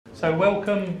So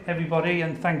welcome everybody,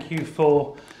 and thank you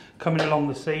for coming along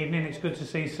this evening. It's good to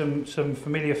see some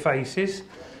familiar faces,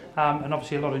 and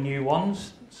obviously a lot of new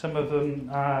ones. Some of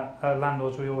them are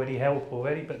landlords we already help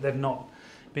already, but they've not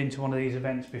been to one of these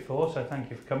events before, so thank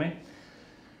you for coming.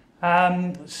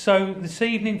 So this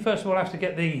evening, first of all, I have to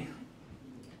get the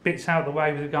bits out of the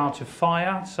way with regard to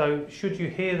fire. So should you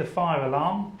hear the fire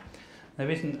alarm, there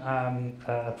isn't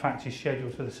a practice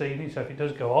scheduled for this evening, so if it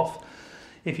does go off,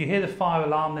 if you hear the fire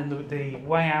alarm, then the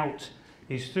way out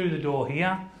is through the door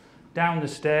here, down the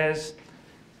stairs,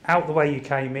 out the way you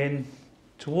came in,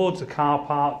 towards the car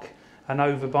park, and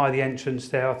over by the entrance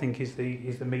there, I think is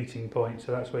the meeting point,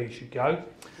 so that's where you should go.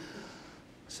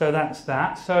 So that's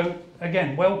that. So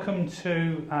again, welcome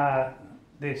to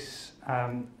this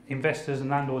Investors and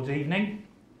Landlords evening.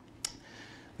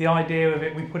 The idea of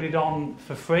it, we put it on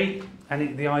for free,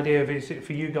 and the idea of it is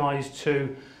for you guys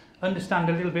to understand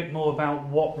a little bit more about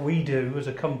what we do as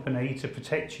a company to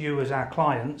protect you as our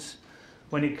clients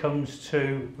when it comes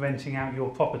to renting out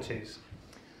your properties.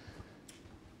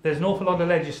 There's an awful lot of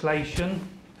legislation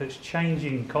that's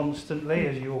changing constantly,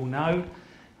 as you all know.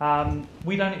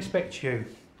 We don't expect you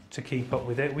to keep up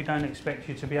with it. We don't expect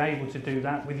you to be able to do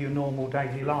that with your normal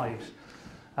daily lives.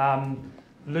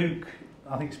 Luke,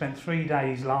 I think, spent 3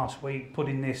 days last week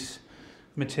putting this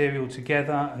material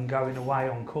together and going away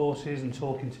on courses and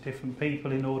talking to different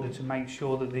people in order to make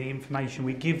sure that the information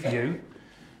we give you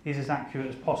is as accurate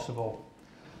as possible.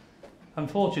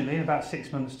 Unfortunately, in about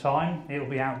 6 months' time, it will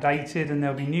be outdated and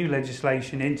there'll be new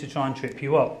legislation in to try and trip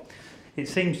you up. It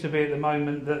seems to be at the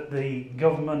moment that the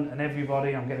government and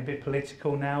everybody, I'm getting a bit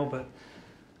political now, but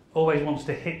always wants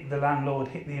to hit the landlord,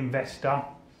 hit the investor,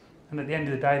 and at the end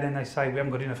of the day then they say we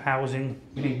haven't got enough housing,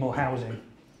 we need more housing.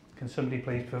 Can somebody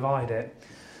please provide it?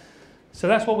 So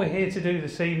that's what we're here to do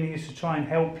this evening, is to try and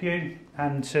help you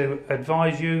and to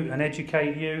advise you and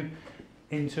educate you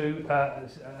into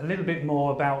a little bit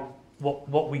more about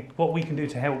what we can do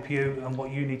to help you and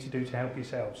what you need to do to help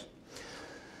yourselves.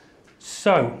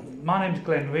 So, my name's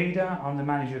Glenn Reader, I'm the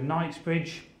manager of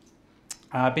Knightsbridge.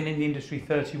 I've been in the industry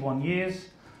 31 years,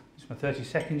 it's my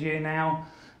 32nd year now,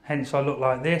 hence I look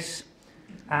like this.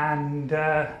 And,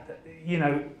 you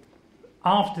know,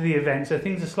 after the event, so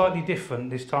things are slightly different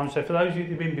this time. So for those of you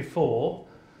who've been before,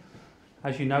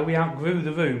 as you know, we outgrew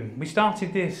the room. We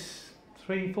started this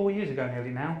 3-4 years ago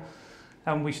nearly now.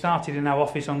 And we started in our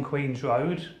office on Queen's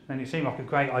Road, and it seemed like a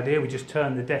great idea. We just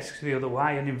turned the desks the other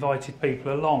way and invited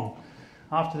people along.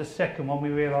 After the second one, we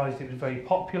realised it was very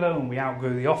popular and we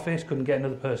outgrew the office, couldn't get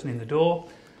another person in the door.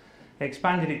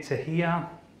 Expanded it to here.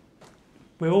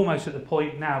 We're almost at the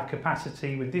point now of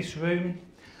capacity with this room.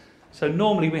 So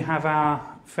normally we have our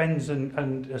friends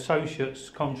and associates,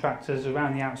 contractors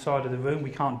around the outside of the room.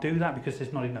 We can't do that because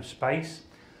there's not enough space.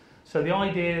 So the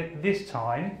idea this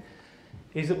time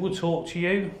is that we'll talk to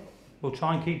you, we'll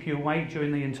try and keep you awake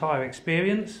during the entire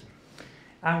experience,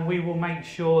 and we will make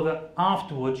sure that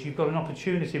afterwards you've got an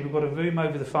opportunity. We've got a room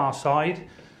over the far side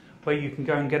where you can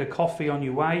go and get a coffee on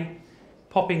your way,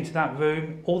 pop into that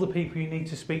room, all the people you need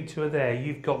to speak to are there.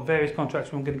 You've got various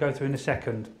contracts I'm going to go through in a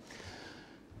second.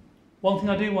 One thing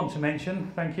I do want to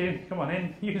mention, thank you, come on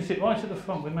in, you can sit right at the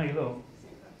front with me, look.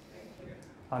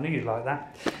 I knew you'd like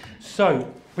that.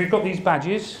 So, we've got these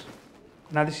badges.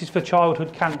 Now this is for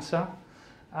childhood cancer.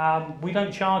 We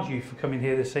don't charge you for coming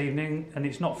here this evening, and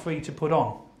it's not free to put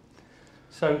on.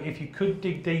 So if you could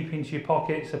dig deep into your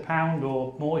pockets, £1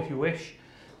 or more if you wish,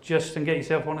 just and get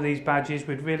yourself one of these badges,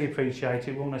 we'd really appreciate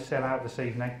it. We want to sell out this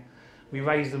evening. We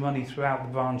raise the money throughout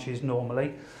the branches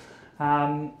normally.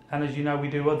 And as you know, we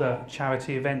do other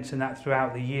charity events and that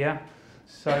throughout the year.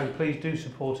 So please do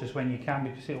support us when you can,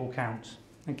 because it all counts.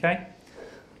 Okay?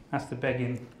 That's the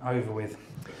begging over with.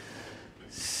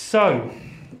 So,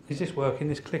 is this working,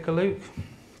 this clicker, Luke?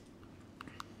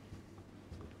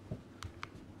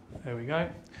 There we go.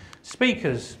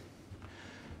 Speakers.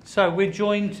 So we're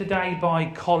joined today by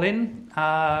Colin.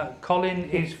 Colin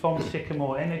is from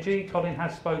Sycamore Energy. Colin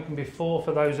has spoken before,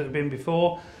 for those that have been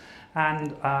before.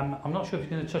 And I'm not sure if he's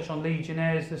going to touch on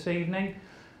Legionnaires this evening,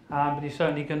 but he's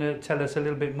certainly going to tell us a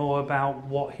little bit more about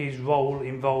what his role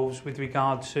involves with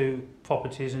regard to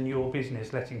properties and your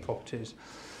business, letting properties.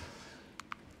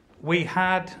 We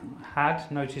had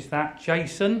noticed that,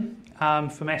 Jason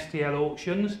from SDL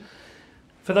Auctions.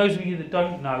 For those of you that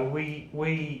don't know,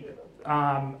 we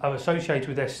are associated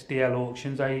with SDL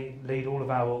Auctions. They lead all of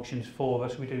our auctions for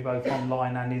us. We do both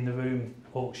online and in the room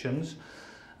auctions.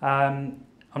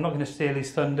 I'm not going to steal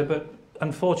his thunder, but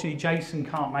unfortunately Jason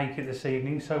can't make it this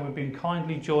evening, so we've been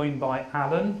kindly joined by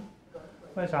Alan.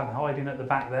 Where's Alan? Hiding at the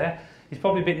back there. He's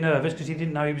probably a bit nervous because he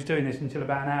didn't know he was doing this until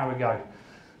about an hour ago.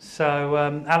 So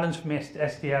Alan's from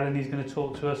SDL, and he's going to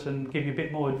talk to us and give you a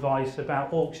bit more advice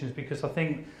about auctions, because I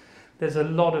think there's a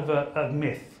lot of a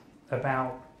myth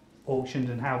about auctions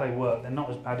and how they work. They're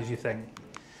not as bad as you think.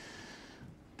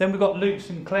 Then we've got Luke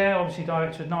Sinclair, obviously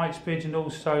Director of Knightsbridge, and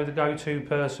also the go-to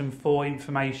person for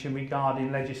information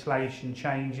regarding legislation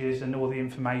changes and all the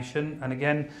information. And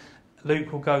again,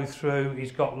 Luke will go through,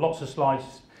 he's got lots of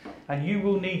slides, and you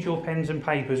will need your pens and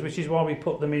papers, which is why we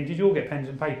put them in. Did you all get pens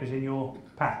and papers in your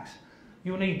packs?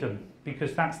 You'll need them,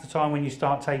 because that's the time when you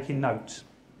start taking notes.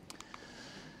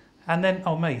 And then,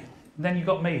 oh me, then you've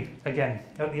got me again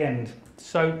at the end.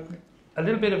 So a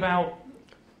little bit about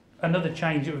another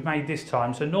change that we've made this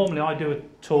time. So normally I do a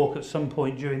talk at some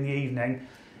point during the evening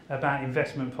about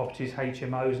investment properties,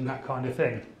 HMOs and that kind of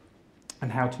thing,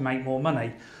 and how to make more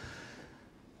money.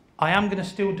 I am going to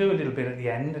still do a little bit at the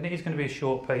end, and it is going to be a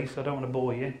short piece, so I don't want to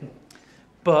bore you.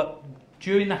 But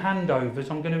during the handovers,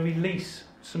 I'm going to release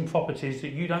some properties that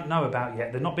you don't know about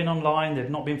yet. They've not been online, they've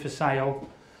not been for sale,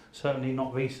 certainly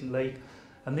not recently.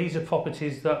 And these are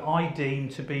properties that I deem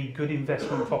to be good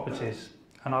investment properties.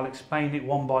 And I'll explain it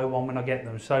one by one when I get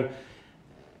them. So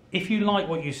if you like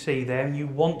what you see there and you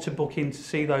want to book in to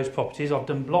see those properties, I've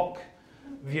done block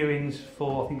viewings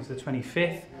for, I think it's the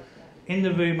 25th. In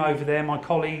the room over there, my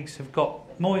colleagues have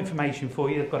got more information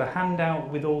for you. They've got a handout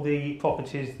with all the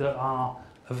properties that are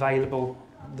available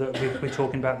that we're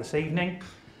talking about this evening.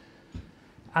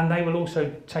 And they will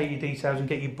also take your details and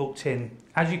get you booked in.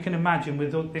 As you can imagine,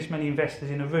 with this many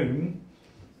investors in a room,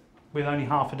 with only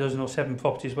half a dozen or 7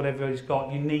 properties, whatever he's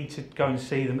got, you need to go and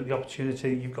see them at the opportunity.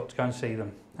 You've got to go and see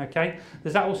them. Okay?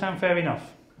 Does that all sound fair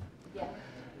enough? Yeah.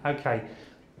 Okay.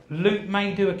 Luke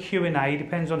may do a Q&A,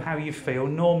 depends on how you feel.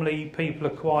 Normally people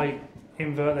are quite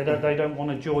invert, they don't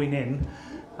want to join in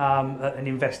at an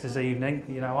investors evening.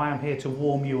 You know, I am here to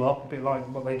warm you up, a bit like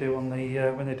what they do on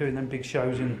the when they're doing them big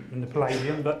shows in the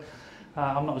Palladium, but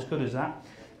I'm not as good as that.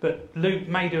 But Luke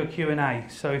may do a Q&A,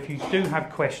 so if you do have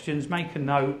questions, make a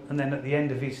note, and then at the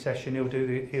end of his session he'll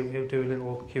do a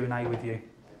little Q&A with you.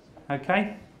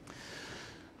 Okay?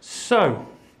 So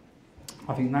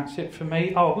I think that's it for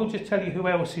me. Oh, we'll just tell you who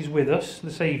else is with us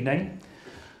this evening.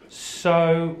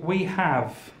 So we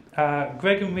have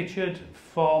Greg and Richard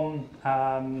from,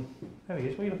 there he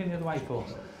is, what are you looking the other way for?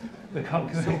 We've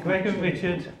got Greg and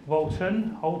Richard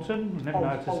Holton, never know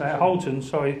how to say it, Holton,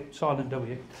 sorry, silent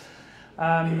W.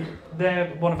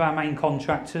 They're one of our main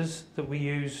contractors that we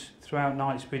use throughout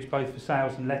Knightsbridge, both for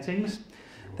sales and lettings.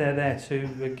 They're there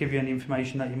to give you any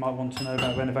information that you might want to know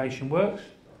about renovation works.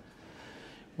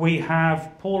 We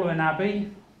have Paula and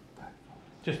Abby,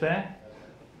 just there.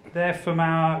 They're from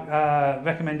our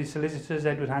recommended solicitors,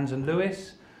 Edward Hans and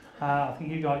Lewis. I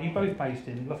think you both based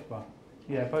in Loughborough.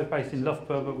 Yeah, both based in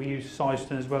Loughborough, but we use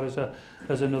Syston as well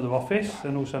as another office,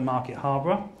 and also Market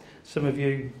Harborough. Some of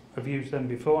you have used them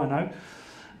before, I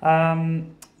know.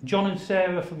 John and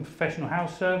Sarah from Professional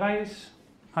House Surveyors,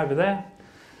 over there.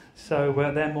 So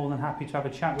they're more than happy to have a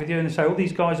chat with you. And so all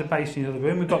these guys are based in the other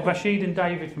room. We've got Rashid and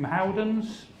David from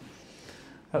Howdens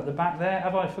at the back there.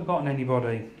 Have I forgotten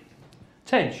anybody?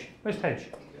 Tej, where's Tej?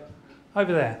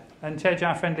 Over there. And Tej,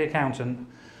 our friendly accountant,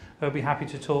 will be happy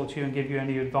to talk to you and give you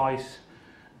any advice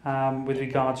with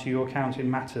regard to your accounting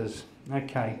matters.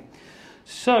 Okay.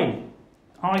 So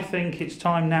I think it's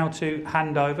time now to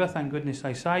hand over, thank goodness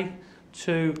they say,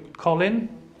 to Colin.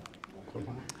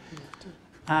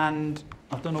 And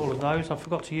I've done all of those. I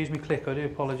forgot to use my click. I do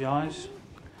apologise.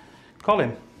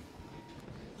 Colin.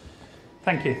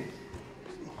 Thank you.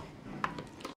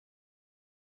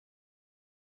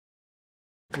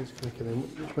 Just clicking in.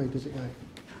 Which way does it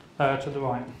go? To the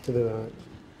right. To the right.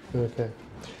 Okay.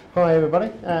 Hi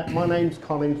everybody. My name's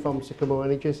Colin from Sycamore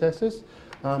Energy Assessors.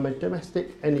 I'm a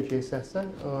domestic energy assessor.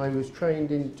 I was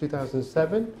trained in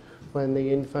 2007 when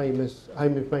the infamous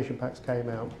Home Information Packs came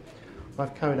out.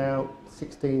 I've carried out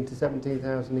 16 to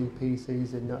 17,000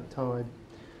 EPCs in that time.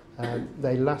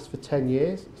 They last for 10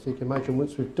 years, so you can imagine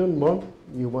once we've done one,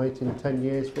 you're waiting 10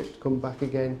 years for it to come back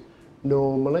again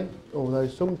normally, although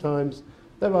sometimes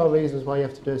there are reasons why you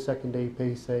have to do a second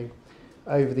EPC.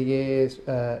 Over the years,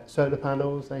 solar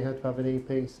panels, they had to have an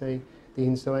EPC. The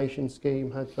insulation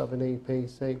scheme had to have an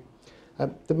EPC.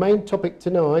 The main topic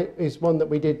tonight is one that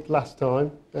we did last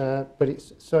time, but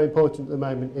it's so important at the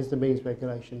moment, is the means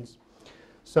regulations.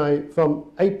 So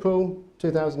from April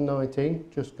 2019,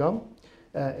 just gone,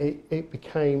 it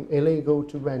became illegal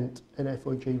to rent an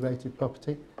FOG rated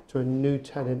property to a new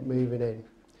tenant moving in.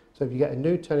 So if you get a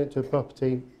new tenant to a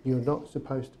property, you're not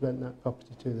supposed to rent that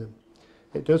property to them.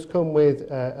 It does come with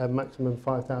a maximum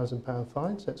 £5,000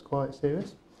 fine, so it's quite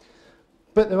serious.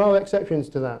 But there are exceptions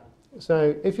to that.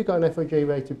 So if you've got an FOG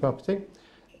rated property,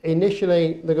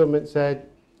 initially the government said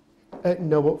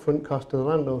no upfront cost to the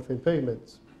landlord for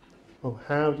improvements. Well,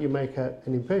 how do you make an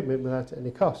improvement without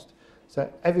any cost?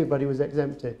 So everybody was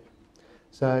exempted.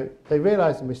 So they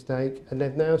realised the mistake and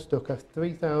they've now stuck a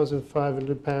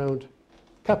 £3,500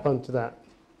 cap onto that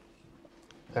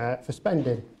for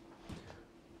spending.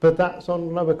 But that's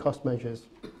on lower cost measures.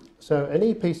 So an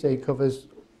EPC covers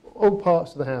all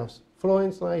parts of the house: floor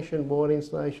insulation, wall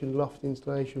insulation, loft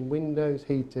insulation, windows,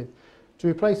 heating. To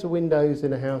replace the windows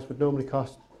in a house would normally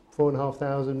cost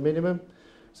 £4,500 minimum.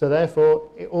 So therefore,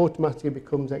 it automatically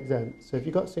becomes exempt. So if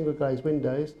you've got single glazed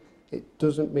windows, it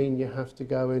doesn't mean you have to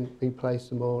go and replace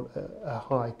them all at a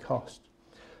high cost.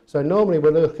 So normally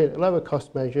we're looking at lower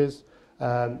cost measures,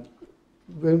 room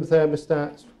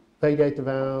thermostats, radiator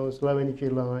valves, low energy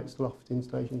lights, loft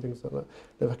insulation, things like that.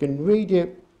 Now if I can read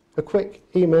you a quick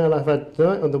email I've had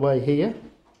tonight on the way here.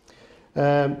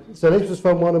 So this was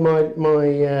from one of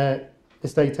my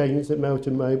estate agents at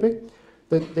Melton Mowbray.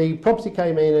 The property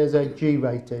came in as a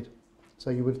G-rated, so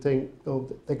you would think, oh,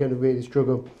 they're going to really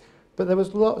struggle. But there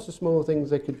was lots of small things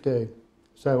they could do.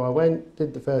 So I went,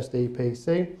 did the first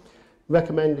EPC,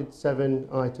 recommended 7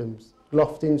 items: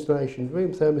 loft insulation,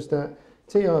 room thermostat,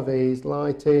 TRVs,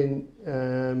 lighting,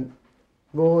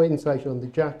 more insulation on the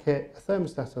jacket, a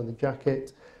thermostat on the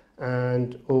jacket,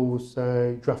 and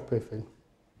also draft proofing.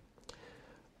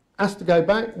 Asked to go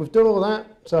back, we've done all that,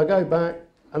 so I go back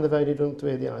and they've only done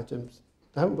 3 of the items.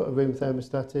 They haven't put a room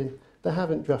thermostat in, they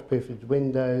haven't draft proofed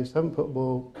windows, haven't put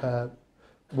more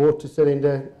water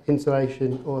cylinder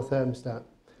insulation or thermostat.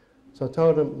 So I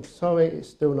told them, I'm sorry, it's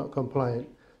still not compliant.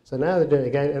 So now they're doing it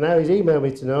again, and now he's emailed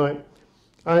me tonight.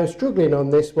 I am struggling on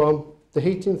this one. The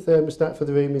heating thermostat for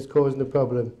the room is causing a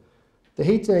problem. The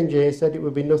heating engineer said it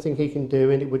would be nothing he can do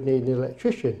and it would need an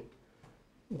electrician.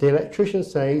 The electrician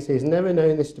says he's never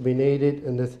known this to be needed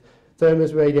and the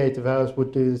thermos radiator valves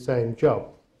would do the same job.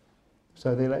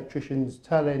 So the electrician's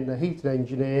telling the heating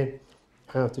engineer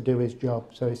how to do his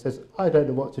job. So he says, I don't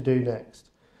know what to do next.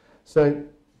 So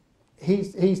he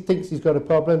thinks he's got a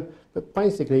problem, but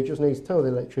basically he just needs to tell the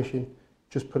electrician,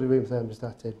 just put a room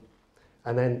thermostat in.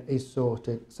 And then he's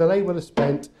sorted. So they would have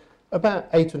spent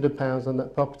about £800 on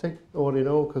that property, all in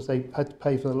all, because they had to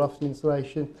pay for the loft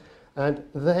insulation. And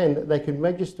then they can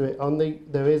register it on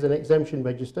there is an exemption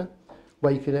register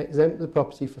where you can exempt the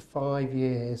property for 5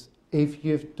 years if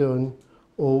you've done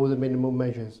all the minimal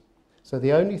measures. So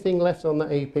the only thing left on that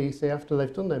EPC after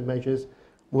they've done their measures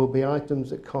will be items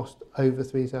that cost over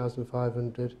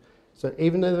 £3,500. So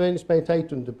even though they've only spent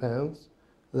 £800,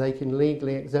 they can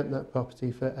legally exempt that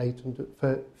property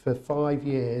for 5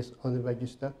 years on the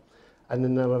register, and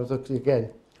then they'll have a look again.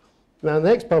 Now the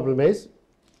next problem is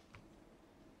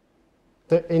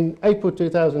that in April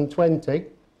 2020,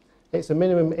 it's a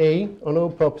minimum E on all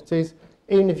properties,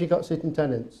 even if you've got sitting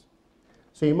tenants.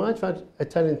 So you might have had a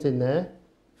tenant in there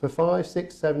for 5,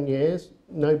 6, 7 years,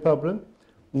 no problem.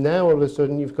 Now all of a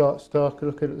sudden you've got to start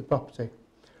looking at the property.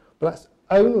 But that's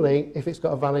only if it's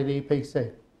got a valid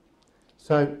EPC.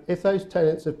 So if those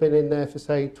tenants have been in there for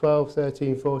say 12,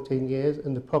 13, 14 years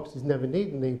and the property's never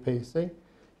needed an EPC,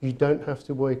 you don't have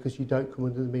to worry because you don't come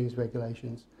under the MEES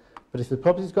regulations. But if the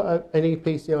property's got an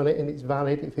EPC on it and it's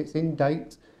valid, if it's in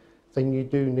date, then you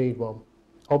do need one.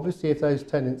 Obviously if those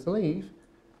tenants leave,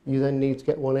 you then need to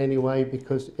get one anyway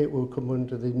because it will come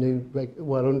under the new,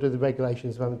 under the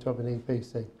regulations of having to have an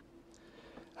EPC.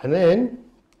 And then,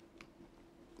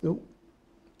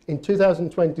 in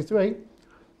 2023,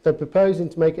 they're proposing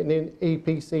to make it an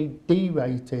EPC D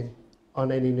rating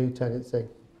on any new tenancy.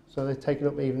 So they're taking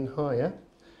up even higher.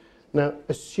 Now,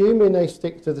 assuming they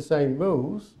stick to the same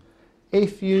rules,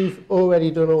 if you've already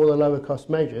done all the lower cost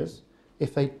measures,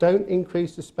 if they don't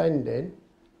increase the spending,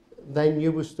 then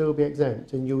you will still be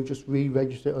exempt and you'll just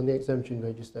re-register it on the exemption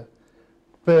register.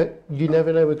 But you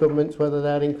never know with governments whether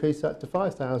they'll increase that to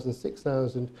 5,000,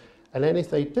 6,000, and then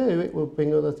if they do, it will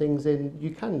bring other things in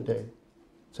you can do.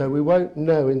 So we won't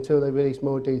know until they release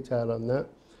more detail on that.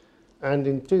 And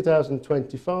in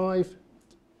 2025,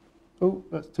 oh,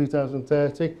 that's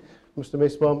 2030, must have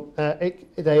missed one,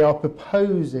 they are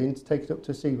proposing to take it up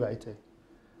to C rating.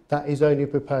 That is only a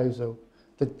proposal.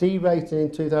 The D rating in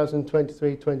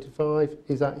 2023-25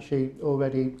 is actually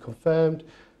already confirmed,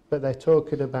 but they're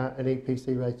talking about an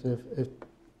EPC rating of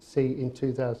C in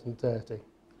 2030.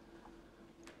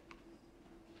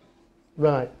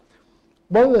 Right.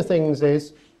 One of the things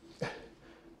is,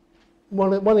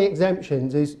 one of the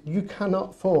exemptions is you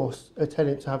cannot force a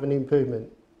tenant to have an improvement.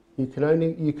 You can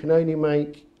only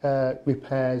make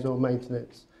repairs or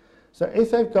maintenance. So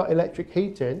if they've got electric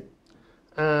heating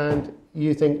and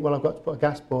you think, well, I've got to put a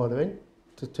gas boiler in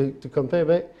to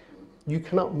compare it, you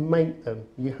cannot make them.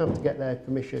 You have to get their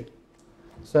permission.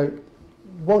 So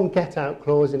one get-out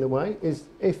clause in a way is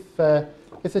if the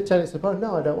tenant says, oh,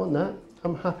 no, I don't want that.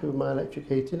 I'm happy with my electric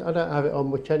heating. I don't have it on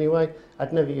much anyway.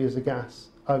 I'd never use the gas.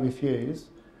 I refuse.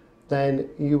 Then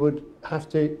you would have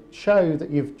to show that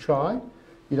you've tried.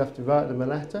 You'd have to write them a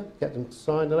letter, get them to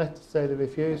sign a letter to say they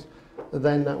refuse.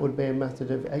 Then that would be a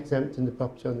method of exempting the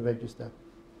property on the register.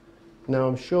 Now,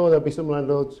 I'm sure there'll be some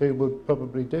landlords who would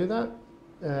probably do that,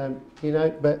 you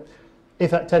know, but if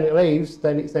that tenant leaves,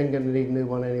 then it's then going to need a new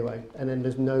one anyway. And then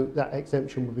that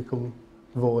exemption will become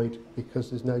void because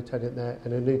there's no tenant there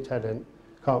and a new tenant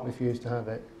can't refuse to have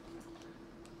it.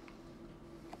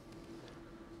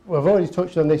 Well, I've already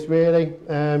touched on this really.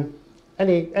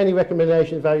 Any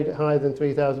recommendations valued at higher than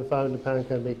 £3,500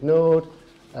 can be ignored.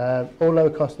 All lower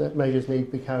cost measures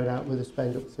need to be carried out with a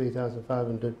spend up to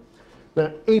 £3,500. Now,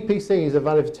 EPCs are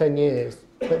valid for 10 years,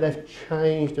 but they've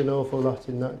changed an awful lot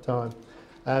in that time.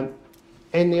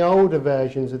 In the older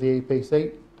versions of the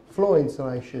EPC, floor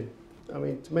insulation, I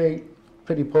mean, to me,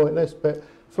 pretty pointless, but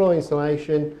floor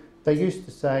insulation, they used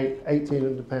to say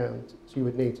 £1,800, so you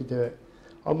would need to do it.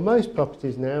 On most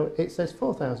properties now, it says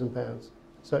 £4,000,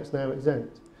 so it's now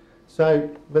exempt. So,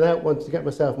 without wanting to get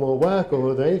myself more work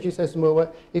or the energy system more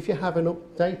work, if you have an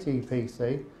updated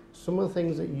EPC, some of the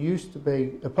things that used to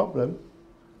be a problem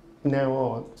now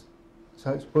aren't.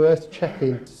 So it's worth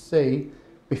checking to see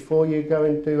before you go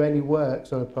and do any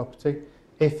works on a property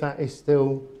if that is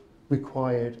still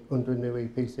required under new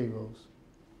EPC rules.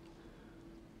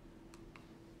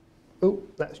 Oh,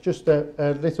 that's just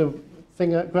a little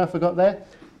graph I got there.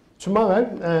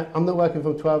 Tomorrow, I'm not working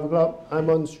from 12 o'clock. I'm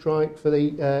on strike for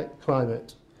the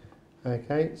climate.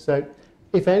 Okay, so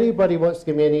if anybody wants to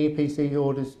give me any EPC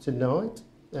orders tonight,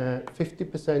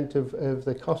 50% of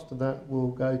the cost of that will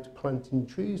go to planting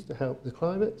trees to help the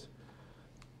climate.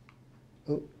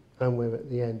 Oh, and we're at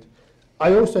the end.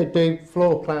 I also do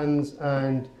floor plans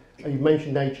and you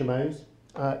mentioned HMOs.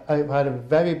 I've had a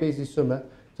very busy summer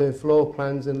doing floor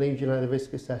plans and Legionella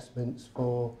risk assessments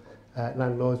for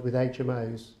landlords with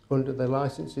HMOs under the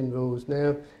licensing rules.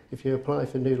 Now, if you apply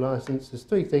for a new licence, there's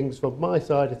three things from my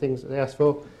side of things that they ask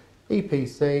for: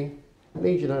 EPC,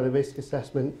 Legionella risk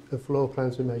assessment, and floor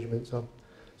plans with measurements on.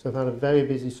 So I've had a very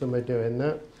busy summer doing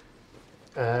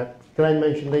that. Glenn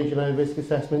mentioned Legionella risk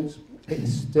assessments.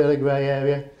 It's still a grey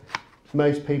area.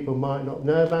 Most people might not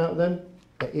know about them,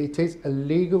 but it is a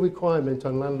legal requirement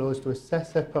on landlords to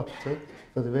assess their property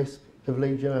for the risk of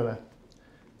Legionella.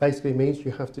 Basically means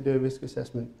you have to do a risk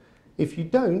assessment. If you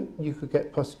don't, you could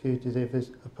get prosecuted if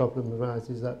a problem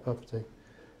arises at that property.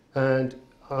 And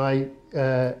I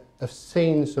have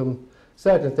seen some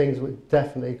certain things which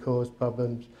definitely cause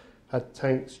problems. Had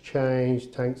tanks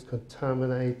changed, tanks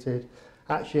contaminated.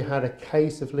 Actually had a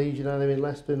case of Legionella in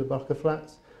Leicester in a block of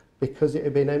flats because it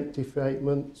had been empty for 8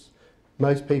 months.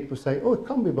 Most people say, oh, it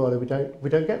can't be bothered, we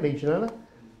don't get Legionella,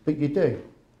 but you do.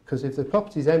 Because if the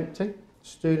property's empty,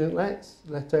 student let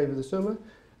over the summer,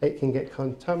 it can get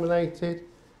contaminated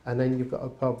and then you've got a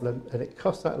problem and it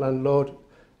costs that landlord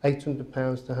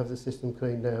 £800 to have the system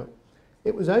cleaned out.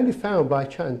 It was only found by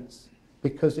chance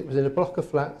because it was in a block of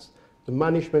flats. The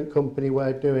management company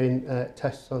were doing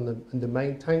tests on the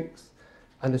main tanks,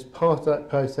 and as part of that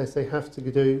process they have to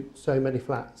do so many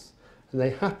flats, and they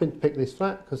happened to pick this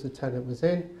flat because the tenant was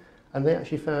in, and they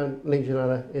actually found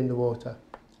Legionella in the water.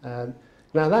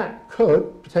 Now that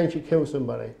could potentially kill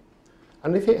somebody,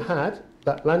 and if it had,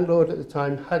 that landlord at the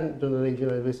time hadn't done a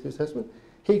Legionella risk assessment,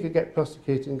 he could get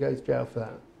prosecuted and go to jail for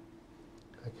that.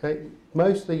 Okay,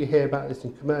 mostly you hear about this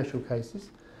in commercial cases.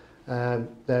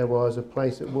 There was a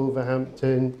place at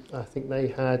Wolverhampton, I think they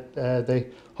had the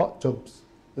hot tubs,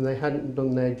 and they hadn't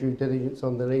done their due diligence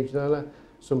on the Legionella.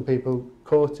 Some people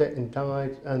caught it and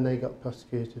died, and they got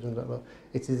prosecuted under that law.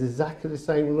 It is exactly the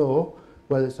same law,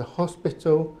 whether it's a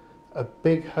hospital, a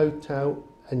big hotel,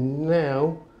 and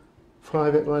now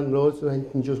private landlords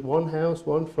renting just one house,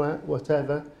 one flat,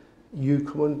 whatever, you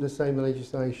come under the same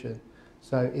legislation.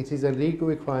 So it is a legal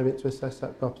requirement to assess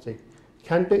that property. You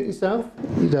can do it yourself,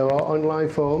 there are online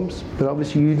forms, but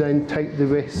obviously you then take the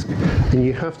risk and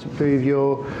you have to prove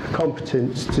your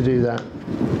competence to do that.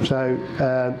 So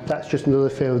that's just another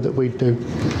field that we do.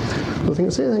 I think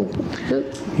that's it. Thank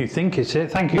you. You think it's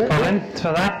it? Thank you, Colin,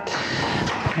 for that.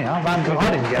 Yeah,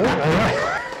 I didn't get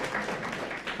that.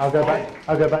 I'll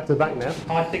go back to the back now.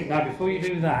 I think now, before you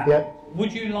do that, yeah.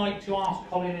 Would you like to ask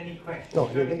Colin any questions? Oh,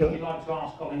 Anything you'd like to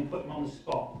ask Colin, put him on the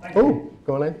spot. Thank you. You.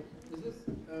 Go on then. Is this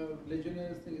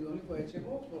Legionella thing is only for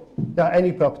HMOs? No,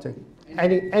 any property.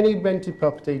 Any rented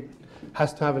property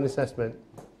has to have an assessment.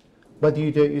 Whether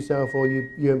you do it yourself or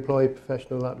you employ a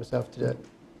professional like myself to do it.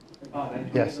 Right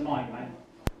then, Yes. the mic, mate.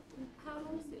 How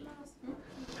long does it last for?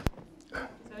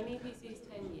 So an EPC is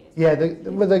 10 years. Yeah,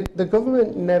 the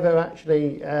government never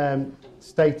actually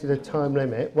stated a time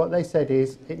limit. What they said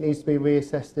is it needs to be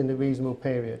reassessed in a reasonable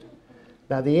period.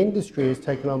 Now, the industry has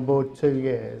taken on board 2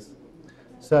 years.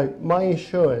 So my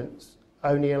insurance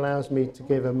only allows me to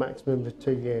give a maximum of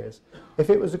 2 years. If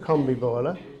it was a combi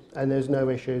boiler and there's no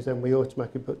issues, then we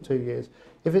automatically put 2 years.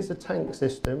 If it's a tank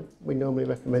system, we normally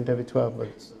recommend every 12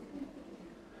 months.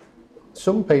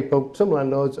 Some people, some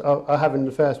landlords are having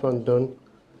the first one done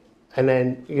and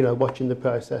then, you know, watching the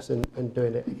process and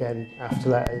doing it again after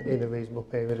that in a reasonable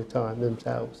period of time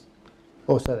themselves.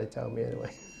 Or so they tell me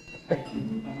anyway. What's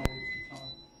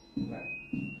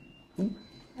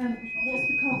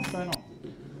the cost? What's going on?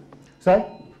 So,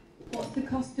 What's the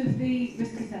cost of the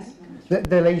risk assessment? the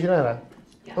Legionella.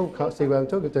 Yeah. Oh, can't see where I'm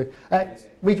talking to.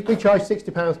 We charge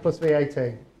 £60 plus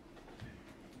VAT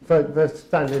for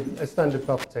a standard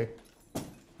property.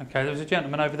 Okay, there was a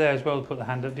gentleman over there as well who put the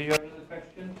hand up. Did you have another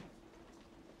question?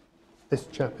 This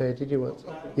chap here, did you want?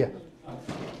 Yeah.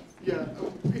 Yeah,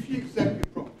 if you exempt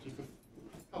your property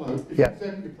for, hello, if Yeah. you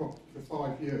exempt your property for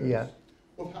 5 years, Yeah.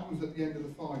 what happens at the end of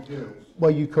the 5 years?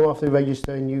 Well, you come off the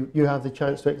register and you have the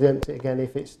chance to exempt it again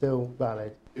if it's still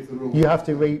valid. If the rules You have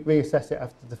to reassess it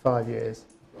after the 5 years.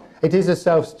 It is a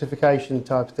self-certification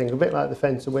type of thing, a bit like the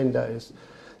fence and windows.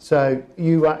 So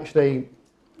you actually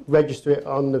register it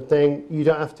on the thing. You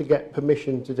don't have to get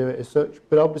permission to do it as such,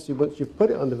 but obviously once you've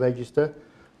put it on the register,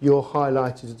 you're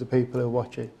highlighted to the people who are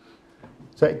watching.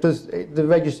 So it does. The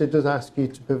register does ask you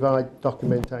to provide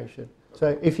documentation.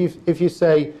 So if you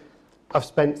say, I've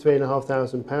spent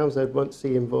 £3,500, they'd want to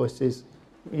see invoices,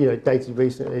 you know, dated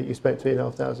recently that you spent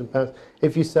 £3,500.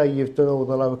 If you say you've done all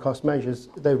the lower cost measures,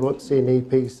 they want to see an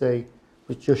EPC,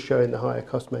 which is just showing the higher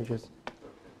cost measures.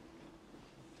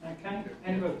 Okay,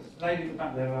 anybody, lady at the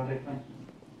back there, Andy, thanks.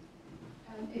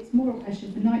 It's more a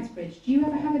question for Knightsbridge. Do you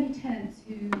ever have any tenants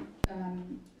who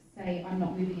say, I'm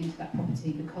not moving into that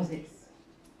property because it's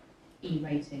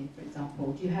E-rating, for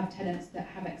example? Do you have tenants that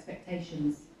have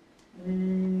expectations?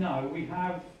 No, we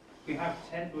have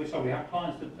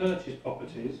clients that purchase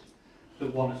properties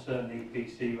that want a certain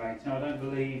EPC rating. I don't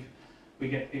believe we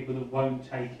get people that won't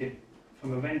take it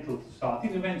from a rental side. I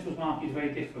think the rentals market is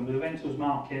very different. With the rentals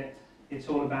market, it's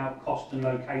all about cost and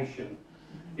location.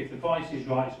 If the price is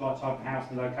right, it's the right type of house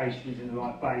and the location is in the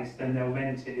right place, then they'll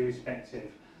rent it irrespective.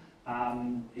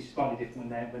 It's slightly different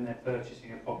when they're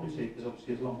purchasing a property because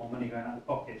obviously there's a lot more money going out of the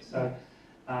pocket. So,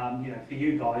 you know, for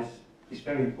you guys, it's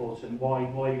very important. Why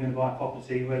are you going to buy a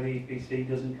property where the EPC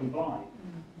doesn't comply?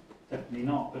 Definitely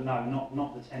not. But no,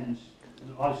 not the tenants.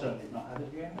 I certainly have not had it.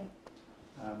 Have you ever?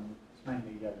 It's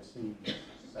mainly overseas,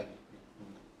 say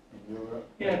in Europe.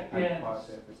 Yeah, yeah. Quite a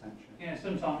bit of attention. Yeah,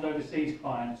 sometimes overseas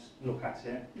clients look at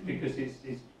it because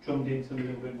it's drummed into them a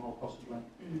little bit more possibly.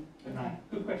 But no,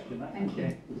 good question, mate. Thank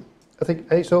you. I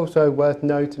think it's also worth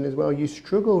noting as well, you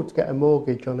struggle to get a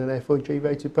mortgage on an FRG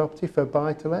rated property for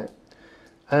buy-to-let.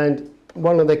 And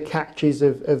one of the catches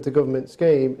of the government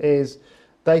scheme is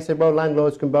they said, well,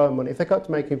 landlords can borrow money. If they've got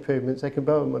to make improvements, they can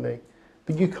borrow money.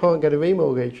 But you can't get a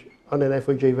remortgage on an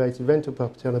FRG rated rental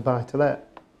property on a buy-to-let.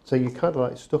 So you're kind of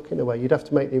like stuck in a way. You'd have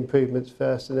to make the improvements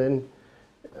first, and then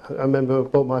I remember I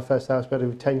bought my first house, we had a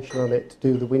retention on it to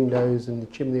do the windows and the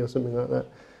chimney or something like that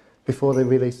before they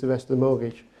released the rest of the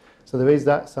mortgage. So there is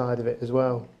that side of it as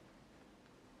well.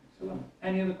 Excellent.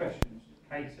 Any other questions?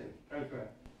 Katie, go for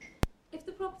it. If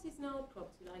the property's an old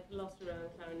property, like a lot around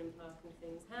Clarendon Park and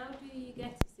things, how do you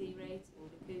get a C rating?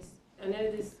 Because I know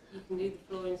you can do the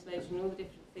floor insulation, all the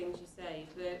different things you say,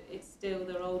 but it's still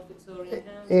their old Victorian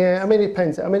houses. Yeah, I mean, it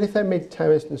depends. I mean, if they're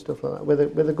mid-terraced and stuff like that,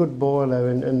 with a good boiler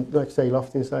and like I say,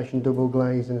 loft insulation, double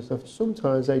glazing and stuff,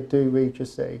 sometimes they do reach a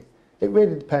C. It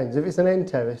really depends. If it's an end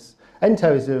terrace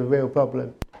is a real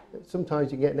problem.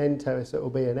 Sometimes you get an end terrace that will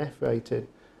be an F rated,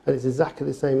 and it's exactly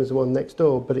the same as the one next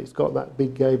door, but it's got that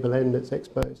big gable end that's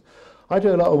exposed. I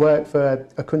do a lot of work for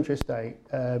a country estate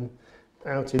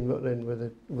out in Rutland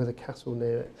with a castle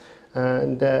near it,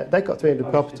 and they've got 300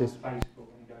 properties.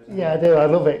 Yeah, I do. I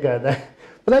love it going there.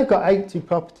 But they've got 80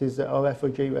 properties that are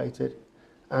FRG rated,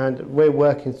 and we're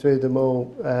working through them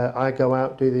all. I go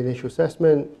out, do the initial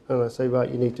assessment, and I say, right,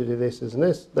 you need to do this, and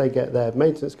this. They get their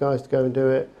maintenance guys to go and do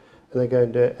it, and they go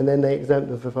and do it, and then they exempt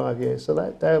them for 5 years. So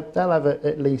they'll have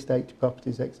at least 80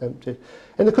 properties exempted.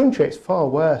 In the country, it's far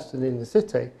worse than in the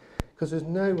city, because there's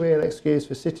no real excuse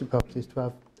for city properties to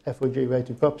have FRG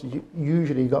rated properties.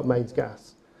 Usually you've got mains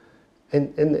gas.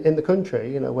 In the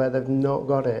country, you know, where they've not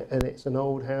got it, and it's an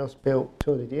old house built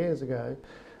 200 years ago,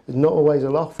 There's not always a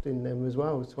loft in them as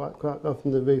well. It's quite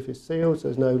often the roof is sealed, so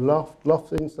there's no loft.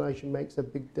 Loft installation makes a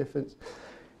big difference.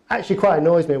 Actually quite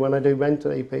annoys me when I do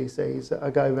rental EPCs that I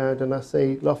go around and I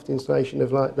see loft installation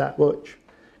of like that much.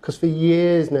 Because for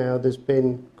years now there's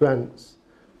been grants.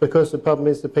 Because the problem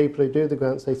is the people who do the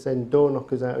grants, they send door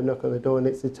knockers out who knock on the door and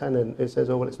it's the tenant who says,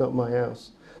 oh, well, it's not my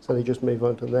house. So they just move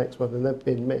on to the next one and they've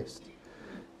been missed.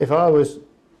 If I was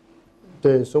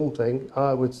doing something,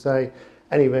 I would say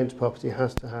any rental property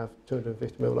has to have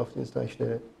 250mm loft installation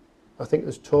in it. I think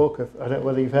there's talk of, I don't know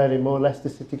whether you've heard in more, Leicester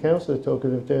City Council are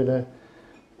talking of doing a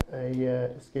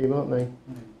scheme, aren't they?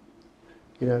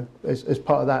 You know, as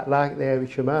part of that, like the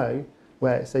HMO,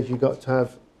 where it says you've got to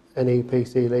have an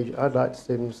EPC leisure, I'd like to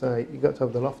see them say you've got to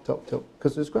have the loft topped up,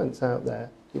 because there's grants out there,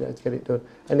 you know, to get it done.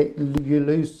 And you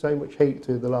lose so much heat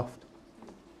through the loft.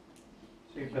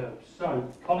 Superb. So,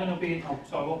 Colin will be... Oh,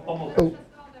 sorry, one more question.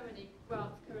 Are there any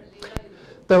grants currently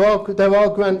available? There are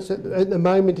grants. At the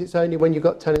moment, it's only when you've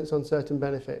got tenants on certain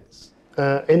benefits.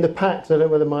 In the packs, I don't know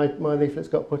whether my leaflets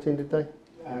got put in, did they?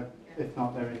 If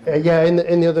not, there is. Yeah,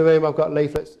 in the other room I've got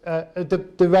leaflets.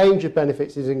 The range of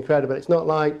benefits is incredible. It's not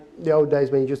like the old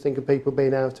days when you just think of people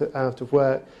being out of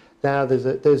work. Now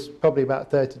there's probably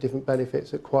about 30 different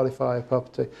benefits that qualify a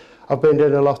property. I've been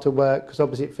doing a lot of work, because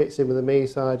obviously it fits in with the me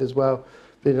side as well.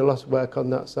 Been doing a lot of work on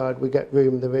that side. We get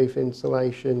room and the roof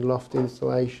installation, loft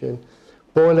installation.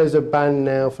 Boilers are banned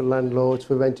now for landlords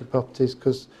for rented properties,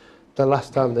 because the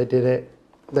last time they did it,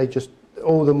 they just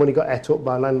all the money got ate up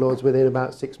by landlords within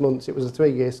about 6 months. It was a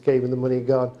 3-year scheme and the money had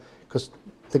gone, because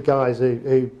the guys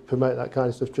who promote that kind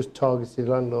of stuff just targeted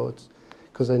landlords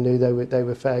because they knew they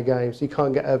were fair game. So you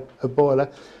can't get a boiler.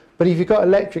 But if you've got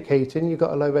electric heating, you've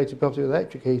got a low rated property with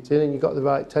electric heating and you've got the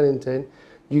right tenant in,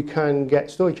 you can get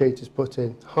storage heaters put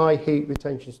in, high heat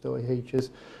retention storage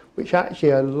heaters, which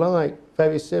actually are like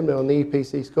very similar on the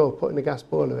EPC score, putting a gas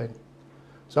boiler in.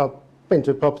 So I've been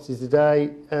to a property today,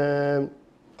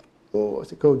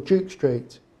 what's it called, Duke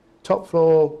Street, top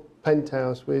floor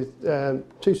penthouse with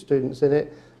 2 students in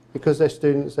it. Because they're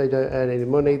students, they don't earn any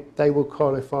money, they will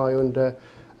qualify under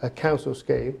a council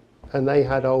scheme, and they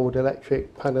had old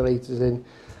electric panel heaters in.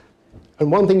 And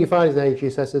one thing you find as an energy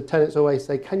assessor, tenants always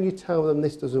say, can you tell them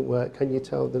this doesn't work, can you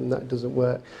tell them that doesn't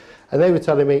work? And they were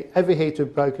telling me every heater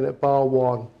had broken at bar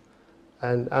 1.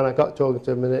 And I got talking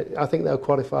to them, and I think they'll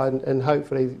qualify, and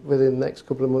hopefully within the next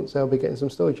couple of months they'll be getting some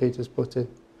storage heaters put in.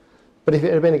 But if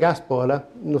it had been a gas boiler,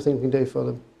 nothing we can do for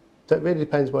them. So it really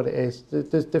depends what it is.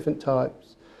 There's different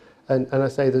types. And I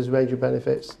say there's a range of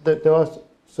benefits. There are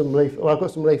some I've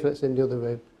got some leaflets in the other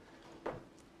room.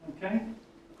 Okay.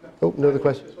 Oh, another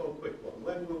question. Just one quick one.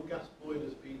 When will gas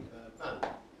boilers be banned?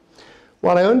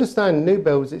 Well, I understand new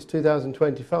builds, it's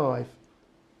 2025.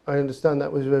 I understand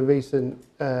that was a recent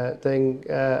thing.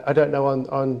 I don't know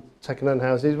on second-hand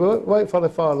houses. We won't follow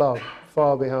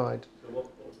far behind. So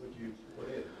what would you put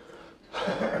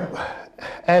in?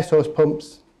 Air source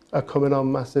pumps are coming on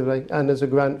massively, and there's a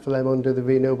grant for them under the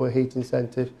renewable heat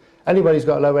incentive. Anybody who's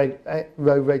got a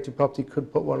low rated property could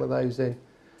put one of those in.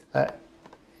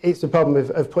 It's the problem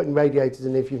of putting radiators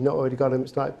in if you've not already got them.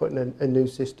 It's like putting a new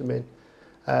system in.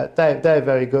 They're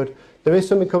very good. There is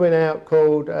something coming out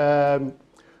called,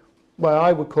 well,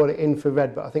 I would call it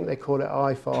infrared, but I think they call it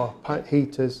IFAR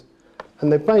heaters. And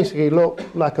they basically look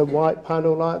like a white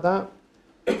panel like that,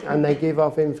 and they give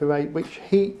off infrared, which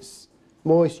heats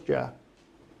moisture,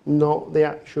 not the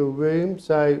actual room.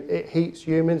 So it heats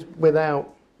humans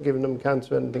without giving them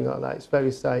cancer or anything like that. It's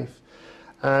very safe.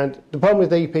 And the problem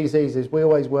with EPCs is we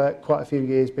always work quite a few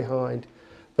years behind,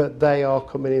 but they are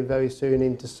coming in very soon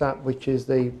into SAP, which is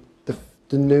the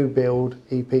new build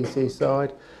EPC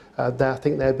side. I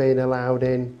think they're being allowed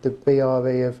in. The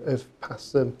BRE have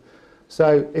passed them.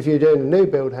 So if you're doing a new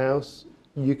build house,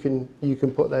 you can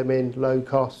put them in low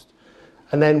cost.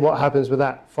 And then what happens with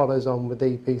that follows on with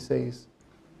EPCs.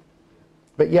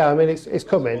 But yeah, I mean, it's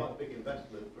coming. It's quite a big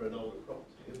investment for an older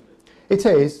property, isn't it? It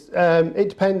is. It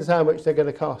depends how much they're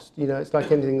going to cost. You know, it's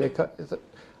like anything.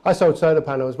 I sold solar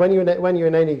panels. When you're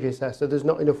an energy assessor, there's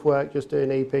not enough work just doing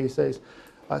EPCs.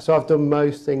 So I've done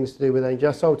most things to do with energy.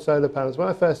 I sold solar panels. When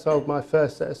I first sold my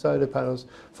first set of solar panels,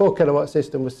 4 kilowatt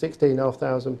system was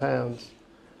 £16,500.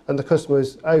 And the customer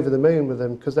was over the moon with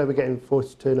them because they were getting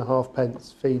 42.5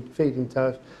 pence feed-in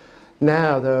tariff.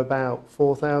 Now they're about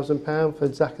 £4,000 for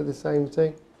exactly the same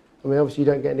thing. I mean, obviously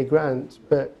you don't get any grants,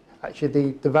 but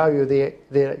actually the value of the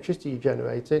electricity you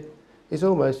generated is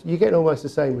you're getting almost the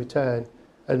same return.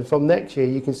 And from next year,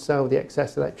 you can sell the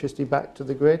excess electricity back to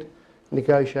the grid,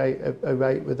 negotiate a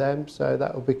rate with them. So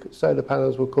that will be, solar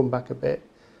panels will come back a bit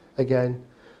again.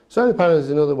 Solar panels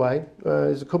is another way.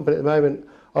 There's a company at the moment.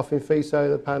 offering free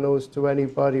solar panels to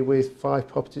anybody with 5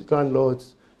 properties,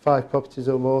 landlords, 5 properties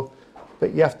or more.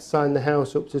 But you have to sign the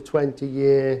house up to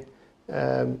 20-year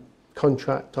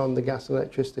contract on the gas and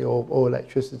electricity or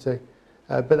electricity.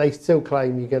 But they still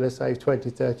claim you're going to save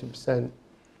 20-30%.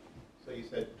 So you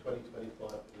said 2025 for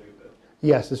new build?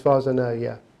 Yes, as far as I know,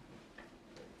 yeah.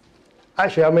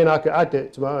 Actually, I mean, I'd do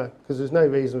it tomorrow because there's no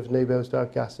reason for new builds to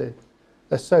have gas in.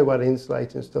 They're so well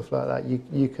insulated and stuff like that.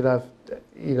 You could have,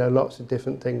 you know, lots of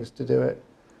different things to do it.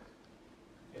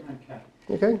 Okay.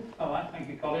 Okay. All right, thank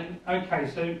you, Colin.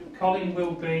 Okay, so Colin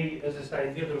will be, as I say,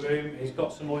 in the other room. He's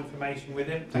got some more information with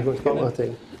him. You've got to got my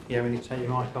thing. Yeah, we need to take your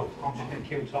mic off. I'm just going to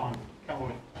kill time. Can't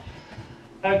worry.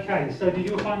 Okay, so did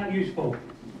you all find that useful?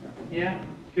 Yeah?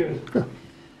 Good.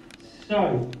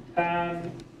 So,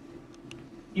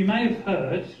 you may have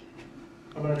heard,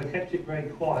 although they've kept it very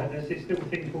quiet, there's this little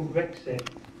thing called Brexit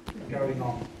going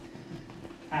on.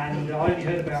 And I only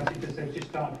heard about it because they've just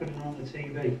started putting it on the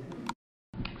TV.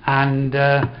 And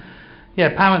yeah,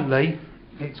 apparently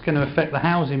it's going to affect the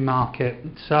housing market.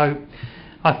 So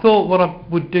I thought what I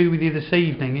would do with you this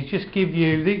evening is just give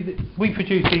you, we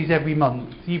produce these every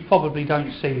month. You probably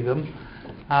don't see them,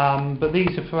 but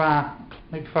these are for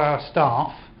our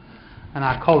staff and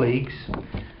our colleagues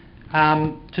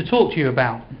to talk to you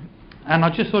about. And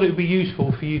I just thought it would be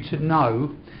useful for you to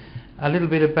know a little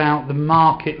bit about the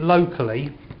market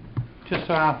locally, just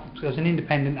as an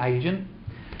independent agent.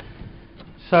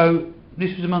 So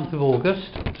this was the month of August.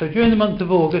 So during the month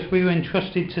of August we were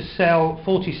entrusted to sell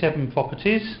 47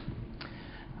 properties.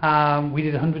 We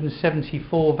did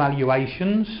 174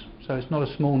 valuations, so it's not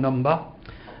a small number,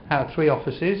 out of 3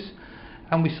 offices,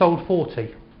 and we sold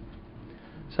 40.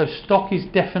 So stock is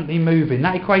definitely moving.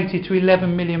 That equated to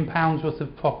 £11 million worth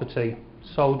of property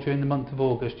sold during the month of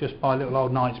August just by little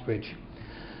old Knightsbridge.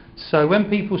 So when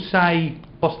people say,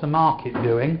 what's the market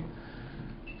doing?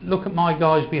 Look at my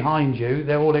guys behind you,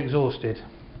 they're all exhausted.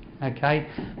 Okay,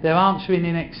 they're answering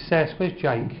in excess. Where's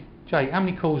Jake? Jake, how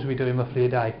many calls are we doing roughly a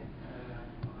day?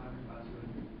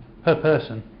 Per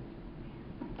person.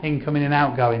 Incoming and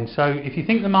outgoing. So if you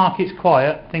think the market's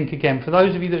quiet, think again. For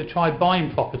those of you that have tried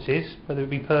buying properties, whether it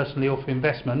be personally or for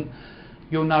investment,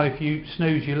 you'll know if you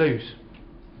snooze, you lose.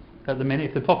 At the minute,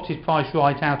 if the property's priced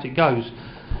right, out it goes.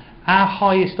 Our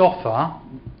highest offer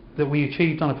that we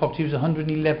achieved on a property was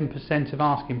 111% of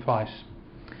asking price.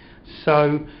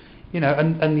 So, you know,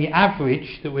 and the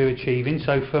average that we're achieving,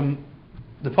 so from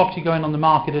the property going on the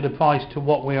market at a price to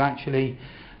what we're actually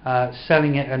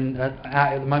selling it and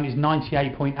at the moment is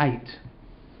 98.8.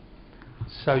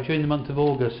 So during the month of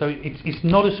August, so it's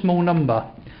not a small number.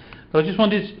 But I just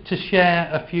wanted to share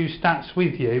a few stats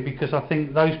with you because I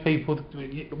think those people,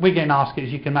 we're getting asked, as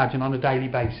you can imagine, on a daily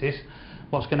basis,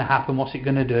 what's going to happen, what's it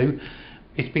going to do.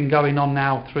 It's been going on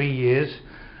now 3 years,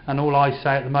 and all I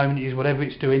say at the moment is whatever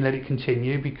it's doing, let it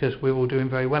continue, because we're all doing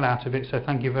very well out of it, so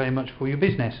thank you very much for your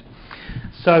business.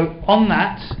 So on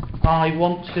that, I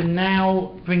want to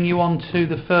now bring you on to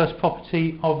the first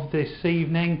property of this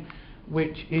evening,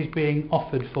 which is being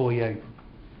offered for you.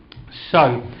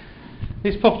 So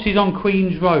this property is on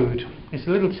Queen's Road. It's a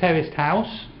little terraced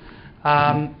house,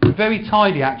 very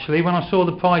tidy actually. When I saw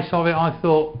the price of it, I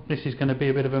thought this is going to be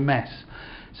a bit of a mess.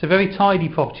 It's a very tidy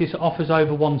property. It offers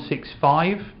over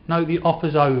 165. Note the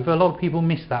offers over. A lot of people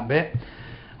miss that bit.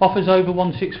 Offers over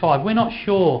 165. We're not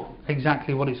sure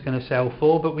exactly what it's going to sell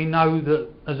for, but we know that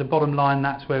as a bottom line,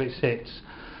 that's where it sits.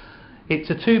 It's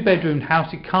a 2-bedroom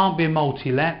house. It can't be a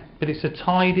multi-let, but it's a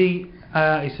tidy.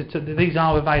 These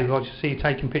are available. I just see you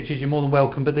taking pictures. You're more than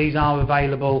welcome. But these are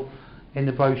available in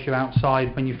the brochure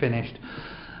outside when you're finished.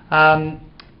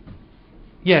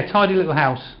 Yeah, tidy little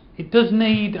house. It does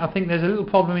need, I think there's a little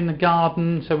problem in the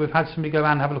garden, so we've had somebody go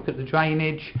around and have a look at the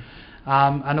drainage,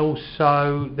 and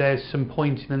also there's some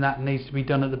pointing and that needs to be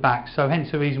done at the back, so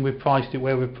hence the reason we've priced it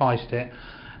where we've priced it.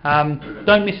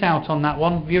 Don't miss out on that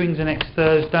one. Viewings are next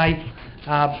Thursday.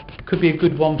 Could be a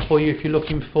good one for you if you're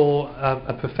looking for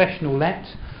a professional let,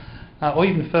 or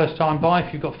even first time buy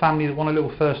if you've got family that want a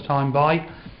little first time buy.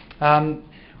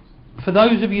 For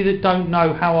those of you that don't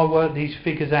know how I work these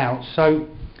figures out, so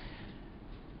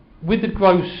with the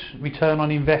gross return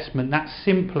on investment, that's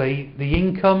simply the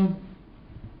income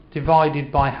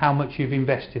divided by how much you've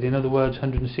invested. In other words,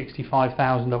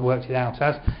 165,000 I've worked it out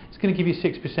as. It's going to give you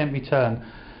 6% return.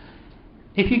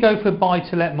 If you go for a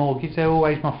buy-to-let mortgage, they're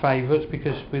always my favourites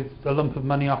because with a lump of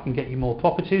money I can get you more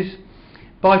properties.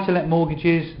 Buy-to-let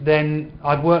mortgages, then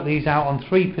I'd work these out on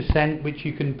 3%, which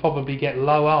you can probably get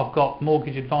lower. I've got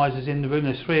mortgage advisors in the room.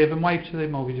 There's 3 of them. Wave to the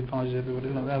mortgage advisors, everybody.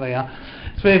 Look, there they are.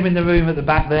 3 of them in the room at the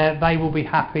back there. They will be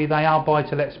happy. They are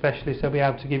buy-to-let specialists. They'll be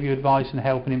able to give you advice and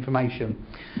help and information.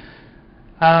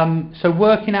 So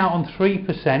working out on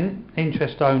 3%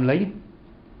 interest only,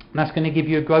 that's going to give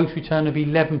you a gross return of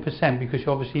 11% because you're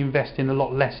obviously investing a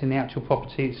lot less in the actual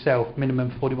property itself,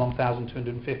 minimum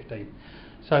 41,250.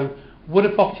 So would a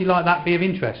property like that be of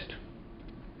interest?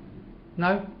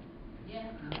 No? Yeah.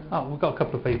 Oh, we've got a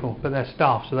couple of people, but they're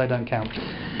staff, so they don't count.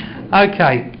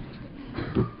 Okay.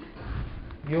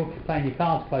 You're playing your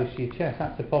cards close to your chest,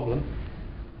 that's the problem.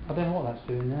 I don't know what that's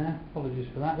doing there. Apologies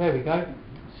for that. There we go.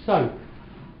 So,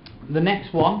 the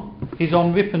next one is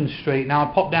on Ripon Street. Now,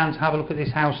 I popped down to have a look at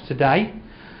this house today.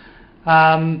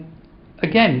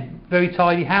 Again, very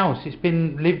tidy house. It's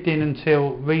been lived in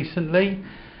until recently.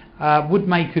 Would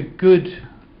make a good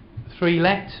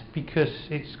 3-let because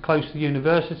it's close to the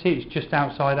university. It's just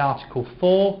outside Article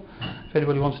 4. If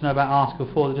anybody wants to know about Article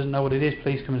 4 that doesn't know what it is,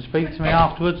 please come and speak to me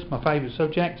afterwards. My favourite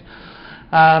subject.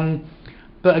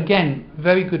 But again,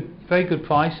 very good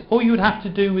price. All you would have to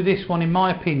do with this one, in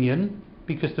my opinion,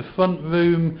 because the front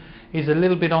room is a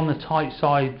little bit on the tight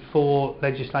side for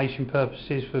legislation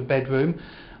purposes for a bedroom,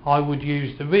 I would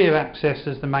use the rear access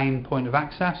as the main point of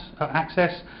access.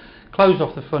 Close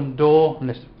off the front door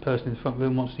unless the person in the front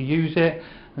room wants to use it,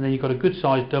 and then you've got a good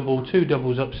sized double, 2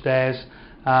 doubles upstairs,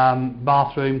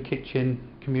 bathroom, kitchen,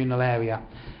 communal area.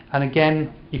 And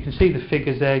again, you can see the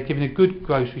figures there, giving a good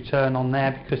gross return on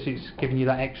there because it's giving you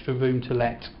that extra room to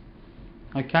let.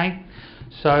 Okay,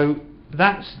 so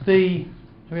that's the.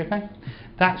 Are we okay?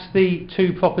 That's the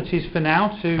 2 properties for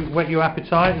now to whet your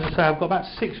appetite. As I say, I've got about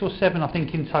 6 or 7, I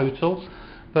think, in total,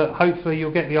 but hopefully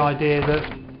you'll get the idea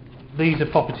that these are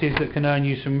properties that can earn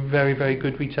you some very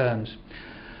good returns.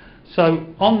 So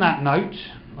on that note,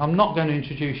 I'm not going to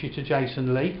introduce you to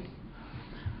Jason Lee.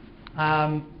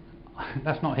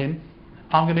 That's not him.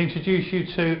 I'm going to introduce you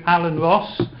to Alan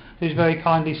Ross, who's very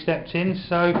kindly stepped in.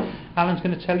 So Alan's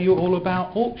going to tell you all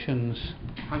about auctions.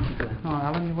 Thank you, Glenn. All right,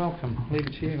 Alan, you're welcome. I'll leave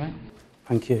it to you, mate.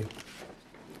 Thank you.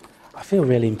 I feel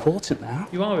really important now.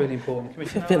 You are really important. Can we I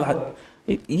feel a bit like,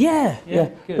 yeah,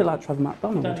 a bit like Trevor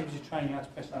McDonald. Don't need to train you how to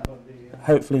press that button.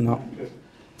 Hopefully not.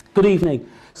 Good evening.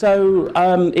 So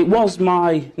it was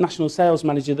my national sales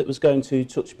manager that was going to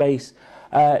touch base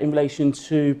in relation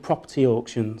to property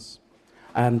auctions.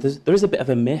 There is a bit of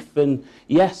a myth, and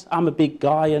yes, I'm a big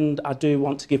guy and I do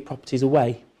want to give properties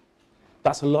away.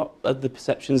 That's a lot of the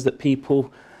perceptions that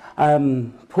people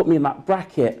put me in that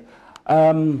bracket.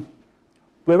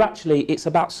 Where actually it's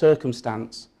about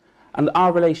circumstance, and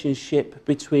our relationship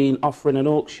between offering an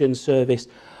auction service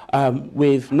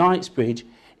with Knightsbridge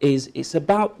is it's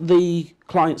about the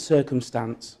client's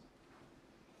circumstance.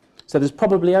 So there's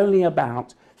probably only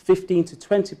about 15 to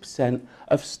 20%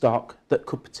 of stock that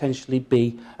could potentially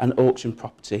be an auction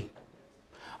property.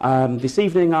 This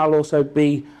evening I'll also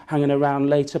be hanging around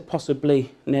later,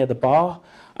 possibly near the bar,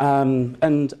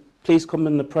 and please come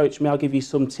and approach me. I'll give you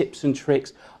some tips and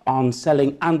tricks on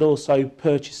selling and also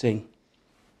purchasing.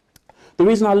 The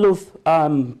reason I love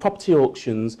property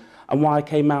auctions and why I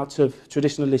came out of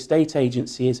traditional estate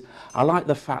agency is I like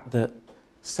the fact that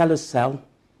sellers sell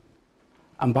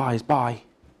and buyers buy.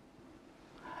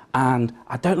 And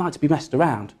I don't like to be messed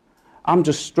around. I'm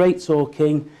just straight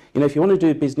talking. You know, if you want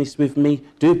to do business with me,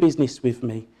 do business with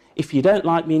me. If you don't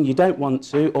like me and you don't want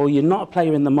to, or you're not a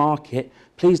player in the market,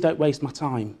 please don't waste my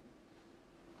time.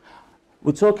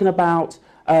 We're talking about,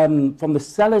 from the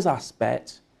seller's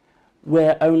aspect,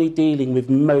 we're only dealing with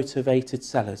motivated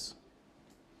sellers.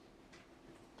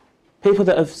 People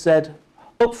that have said,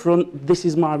 up front, this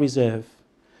is my reserve.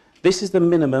 This is the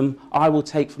minimum I will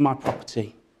take for my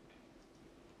property.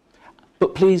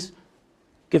 But please,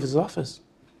 give us offers.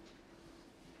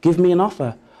 Give me an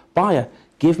offer. Buyer,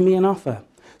 give me an offer.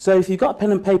 So if you've got a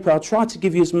pen and paper, I'll try to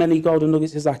give you as many golden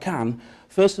nuggets as I can.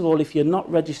 First of all, if you're not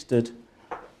registered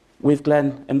with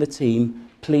Glenn and the team,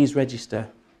 please register.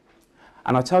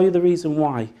 And I'll tell you the reason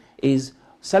why is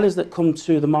sellers that come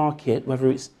to the market, whether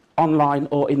it's online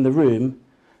or in the room,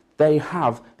 they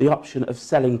have the option of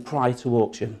selling prior to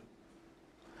auction.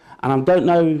 And I don't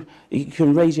know, you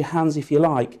can raise your hands if you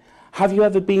like. Have you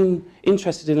ever been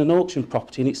interested in an auction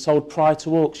property and it's sold prior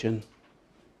to auction?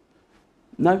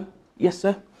 No? Yes,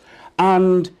 sir?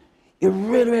 And you're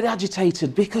really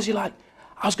agitated because you're like,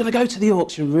 I was going to go to the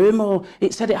auction room, or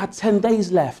it said it had 10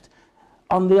 days left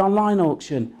on the online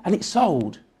auction and it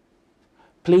sold.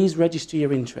 Please register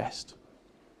your interest.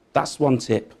 That's one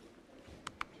tip.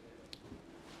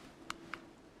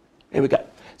 Here we go.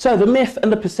 So the myth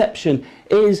and the perception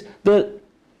is that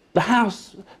the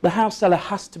house seller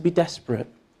has to be desperate.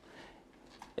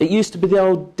 It used to be the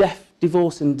old death,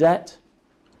 divorce and debt.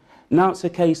 Now it's a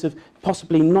case of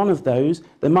possibly none of those.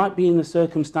 They might be in the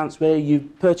circumstance where you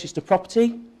purchased a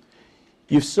property,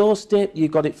 you've sourced it, you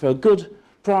got it for a good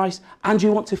price and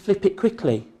you want to flip it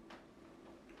quickly.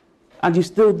 And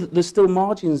there's still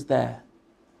margins there.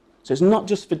 So it's not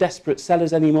just for desperate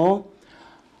sellers anymore.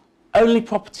 Only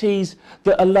properties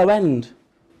that are low end.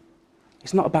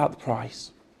 It's not about the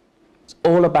price. It's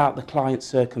all about the client's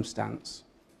circumstance.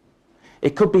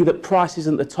 It could be that price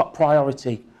isn't the top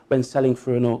priority when selling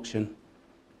through an auction.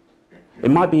 It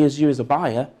might be as you as a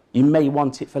buyer, you may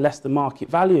want it for less than market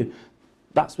value.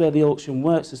 That's where the auction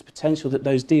works. There's potential that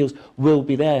those deals will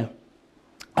be there.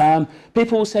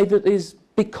 People will say that there's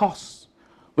big costs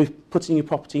with putting your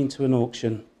property into an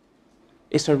auction.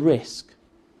 It's a risk.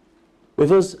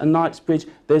 With us and Knightsbridge,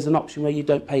 there's an option where you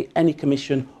don't pay any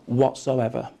commission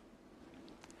whatsoever.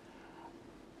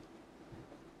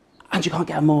 And you can't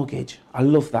get a mortgage. I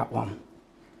love that one.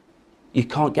 You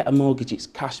can't get a mortgage, it's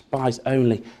cash buys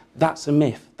only. That's a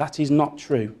myth. That is not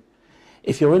true.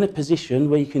 If you're in a position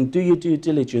where you can do your due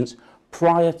diligence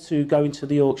prior to going to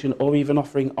the auction or even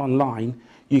offering online,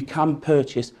 you can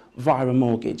purchase via a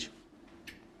mortgage.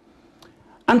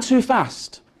 And too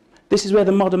fast. This is where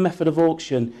the modern method of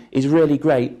auction is really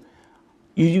great.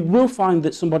 You will find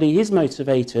that somebody is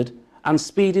motivated, and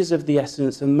speed is of the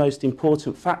essence and the most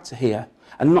important factor here,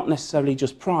 and not necessarily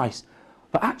just price.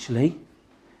 But actually,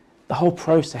 the whole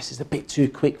process is a bit too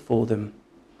quick for them.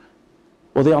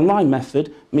 Well, the online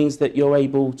method means that you're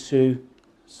able to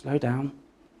slow down,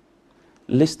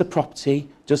 list the property,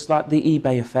 just like the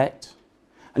eBay effect,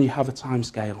 and you have a time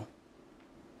scale.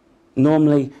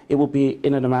 Normally, it will be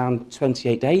in and around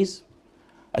 28 days.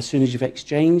 As soon as you've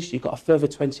exchanged, you've got a further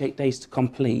 28 days to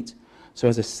complete. So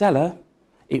as a seller,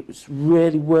 it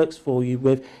really works for you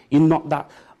with, you're not that,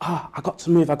 I've got to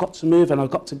move, and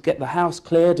I've got to get the house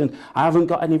cleared, and I haven't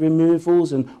got any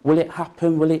removals, and will it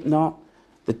happen, will it not?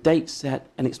 The date's set,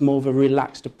 and it's more of a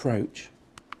relaxed approach.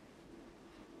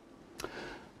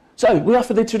 So we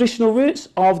offer the traditional routes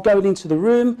of going into the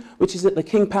room, which is at the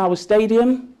King Power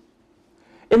Stadium.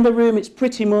 In the room, it's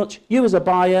pretty much you as a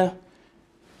buyer.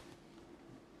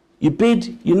 You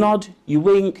bid, you nod, you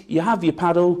wink, you have your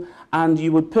paddle, and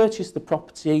you would purchase the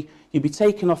property. You'd be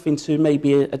taken off into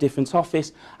maybe a different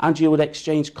office, and you would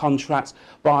exchange contracts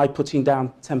by putting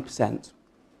down 10%.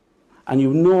 And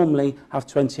you normally have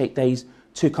 28 days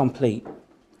to complete.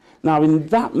 Now, in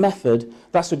that method,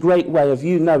 that's a great way of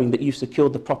you knowing that you've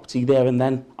secured the property there and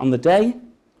then on the day.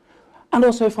 And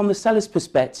also from the seller's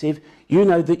perspective, you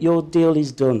know that your deal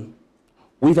is done.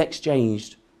 We've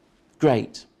exchanged.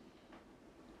 Great.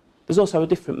 There's also a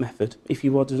different method, if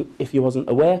you wasn't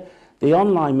aware. The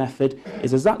online method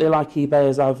is exactly like eBay,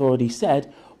 as I've already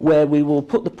said, where we will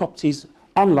put the properties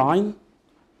online,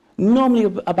 normally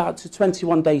about a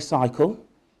 21-day cycle,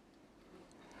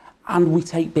 and we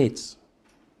take bids,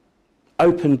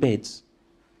 open bids.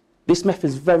 This method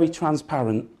is very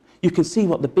transparent. You can see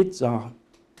what the bids are.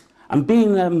 And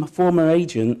being a former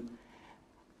agent,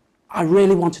 I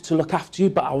really wanted to look after you,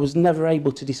 but I was never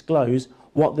able to disclose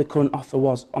what the current offer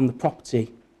was on the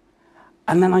property.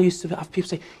 And then I used to have people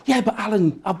say, yeah, but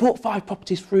Alan, I bought 5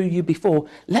 properties through you before.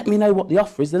 Let me know what the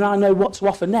offer is, then I know what to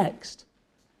offer next.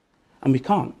 And we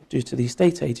can't, due to the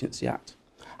Estate Agency Act.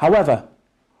 However,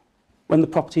 when the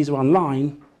properties are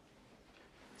online,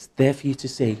 it's there for you to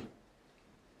see.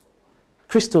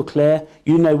 Crystal clear,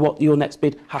 you know what your next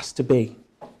bid has to be.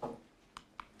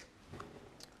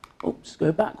 Oh, just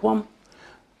go back one.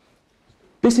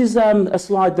 This is a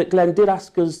slide that Glenn did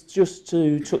ask us just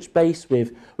to touch base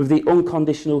with the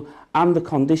unconditional and the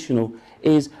conditional.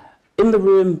 Is in the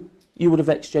room, you would have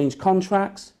exchanged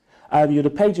contracts, you would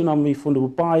have paid your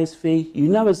non-refundable buyer's fee, you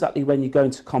know exactly when you're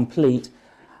going to complete.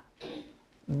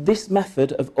 This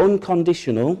method of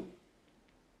unconditional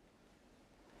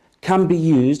can be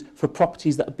used for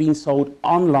properties that are being sold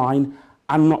online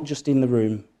and not just in the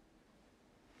room.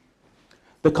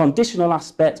 The conditional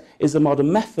aspect is the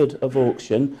modern method of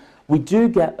auction. We do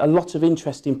get a lot of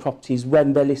interest in properties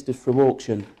when they're listed through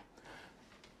auction.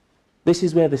 This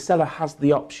is where the seller has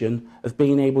the option of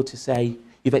being able to say,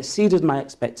 you've exceeded my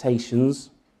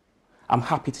expectations, I'm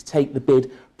happy to take the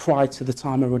bid prior to the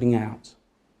time of running out.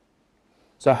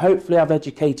 So hopefully I've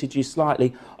educated you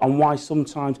slightly on why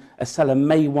sometimes a seller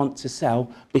may want to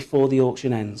sell before the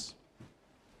auction ends.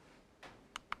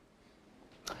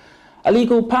 A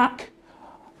legal pack.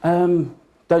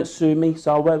 Don't sue me,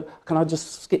 so can I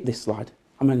just skip this slide?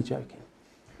 I'm only joking.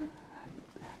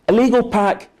 A legal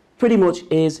pack pretty much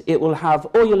is, it will have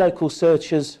all your local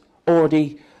searches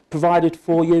already provided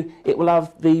for you. It will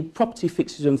have the property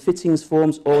fixtures and fittings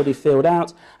forms already filled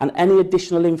out, and any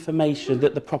additional information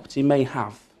that the property may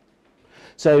have.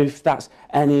 So if that's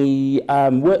any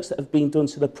works that have been done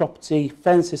to the property,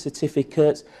 fences,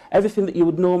 certificates, everything that you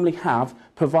would normally have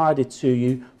provided to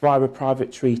you via a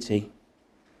private treaty.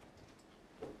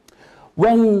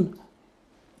 When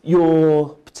you're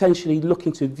potentially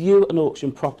looking to view an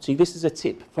auction property, this is a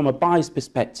tip from a buyer's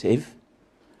perspective.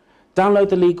 Download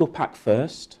the legal pack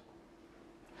first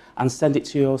and send it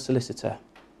to your solicitor,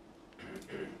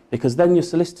 because then your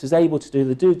solicitor is able to do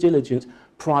the due diligence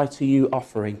prior to you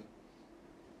offering.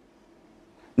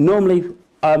 Normally,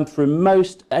 through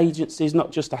most agencies,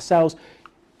 not just ourselves,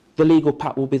 the legal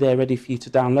pack will be there ready for you to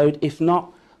download. If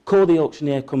not, call the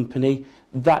auctioneer company.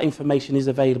 That information is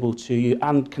available to you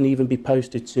and can even be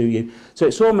posted to you. So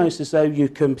it's almost as though you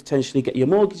can potentially get your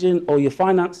mortgage in or your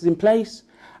finances in place,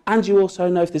 and you also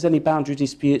know if there's any boundary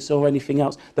disputes or anything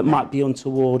else that might be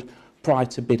untoward prior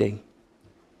to bidding.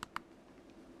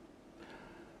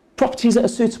 Properties that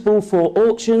are suitable for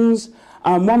auctions.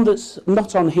 One that's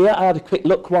not on here, I had a quick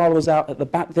look while I was out at the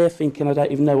back there thinking I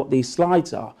don't even know what these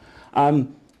slides are.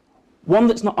 One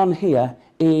that's not on here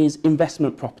is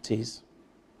investment properties.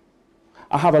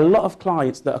 I have a lot of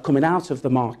clients that are coming out of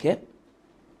the market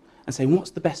and saying,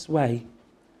 what's the best way?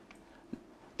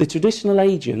 The traditional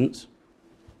agent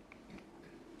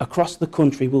across the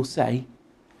country will say,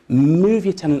 move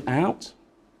your tenant out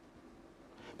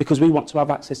because we want to have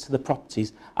access to the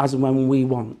properties as and when we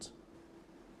want.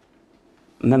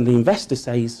 And then the investor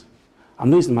says,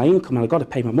 I'm losing my income and I've got to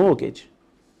pay my mortgage.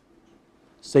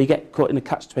 So you get caught in a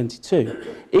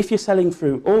catch-22. If you're selling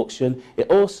through auction, it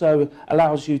also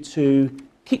allows you to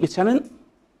keep your tenant.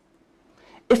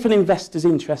 If an investor's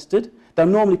interested, they'll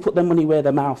normally put their money where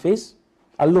their mouth is.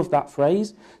 I love that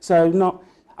phrase. So not,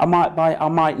 I might buy it, I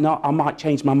might not, I might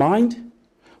change my mind.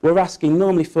 We're asking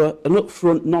normally for an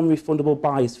upfront non-refundable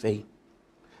buyer's fee.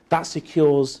 That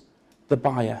secures the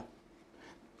buyer.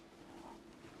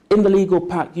 In the legal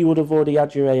pack, you would have already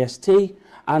had your AST,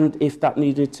 and if that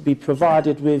needed to be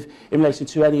provided with in relation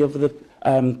to any of the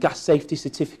gas safety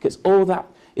certificates, all that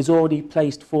is already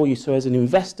placed for you. So as an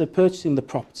investor purchasing the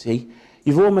property,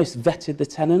 you've almost vetted the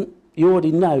tenant. You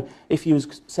already know, if you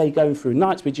was, say, going through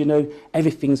Knightsbridge, you know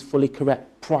everything's fully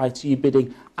correct prior to you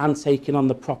bidding and taking on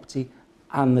the property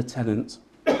and the tenant.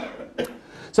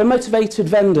 So motivated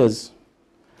vendors.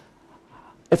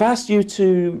 If I asked you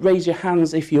to raise your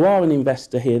hands if you are an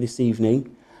investor here this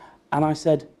evening, and I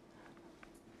said,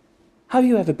 have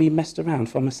you ever been messed around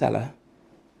from a seller?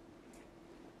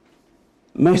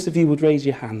 Most of you would raise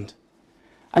your hand.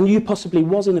 And you possibly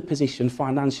was in a position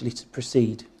financially to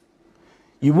proceed.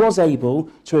 You was able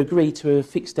to agree to a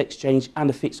fixed exchange and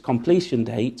a fixed completion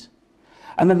date,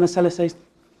 and then the seller says,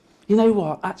 you know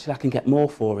what, actually I can get more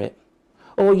for it.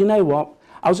 Or you know what,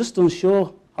 I was just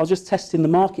unsure. I was just testing the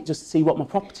market just to see what my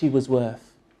property was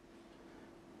worth.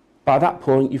 By that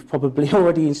point, you've probably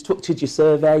already instructed your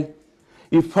survey.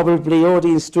 You've probably already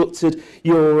instructed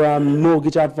your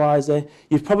mortgage advisor.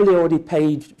 You've probably already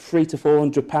paid £300 to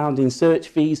 £400 in search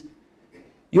fees.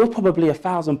 You're probably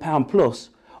 £1,000 plus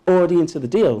already into the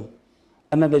deal.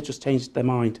 And then they've just changed their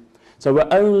mind. So we're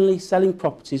only selling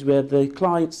properties where the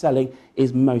client selling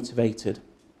is motivated.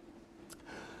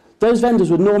 Those vendors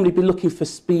would normally be looking for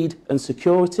speed and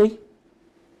security.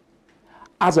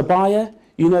 As a buyer,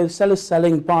 you know sellers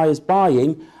selling, buyers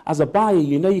buying. As a buyer,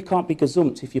 you know you can't be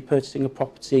gazumped if you're purchasing a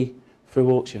property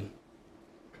through auction.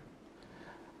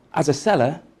 As a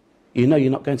seller, you know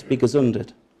you're not going to be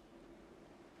gazundered.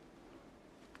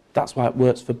 That's why it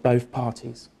works for both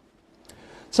parties.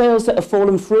 Sales that have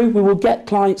fallen through, we will get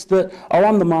clients that are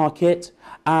on the market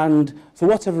and for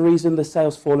whatever reason the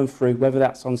sale's fallen through, whether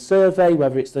that's on survey,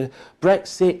 whether it's the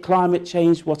Brexit, climate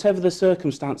change, whatever the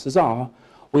circumstances are,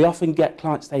 we often get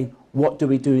clients saying, what do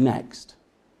we do next?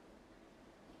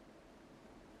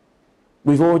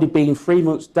 We've already been 3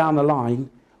 months down the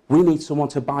line, we need someone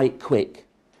to buy it quick.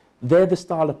 They're the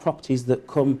style of properties that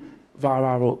come via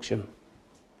our auction.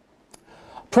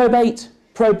 Probate,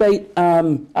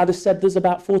 I'd have said there's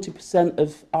about 40%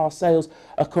 of our sales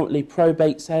are currently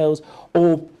probate sales,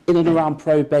 or in and around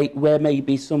probate where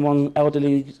maybe someone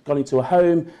elderly has gone into a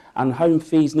home and home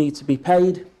fees need to be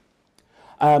paid.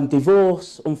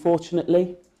 Divorce,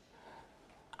 unfortunately.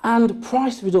 And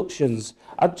price reductions.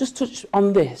 I've just touched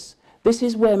on this. This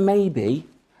is where maybe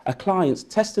a client's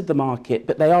tested the market,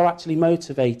 but they are actually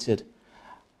motivated.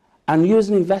 And you as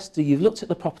an investor, you've looked at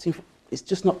the property, it's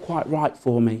just not quite right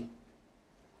for me.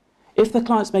 If the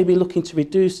client's maybe looking to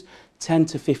reduce 10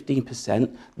 to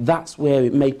 15%, that's where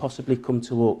it may possibly come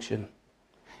to auction.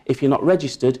 If you're not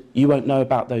registered, you won't know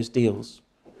about those deals.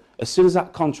 As soon as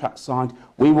that contract's signed,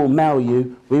 we will mail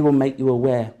you, we will make you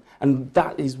aware. And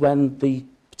that is when the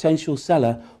potential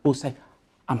seller will say,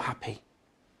 I'm happy.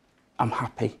 I'm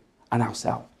happy and I'll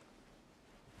sell.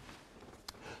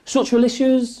 Structural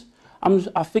issues,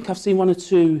 I think I've seen 1 or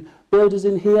 2 builders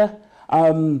in here.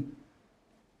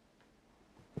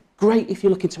 Great if you're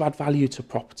looking to add value to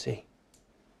property,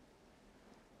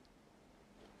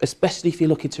 especially if you're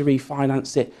looking to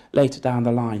refinance it later down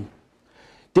the line.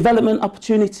 Development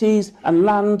opportunities and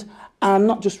land, and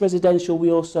not just residential,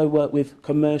 we also work with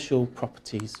commercial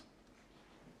properties.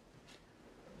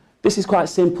 This is quite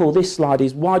simple. This slide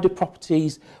is, why do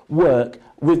properties work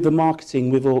with the marketing,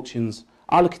 with auctions?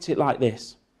 I look at it like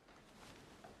this.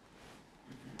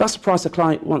 That's the price a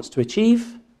client wants to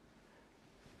achieve.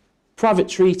 Private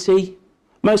treaty,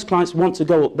 most clients want to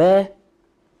go up there,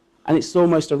 and it's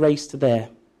almost a race to there.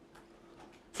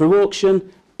 For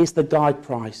auction, it's the guide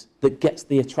price that gets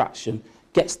the attraction,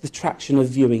 gets the traction of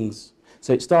viewings.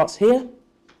 So it starts here,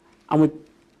 and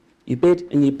you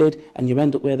bid, and you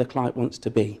end up where the client wants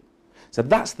to be. So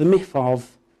that's the myth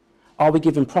of, are we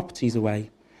giving properties away?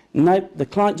 No, the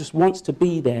client just wants to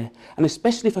be there. And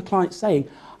especially if a client's saying,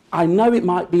 I know it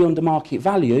might be under market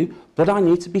value, but I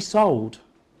need to be sold.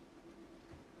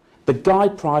 The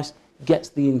guide price gets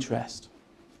the interest.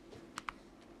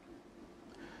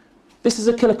 This is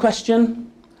a killer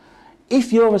question.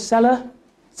 If you're a seller,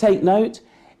 take note.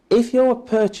 If you're a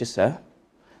purchaser,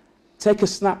 take a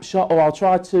snapshot, or I'll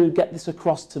try to get this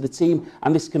across to the team,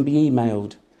 and this can be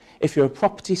emailed. If you're a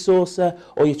property sourcer,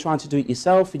 or you're trying to do it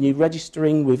yourself and you're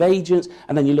registering with agents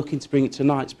and then you're looking to bring it to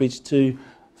Knightsbridge to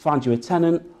find you a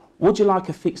tenant, would you like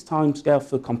a fixed time scale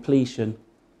for completion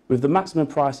with the maximum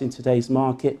price in today's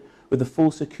market, with the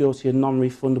full security and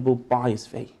non-refundable buyer's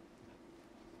fee?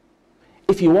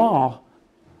 If you are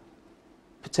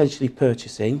potentially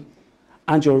purchasing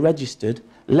and you're registered,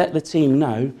 let the team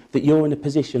know that you're in a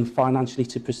position financially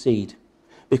to proceed.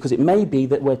 Because it may be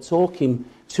that we're talking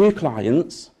to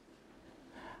clients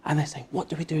and they're saying, what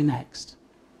do we do next?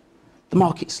 The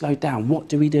market's slowed down, what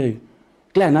do we do?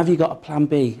 Glenn, have you got a plan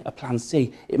B, a plan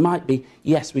C? It might be,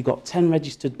 yes, we've got 10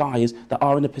 registered buyers that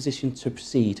are in a position to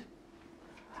proceed.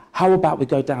 How about we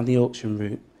go down the auction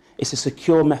route? It's a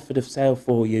secure method of sale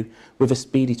for you with a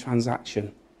speedy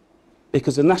transaction.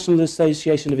 Because the National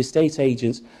Association of Estate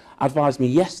Agents advised me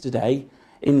yesterday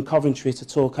in Coventry to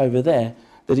talk over there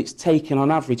that it's taken on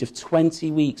average of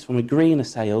 20 weeks from agreeing a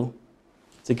sale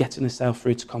to getting a sale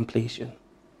through to completion.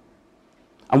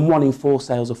 And 1 in 4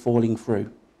 sales are falling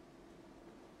through.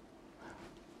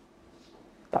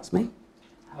 That's me.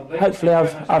 Hopefully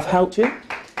I've helped you.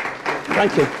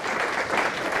 Thank you.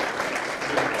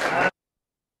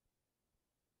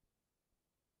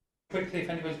 Quickly, if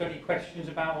anybody's got any questions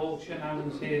about auction,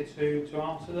 Alan's here to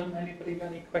answer them. Anybody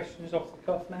got any questions off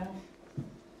the cuff now?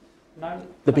 No?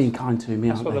 They're being kind to me, aren't they?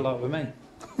 That's what they're like with me.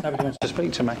 Nobody wants to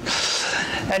speak to me.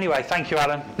 Anyway, thank you,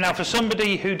 Alan. Now, for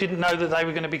somebody who didn't know that they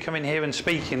were going to be coming here and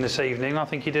speaking this evening, I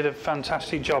think you did a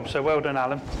fantastic job, so well done,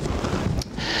 Alan.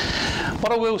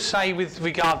 What I will say with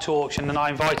regard to auction, and I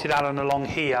invited Alan along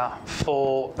here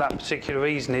for that particular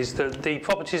reason, is that the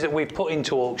properties that we've put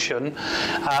into auction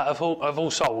have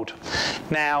all sold.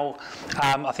 Now,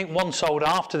 I think 1 sold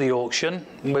after the auction,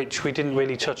 which we didn't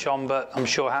really touch on, but I'm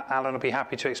sure Alan will be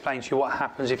happy to explain to you what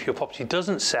happens if your property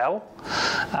doesn't sell,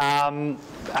 and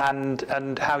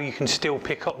how you can still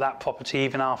pick up that property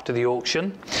even after the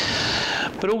auction.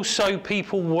 But also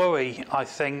people worry, I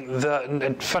think, that,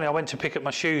 and funny, I went to pick up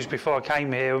my shoes before I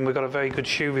came here, and we've got a very good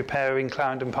shoe repairer in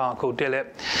Clarendon Park called Dilip,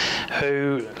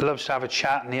 who loves to have a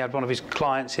chat, and he had one of his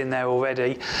clients in there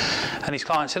already, and his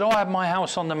client said, oh, I had my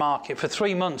house on the market for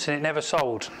 3 months and it never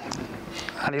sold.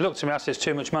 And he looked at me, I said, it's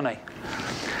too much money.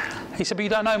 He said, but you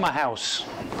don't know my house.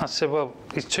 I said, well,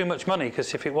 it's too much money,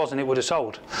 because if it wasn't, it would have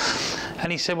sold.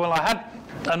 And he said, well, I had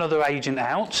another agent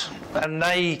out, and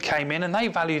they came in and they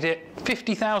valued it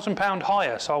 £50,000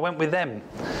 higher, so I went with them.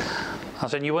 I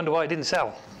said, you wonder why it didn't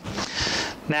sell?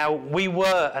 Now, we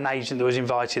were an agent that was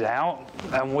invited out,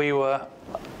 and we were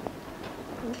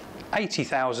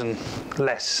 80,000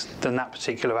 less than that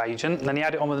particular agent, and then he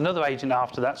had it on with another agent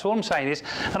after that. So all I'm saying is,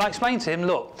 and I explained to him,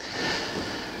 look,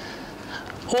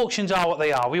 auctions are what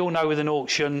they are. We all know with an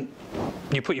auction,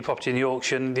 you put your property in the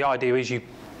auction, the idea is you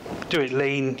do it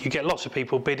lean, you get lots of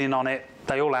people bidding on it,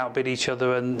 they all outbid each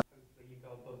other, and hopefully you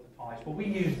go above the price. Well, we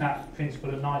use that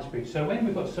principle at Knightsbridge. So when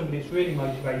we've got somebody that's really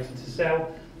motivated to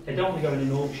sell, they don't want to go in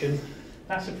an auction,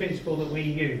 that's a principle that we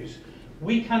use.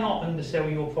 We cannot undersell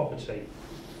your property,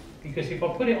 because if I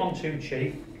put it on too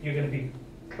cheap, you're going to be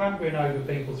clambering over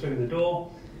people through the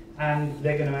door, and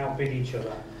they're going to outbid each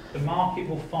other. The market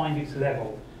will find its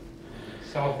level.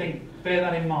 So I think bear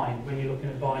that in mind when you're looking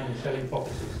at buying and selling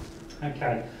properties.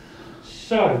 Okay,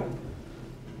 so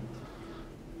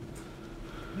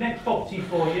Next property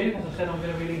for you, as I said, I'm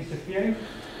going to release a few.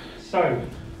 So,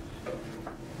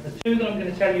 the two that I'm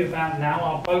going to tell you about now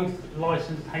are both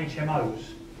licensed HMOs.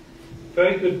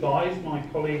 Very good buys. My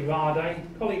colleague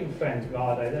and friend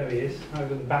Rade, there he is, over at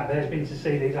the back there, has been to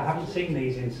see these. I haven't seen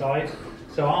these inside,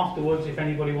 so afterwards, if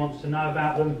anybody wants to know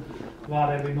about them,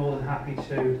 Rade will be more than happy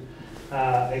to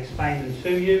explain them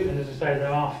to you. And as I say,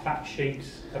 there are fact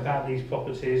sheets about these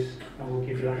properties, and we'll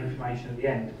give you that information at the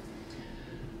end.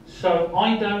 So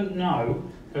I don't know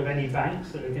of any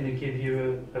banks that are going to give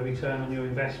you a return on your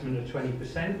investment of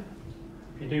 20%.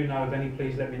 If you do know of any,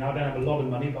 please let me know. I don't have a lot of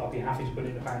money, but I'd be happy to put it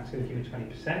in the bank to give you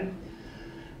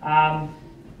 20%.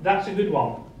 That's a good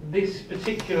one. This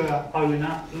particular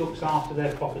owner looks after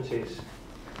their properties.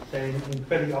 They're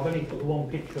incredible. I've only put the one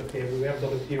picture up here, but we have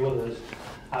got a few others.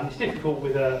 It's difficult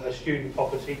with a student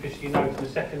property because you know from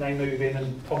the second they move in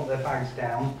and plonk their bags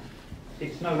down,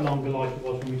 it's no longer like it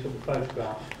was when we took the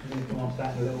photographs. We'll come on to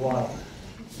that in a little while.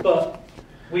 But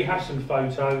we have some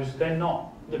photos. They're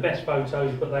not the best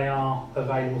photos, but they are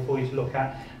available for you to look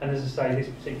at. And as I say, this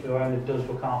particular owner does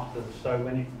look after them. So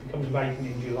when it becomes vacant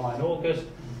in July and August,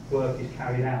 work is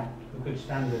carried out to a good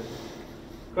standard.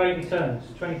 Great returns,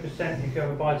 20% if you have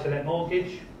a buy-to-let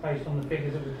mortgage, based on the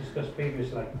figures that we've discussed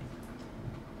previously.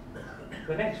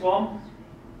 The next one,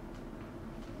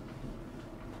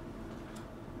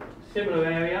 similar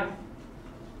area,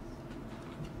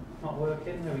 not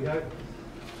working, there we go.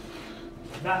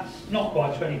 That's not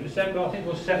quite 20%, but I think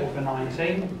we'll settle for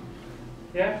 19.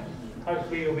 Yeah,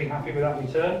 hopefully you'll be happy with that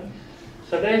return.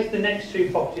 So there's the next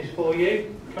two properties for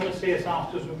you. Come and see us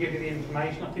afterwards, we'll give you the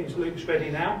information. I think Luke's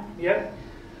ready now. Yeah.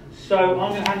 So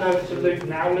I'm going to hand over to Luke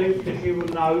now. Luke, because you will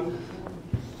know,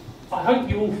 I hope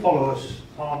you all follow us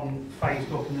on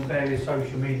Facebook and the various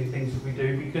social media things that we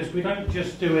do, because we don't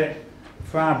just do it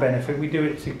for our benefit, we do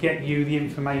it to get you the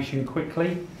information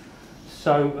quickly.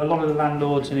 So a lot of the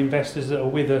landlords and investors that are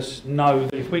with us know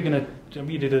that if we're going to,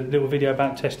 we did a little video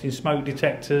about testing smoke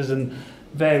detectors and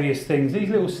various things, these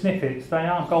little snippets, they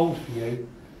are gold for you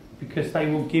because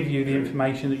they will give you the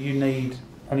information that you need,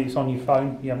 and it's on your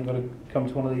phone. You haven't got to come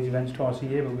to one of these events twice a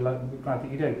year, but we're glad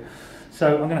that you do.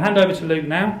 So I'm going to hand over to Luke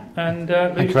now. And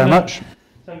thank you very much.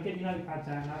 So get your notepads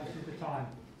down now, this is the time.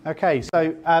 Okay,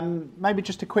 so maybe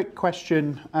just a quick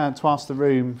question to ask the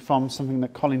room from something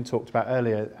that Colin talked about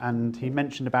earlier, and he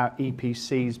mentioned about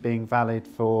EPCs being valid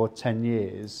for 10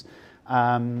 years.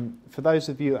 For those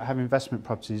of you that have investment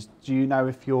properties, do you know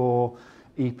if your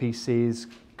EPC is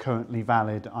currently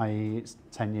valid, i.e. it's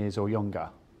 10 years or younger?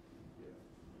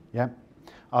 Yeah.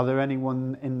 Is there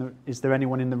anyone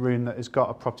in the room that has got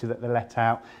a property that they let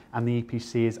out and the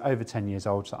EPC is over 10 years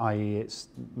old, so i.e. it's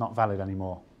not valid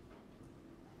anymore?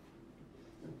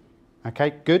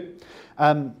 Okay, good.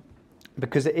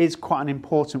 Because it is quite an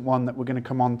important one that we're going to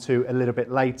come on to a little bit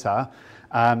later.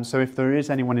 So if there is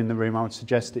anyone in the room, I would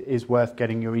suggest it is worth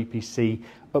getting your EPC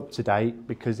up to date,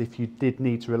 because if you did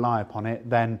need to rely upon it,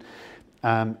 then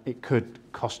it could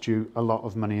cost you a lot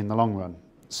of money in the long run.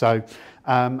 So,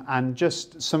 and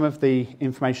just some of the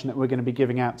information that we're going to be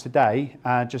giving out today,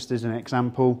 just as an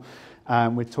example,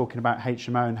 we're talking about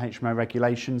HMO and HMO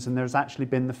regulations, and there's actually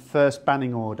been the first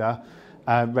banning order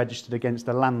registered against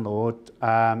a landlord,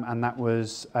 and that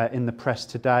was in the press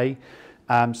today.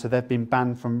 So they've been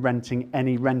banned from renting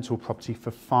any rental property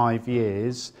for 5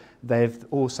 years. They've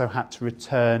also had to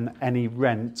return any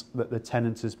rent that the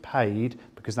tenant has paid,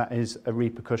 because that is a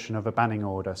repercussion of a banning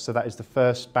order. So that is the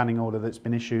first banning order that's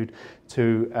been issued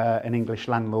to an English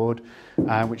landlord,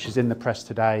 which is in the press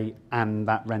today, and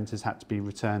that rent has had to be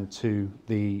returned to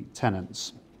the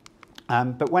tenants.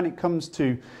 But when it comes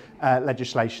to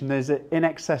legislation, there's in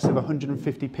excess of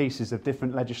 150 pieces of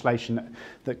different legislation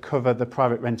that cover the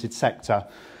private rented sector,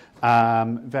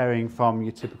 varying from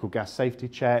your typical gas safety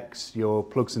checks, your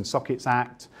Plugs and Sockets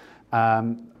Act.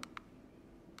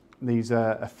 These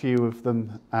are a few of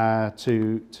them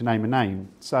to name a name.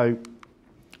 So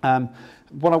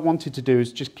what I wanted to do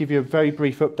is just give you a very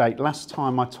brief update. Last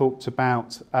time I talked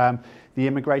about the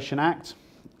Immigration Act,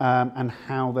 and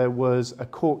how there was a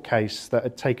court case that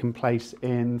had taken place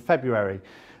in February,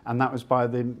 and that was by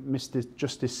the Mr.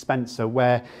 Justice Spencer,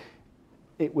 where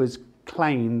it was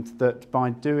claimed that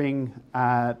by doing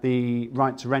the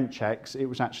right to rent checks, it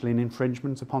was actually an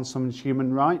infringement upon someone's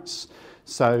human rights.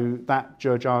 So that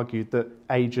judge argued that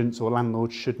agents or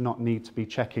landlords should not need to be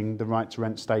checking the right to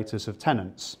rent status of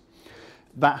tenants.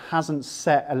 That hasn't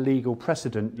set a legal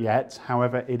precedent yet.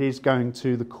 However, it is going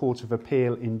to the Court of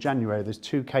Appeal in January. There's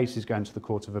 2 cases going to the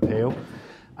Court of Appeal.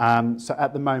 So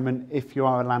at the moment, if you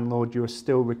are a landlord, you are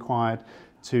still required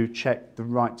to check the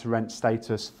right to rent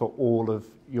status for all of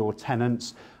your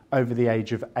tenants. over the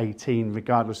age of 18,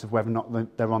 regardless of whether or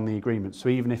not they're on the agreement. So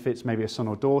even if it's maybe a son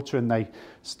or daughter and they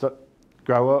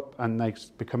grow up and they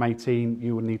become 18,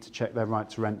 you will need to check their right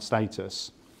to rent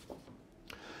status.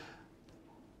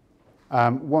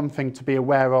 One thing to be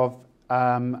aware of,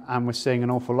 and we're seeing an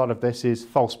awful lot of this, is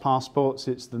false passports.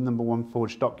 It's the #1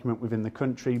 forged document within the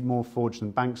country, more forged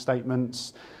than bank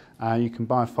statements. You can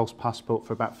buy a false passport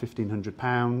for about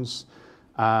 £1,500,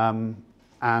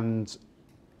 and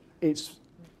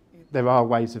there are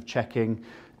ways of checking.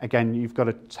 Again, you've got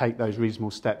to take those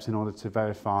reasonable steps in order to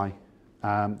verify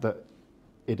that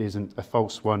it isn't a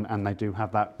false one and they do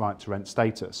have that right to rent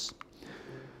status.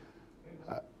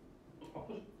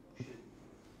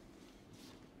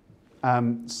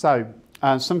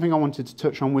 Something I wanted to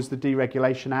touch on was the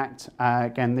Deregulation Act.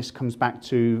 Again, this comes back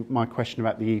to my question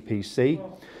about the EPC.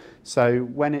 So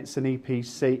when it's an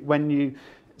EPC, when you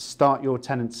start your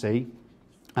tenancy,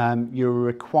 you're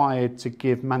required to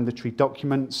give mandatory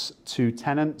documents to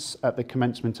tenants at the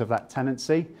commencement of that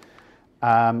tenancy.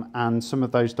 And some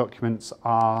of those documents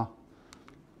are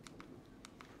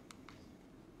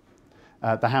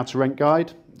the How to Rent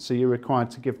Guide. So you're required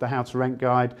to give the How to Rent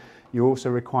Guide. You're also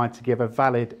required to give a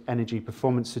valid energy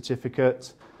performance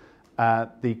certificate,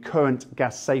 the current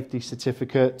gas safety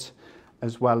certificate,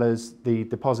 as well as the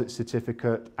deposit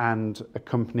certificate and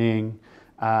accompanying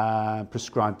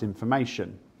prescribed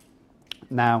information.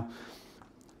 Now,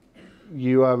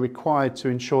 you are required to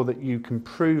ensure that you can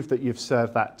prove that you've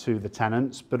served that to the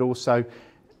tenants, but also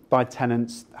by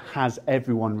tenants, has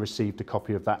everyone received a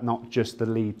copy of that, not just the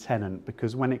lead tenant?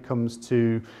 Because when it comes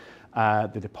to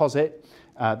the deposit,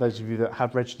 those of you that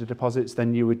have registered deposits,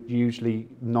 then you would usually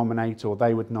nominate, or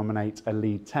they would nominate, a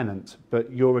lead tenant.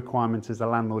 But your requirement as a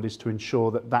landlord is to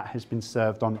ensure that that has been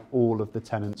served on all of the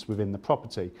tenants within the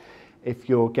property. If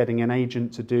you're getting an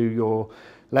agent to do your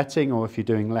letting, or if you're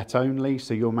doing let only,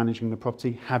 so you're managing the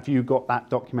property, have you got that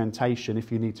documentation,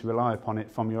 if you need to rely upon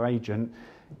it, from your agent,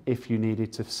 if you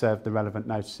needed to serve the relevant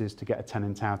notices to get a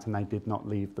tenant out and they did not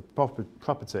leave the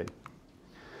property?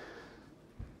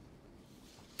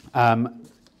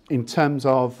 In terms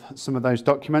of some of those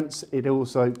documents, it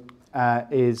also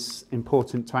is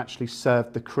important to actually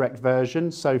serve the correct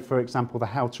version. So, for example, the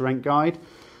How to Rent Guide.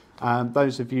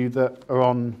 Those of you that are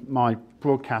on my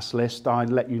broadcast list, I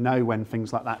let you know when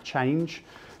things like that change.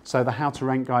 So the How to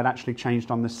Rent Guide actually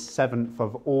changed on the 7th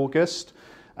of August.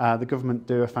 The government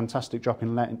do a fantastic job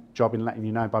in letting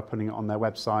you know by putting it on their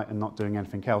website and not doing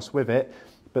anything else with it.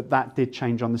 But that did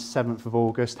change on the 7th of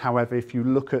August. However, if you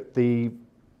look at the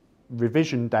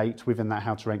revision date within that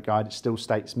How to Rent Guide, it still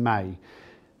states May.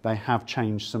 They have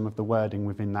changed some of the wording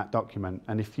within that document.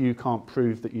 And if you can't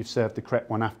prove that you've served the correct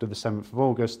one after the 7th of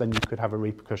August, then you could have a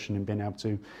repercussion in being able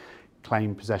to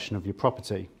claim possession of your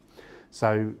property.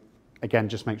 So again,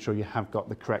 just make sure you have got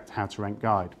the correct How to Rent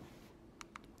Guide.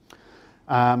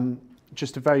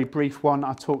 Just a very brief one.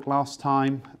 I talked last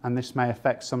time, and this may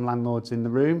affect some landlords in the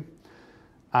room,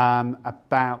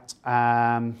 about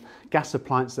gas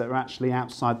appliances that are actually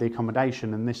outside the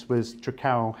accommodation, and this was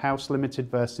Trecarroll House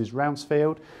Limited versus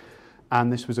Rounsfield,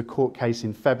 and this was a court case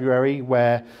in February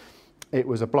where it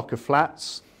was a block of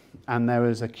flats and there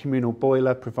was a communal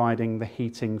boiler providing the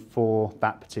heating for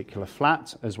that particular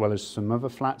flat as well as some other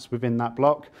flats within that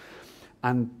block,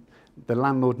 and the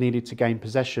landlord needed to gain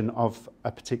possession of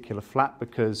a particular flat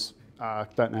because I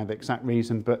don't know the exact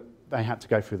reason, but they had to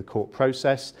go through the court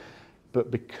process. But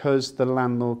because the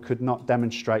landlord could not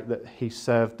demonstrate that he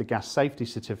served the gas safety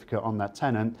certificate on that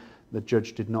tenant, the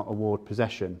judge did not award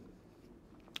possession.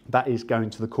 That is going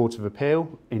to the Court of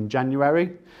Appeal in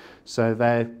January. So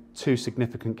they're two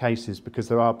significant cases because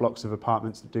there are blocks of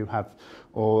apartments that do have,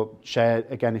 or share,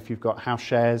 again, if you've got house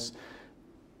shares,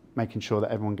 making sure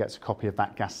that everyone gets a copy of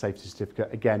that gas safety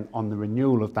certificate, again, on the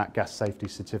renewal of that gas safety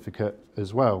certificate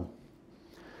as well.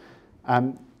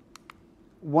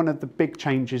 One of the big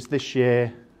changes this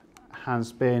year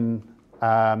has been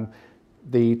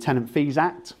the Tenant Fees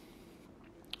Act.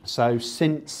 So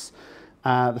since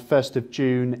the 1st of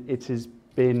June, it has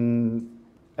been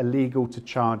illegal to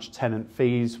charge tenant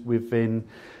fees within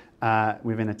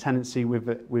a tenancy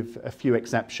with a few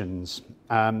exceptions.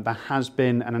 There has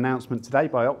been an announcement today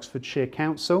by Oxfordshire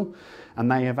Council,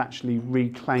 and they have actually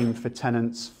reclaimed for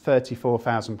tenants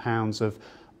 £34,000 of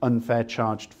unfair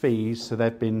charged fees. So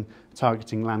they've been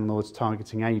targeting landlords,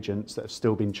 targeting agents that have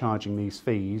still been charging these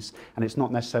fees. And it's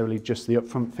not necessarily just the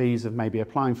upfront fees of maybe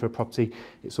applying for a property,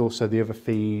 it's also the other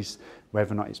fees,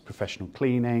 whether or not it's professional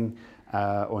cleaning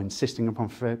or insisting upon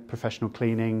professional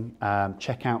cleaning,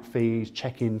 checkout fees,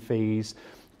 check-in fees,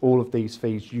 all of these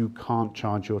fees you can't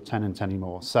charge your tenant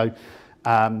anymore. So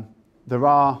there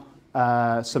are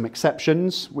some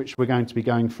exceptions, which we're going to be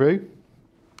going through.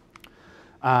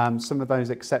 Some of those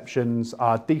exceptions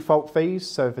are default fees.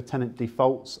 So if a tenant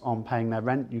defaults on paying their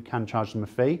rent, you can charge them a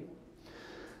fee.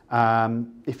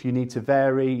 If you need to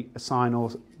vary, assign,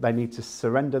 or they need to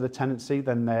surrender the tenancy,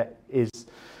 then there is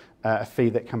a fee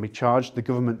that can be charged. The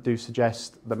government do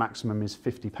suggest the maximum is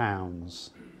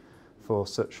 £50 for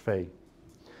such fee.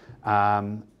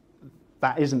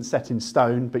 That isn't set in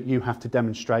stone, but you have to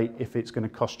demonstrate if it's going to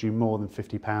cost you more than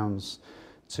 £50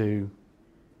 to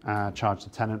charge the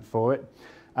tenant for it.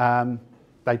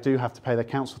 They do have to pay their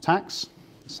council tax,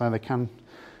 so they can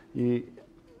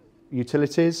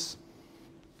utilities,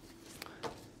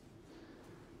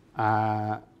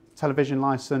 television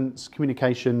licence,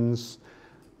 communications.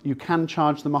 You can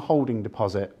charge them a holding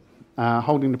deposit.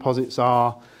 Holding deposits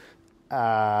are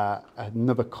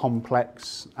another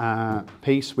complex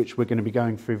piece which we're going to be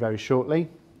going through very shortly.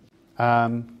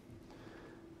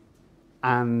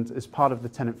 And as part of the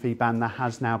tenant fee ban, there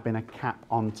has now been a cap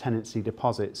on tenancy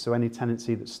deposits. So any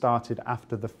tenancy that started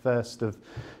after the 1st of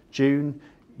June,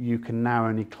 you can now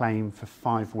only claim for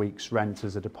 5 weeks' rent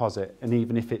as a deposit. And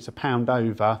even if it's £1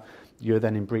 over, you're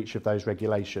then in breach of those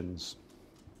regulations.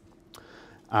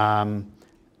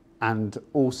 And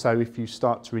also if you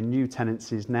start to renew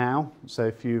tenancies now, so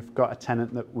if you've got a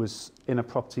tenant that was in a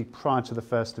property prior to the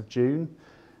 1st of June,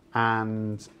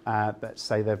 and let's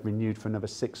say they've renewed for another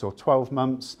 6 or 12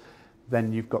 months,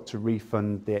 then you've got to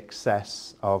refund the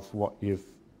excess of what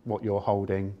you're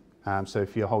holding. So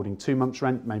if you're holding 2 months'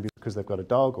 rent, maybe because they've got a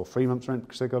dog, or 3 months' rent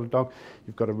because they've got a dog,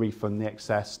 you've got to refund the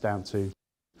excess down to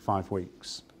 5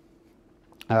 weeks.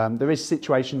 There is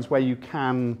situations where you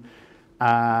can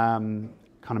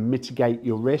kind of mitigate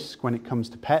your risk when it comes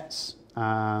to pets,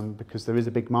 because there is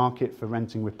a big market for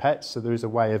renting with pets, so there is a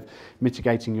way of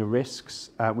mitigating your risks.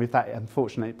 With that,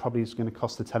 unfortunately, it probably is going to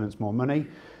cost the tenants more money,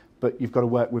 but you've got to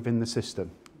work within the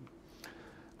system.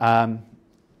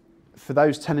 For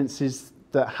those tenancies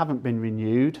that haven't been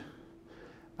renewed,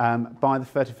 by the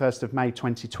 31st of May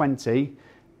 2020,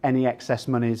 any excess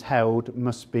monies held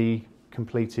must be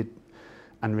completed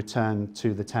and returned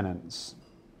to the tenants.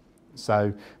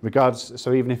 So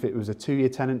even if it was a 2-year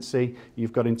tenancy,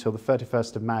 you've got until the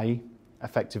 31st of May,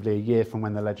 effectively a year from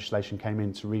when the legislation came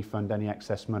in, to refund any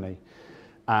excess money.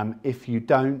 If you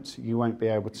don't, you won't be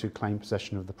able to claim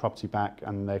possession of the property back,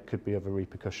 and there could be other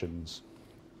repercussions.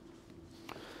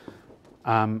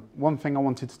 One thing I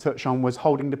wanted to touch on was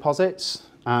holding deposits,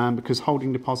 because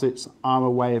holding deposits are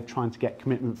a way of trying to get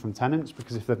commitment from tenants,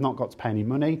 because if they've not got to pay any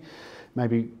money,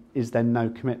 maybe is there no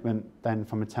commitment then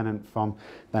from a tenant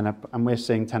and we're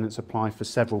seeing tenants apply for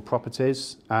several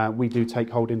properties. We do take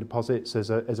holding deposits as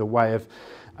a way of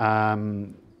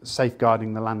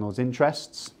safeguarding the landlord's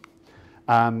interests,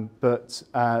 but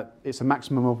it's a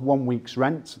maximum of 1 week's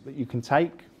rent that you can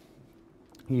take.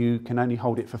 You can only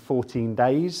hold it for 14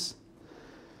 days.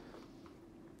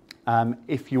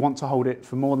 If you want to hold it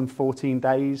for more than 14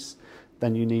 days,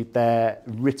 then you need their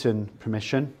written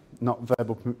permission. Not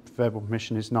verbal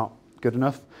permission is not good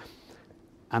enough.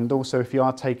 And also, if you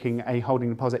are taking a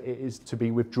holding deposit, it is to be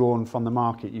withdrawn from the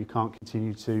market. You can't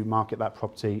continue to market that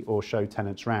property or show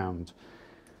tenants round.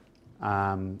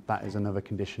 That is another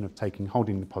condition of taking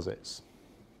holding deposits.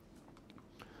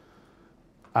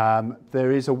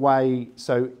 There is a way,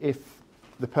 so if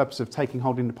the purpose of taking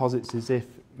holding deposits is if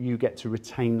you get to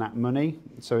retain that money.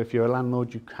 So if you're a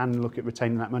landlord, you can look at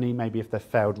retaining that money, maybe if they've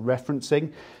failed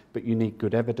referencing, but you need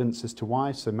good evidence as to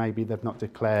why. So maybe they've not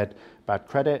declared bad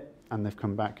credit and they've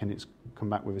come back and it's come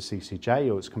back with a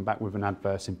CCJ, or it's come back with an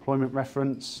adverse employment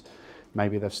reference.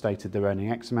 Maybe they've stated they're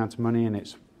earning X amount of money and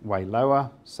it's way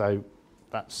lower. So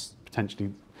that's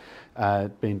potentially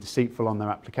being deceitful on their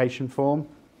application form.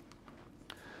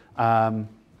 But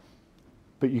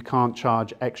you can't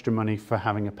charge extra money for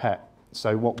having a pet.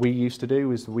 So what we used to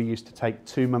do is we used to take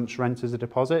 2 months' rent as a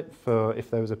deposit for if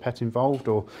there was a pet involved,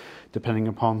 or depending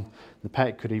upon the pet,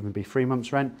 it could even be 3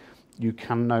 months' rent. You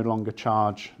can no longer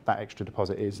charge that extra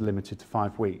deposit. It is limited to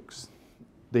 5 weeks.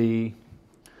 The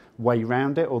way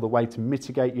around it, or the way to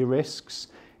mitigate your risks,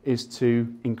 is to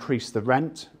increase the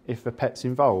rent if a pet's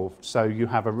involved. So you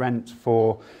have a rent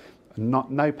for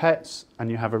no pets and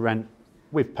you have a rent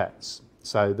with pets.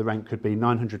 So the rent could be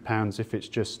 £900 if it's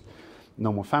just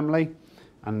normal family,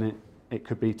 and it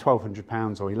could be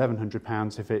 £1,200 or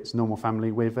 £1,100 if it's normal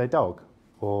family with a dog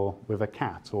or with a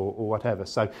cat or whatever.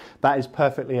 So that is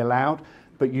perfectly allowed,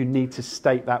 but you need to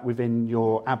state that within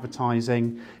your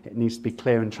advertising. It needs to be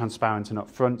clear and transparent and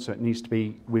upfront, so it needs to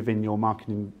be within your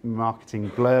marketing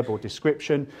blurb or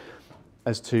description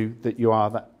as to that you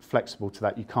are that flexible to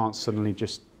that. You can't suddenly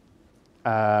just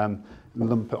lump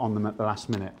it on them at the last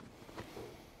minute.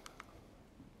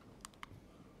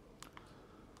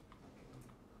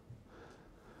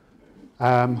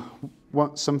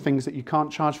 Some things that you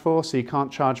can't charge for, so you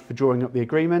can't charge for drawing up the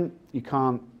agreement, you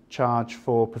can't charge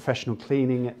for professional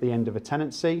cleaning at the end of a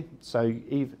tenancy. So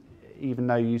even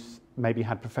though you maybe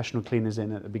had professional cleaners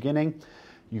in at the beginning,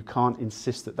 you can't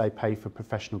insist that they pay for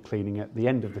professional cleaning at the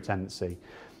end of the tenancy.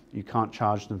 You can't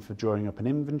charge them for drawing up an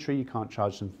inventory, you can't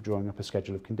charge them for drawing up a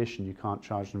schedule of condition, you can't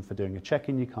charge them for doing a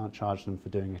check-in, you can't charge them for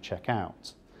doing a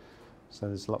check-out. So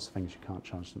there's lots of things you can't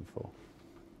charge them for.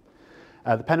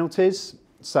 The penalties,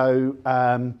 so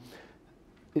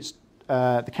it's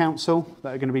the council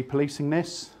that are going to be policing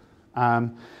this.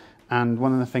 And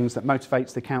one of the things that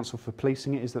motivates the council for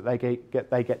policing it is that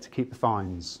they get to keep the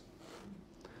fines.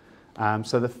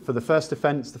 So for the first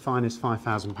offence, the fine is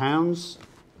 £5,000.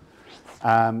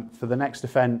 For the next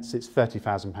offence, it's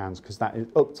 £30,000, because that is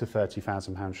up to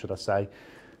 £30,000, should I say.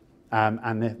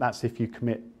 And that's if you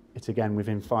commit it again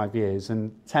within 5 years.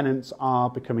 And tenants are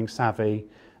becoming savvy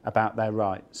about their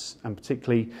rights, and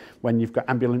particularly when you've got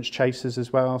ambulance chasers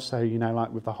as well. So, you know,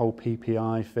 like with the whole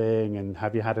PPI thing and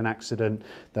have you had an accident,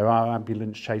 there are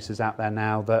ambulance chasers out there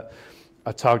now that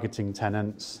are targeting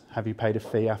tenants. Have you paid a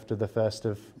fee after the first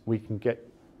of we can get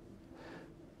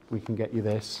you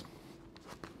this?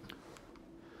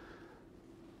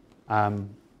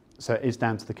 So it is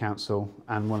down to the council,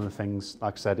 and one of the things,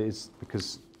 like I said, is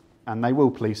because, and they will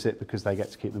police it because they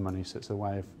get to keep the money, so it's a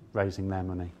way of raising their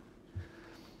money.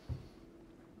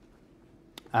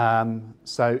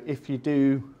 So if you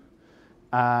do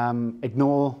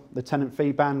ignore the tenant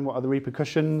fee ban, what are the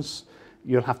repercussions?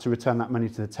 You'll have to return that money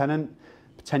to the tenant.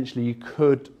 Potentially you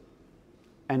could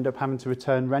end up having to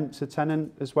return rent to the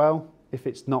tenant as well if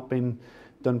it's not been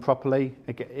done properly,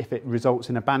 if it results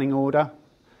in a banning order.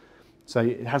 So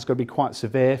it has got to be quite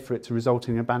severe for it to result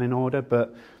in a banning order,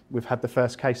 but we've had the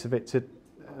first case of it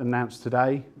announced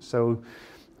today. So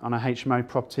on a HMO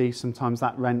property, sometimes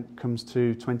that rent comes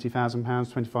to £20,000,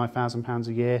 £25,000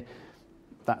 a year.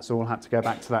 That's all had to go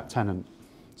back to that tenant.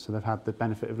 So they've had the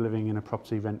benefit of living in a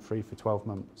property rent-free for 12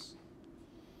 months.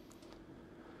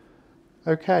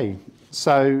 Okay,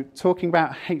 so talking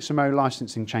about HMO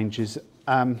licensing changes,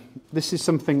 this is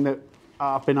something that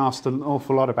I've been asked an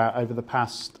awful lot about over the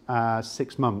past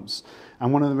 6 months.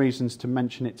 And one of the reasons to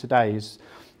mention it today is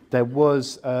there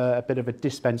was a bit of a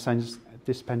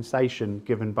dispensation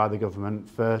given by the government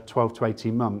for 12 to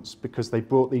 18 months because they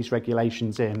brought these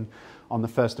regulations in on the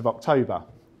 1st of October.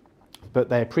 But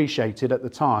they appreciated at the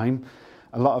time,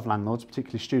 a lot of landlords,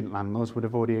 particularly student landlords, would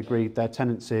have already agreed their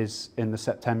tenancies in the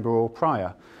September or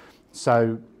prior.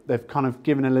 So they've kind of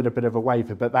given a little bit of a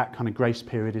waiver, but that kind of grace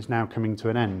period is now coming to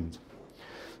an end.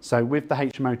 So with the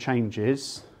HMO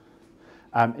changes,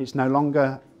 it's no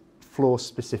longer floor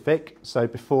specific. So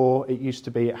before it used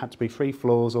to be, it had to be 3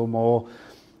 floors or more,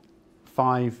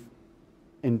 5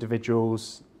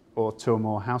 individuals or 2 or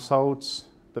more households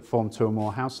that form 2 or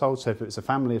more households. So if it was a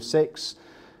family of 6,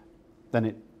 then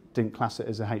it didn't class it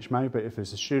as a HMO. But if it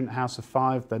was a student house of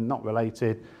 5, they're not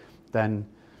related, then,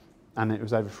 and it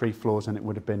was over 3 floors, and it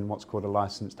would have been what's called a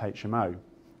licensed HMO.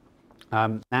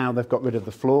 Now they've got rid of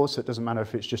the floors, so it doesn't matter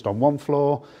if it's just on 1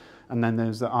 floor. And then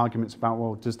there's the arguments about,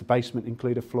 well, does the basement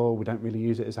include a floor? We don't really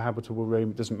use it as a habitable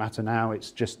room. It doesn't matter now.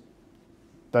 It's just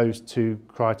those 2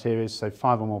 criteria. So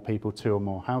 5 or more people, 2 or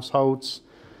more households.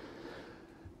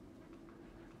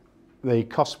 The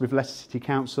cost with Leicester City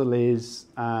Council is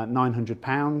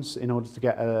 £900 in order to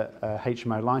get a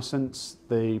HMO licence.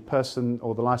 The person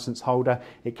or the licence holder,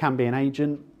 it can be an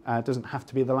agent. It doesn't have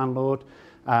to be the landlord.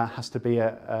 Has to be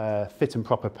a fit and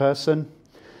proper person.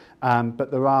 But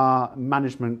there are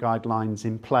management guidelines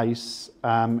in place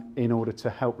in order to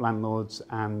help landlords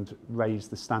and raise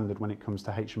the standard when it comes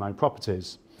to HMO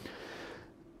properties.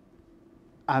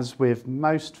 As with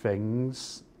most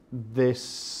things,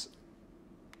 this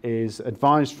is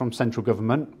advised from central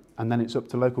government, and then it's up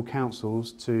to local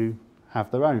councils to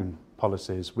have their own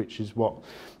policies, which is what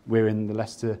we're in the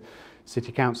Leicester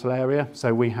City Council area,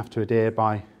 so we have to adhere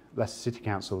by Leicester City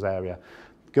Council's area.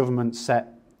 Government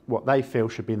set what they feel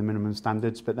should be the minimum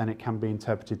standards, but then it can be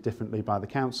interpreted differently by the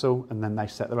council, and then they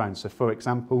set their own. So for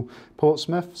example,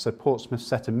 Portsmouth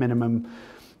set a minimum,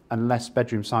 unless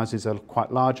bedroom sizes are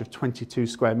quite large, of 22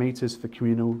 square metres for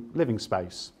communal living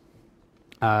space.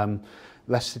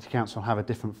 Leicester City Council have a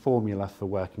different formula for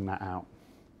working that out.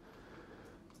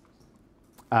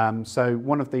 So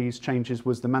one of these changes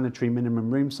was the mandatory minimum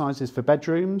room sizes for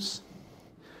bedrooms.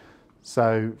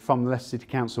 So from the Leicester City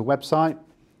Council website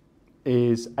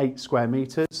is 8 square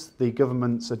metres. The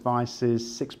government's advice is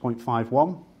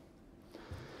 6.51.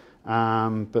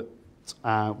 But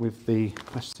with the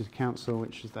Leicester City Council,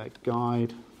 which is their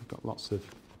guide, I've got lots of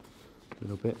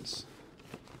little bits.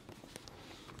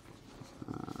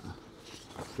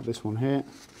 for this one here.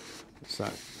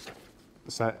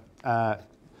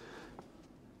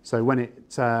 So when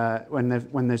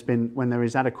there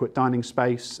is adequate dining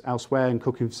space elsewhere and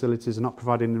cooking facilities are not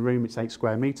provided in the room, it's 8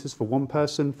 square metres for one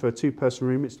person. For a 2-person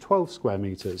room, it's 12 square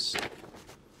metres.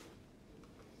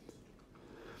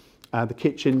 The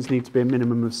kitchens need to be a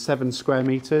minimum of 7 square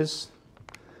metres,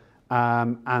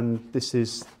 and this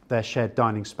is their shared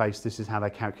dining space. This is how they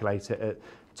calculate it at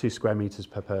 2 square metres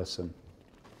per person.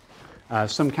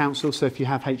 Some councils, so if you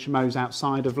have HMOs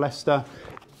outside of Leicester,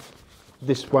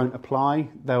 this won't apply.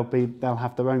 They'll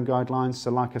have their own guidelines.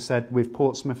 So like I said, with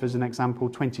Portsmouth as an example,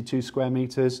 22 square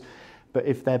metres. But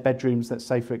if their bedrooms, let's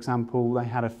say for example, they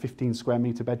had a 15 square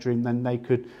metre bedroom, then they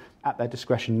could, at their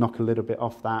discretion, knock a little bit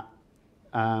off that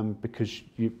because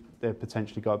they've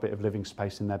potentially got a bit of living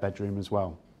space in their bedroom as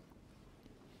well.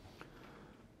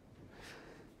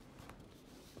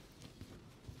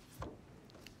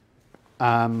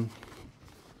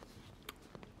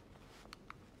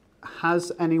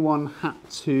 Has anyone had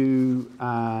to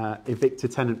evict a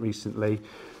tenant recently,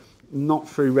 not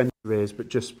through rent arrears, but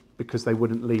just because they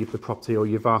wouldn't leave the property, or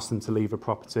you've asked them to leave a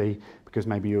property because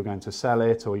maybe you were going to sell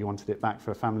it or you wanted it back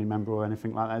for a family member or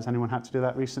anything like that? Has anyone had to do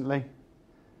that recently?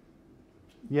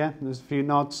 Yeah, there's a few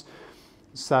nods.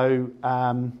 So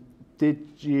did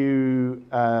you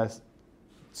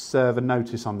serve a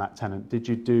notice on that tenant? Did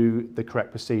you do the correct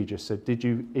procedure? So did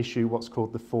you issue what's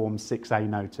called the Form 6A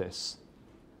notice?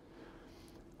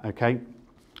 Okay,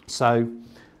 so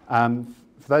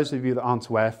for those of you that aren't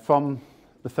aware, from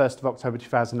the 1st of October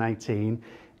 2018,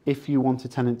 if you want a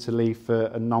tenant to leave for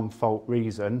a non-fault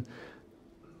reason,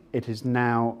 it is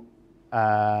now,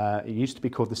 it used to be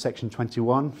called the Section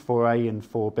 21, 4A and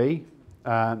 4B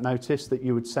notice that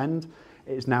you would send.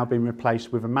 It has now been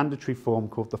replaced with a mandatory form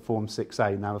called the Form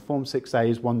 6A. Now the Form 6A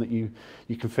is one that you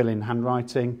can fill in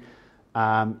handwriting.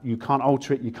 You can't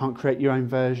alter it, you can't create your own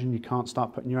version, you can't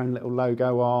start putting your own little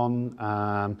logo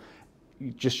on.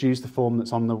 You just use the form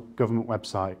that's on the government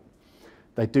website.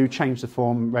 They do change the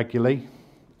form regularly.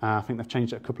 I think they've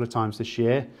changed it a couple of times this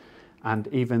year, and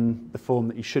even the form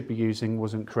that you should be using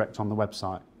wasn't correct on the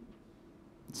website.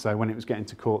 So when it was getting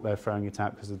to court, they're throwing it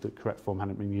out because the correct form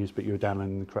hadn't been used, but you were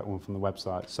downloading the correct one from the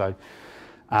website. So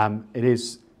it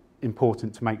is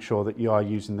important to make sure that you are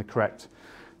using the correct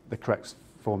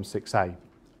Form 6A.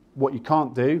 What you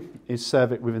can't do is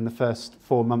serve it within the first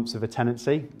 4 months of a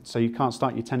tenancy. So you can't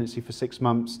start your tenancy for 6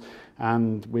 months,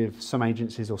 and with some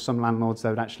agencies or some landlords, they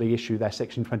would actually issue their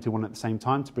Section 21 at the same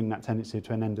time to bring that tenancy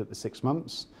to an end at the 6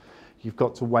 months. You've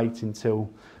got to wait until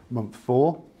month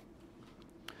 4.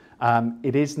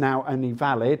 It is now only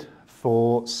valid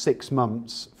for 6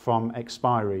 months from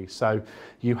expiry. So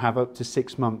you have up to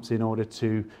 6 months in order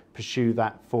to pursue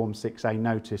that Form 6A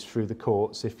notice through the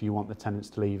courts if you want the tenants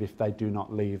to leave. If they do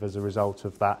not leave as a result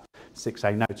of that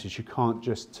 6A notice, you can't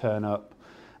just turn up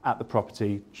at the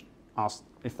property, ask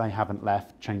if they haven't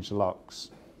left, change the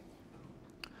locks.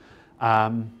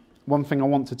 One thing I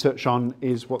want to touch on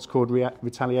is what's called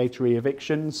retaliatory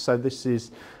evictions. So this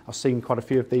is, I've seen quite a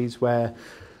few of these where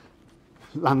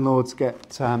landlords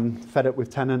get fed up with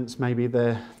tenants. Maybe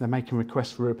they're making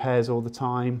requests for repairs all the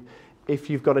time.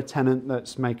 If you've got a tenant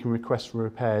that's making requests for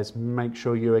repairs, make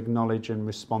sure you acknowledge and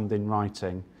respond in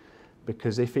writing,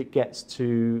 because if it gets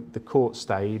to the court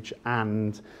stage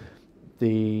and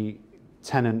the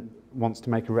tenant wants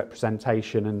to make a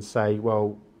representation and say,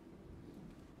 well,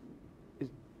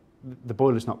 the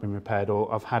boiler's not been repaired,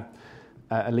 or I've had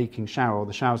a leaking shower, or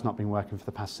the shower's not been working for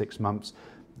the past 6 months,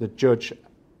 the judge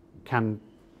can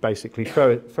basically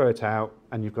throw it out,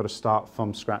 and you've got to start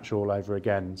from scratch all over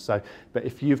again. So, but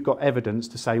if you've got evidence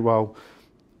to say, well,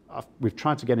 we've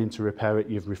tried to get in to repair it,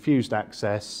 you've refused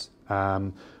access,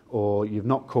 or you're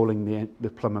not calling the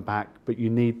plumber back, but you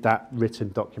need that written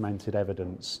documented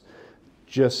evidence,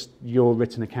 just your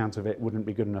written account of it wouldn't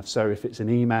be good enough. So if it's an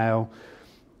email,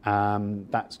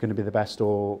 that's going to be the best,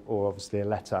 or obviously a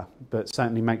letter, but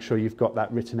certainly make sure you've got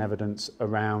that written evidence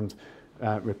around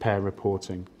repair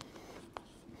reporting.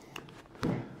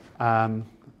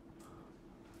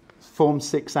 Form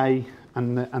 6A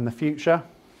and the future.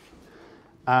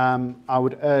 I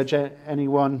would urge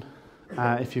anyone,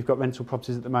 if you've got rental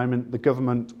properties at the moment, the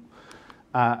government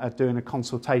are doing a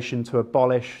consultation to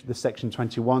abolish the Section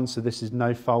 21, so this is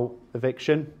no fault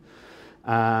eviction,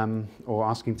 or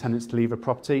asking tenants to leave a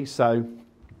property. So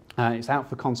it's out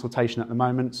for consultation at the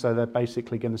moment, so they're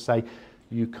basically going to say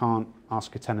you can't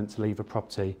ask a tenant to leave a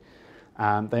property.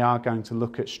 They are going to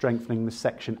look at strengthening the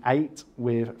Section 8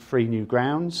 with 3 new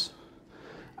grounds,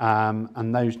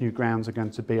 and those new grounds are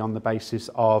going to be on the basis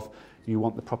of you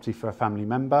want the property for a family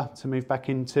member to move back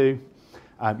into,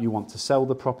 you want to sell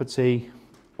the property,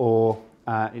 or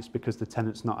it's because the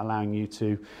tenant's not allowing you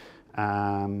to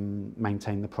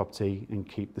maintain the property and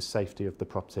keep the safety of the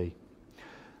property.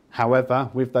 However,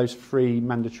 with those 3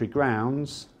 mandatory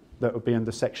grounds that would be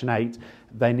under Section 8,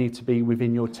 they need to be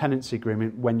within your tenancy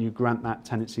agreement when you grant that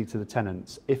tenancy to the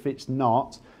tenants. If it's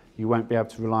not, you won't be able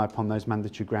to rely upon those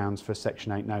mandatory grounds for a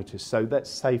Section 8 notice. So let's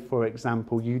say, for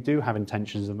example, you do have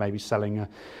intentions of maybe selling an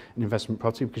investment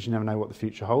property because you never know what the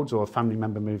future holds, or a family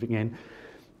member moving in.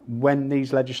 When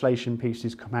these legislation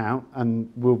pieces come out,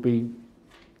 and we'll be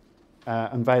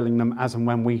unveiling them as and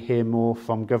when we hear more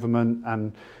from government,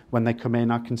 and when they come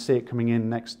in, I can see it coming in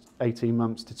next 18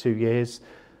 months to 2 years.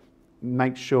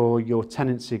 Make sure your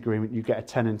tenancy agreement, you get a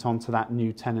tenant onto that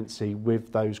new tenancy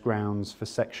with those grounds for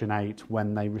Section 8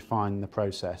 when they refine the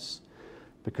process.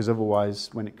 Because otherwise,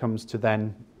 when it comes to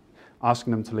then asking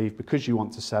them to leave because you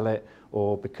want to sell it,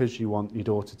 or because you want your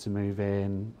daughter to move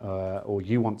in, or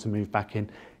you want to move back in,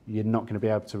 you're not going to be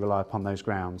able to rely upon those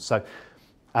grounds. So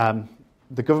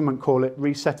the government call it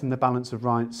resetting the balance of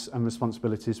rights and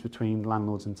responsibilities between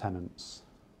landlords and tenants.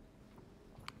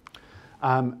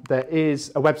 There is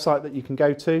a website that you can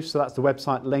go to, so that's the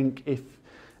website link.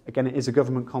 Again, it is a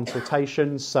government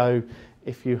consultation, so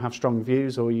if you have strong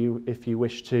views, or if you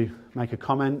wish to make a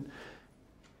comment,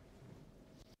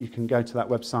 you can go to that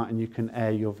website and you can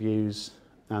air your views,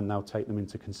 and they'll take them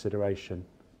into consideration.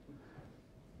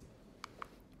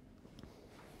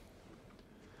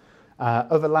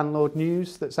 Other landlord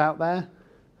news that's out there.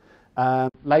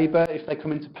 Labour, if they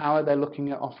come into power, they're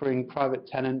looking at offering private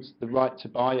tenants the right to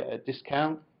buy at a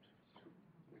discount.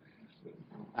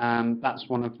 That's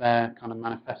one of their kind of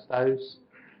manifestos.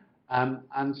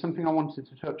 And something I wanted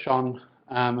to touch on,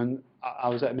 and I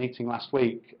was at a meeting last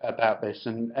week about this,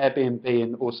 and Airbnb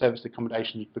and all serviced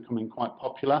accommodation is becoming quite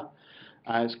popular.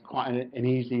 It's quite an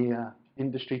easy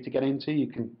industry to get into. You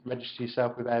can register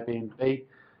yourself with Airbnb.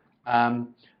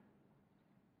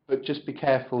 But just be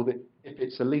careful that if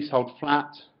it's a leasehold flat,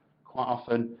 quite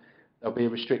often there'll be a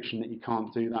restriction that you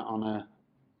can't do that on a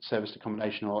serviced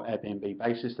accommodation or Airbnb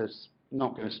basis. There's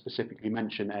not going to specifically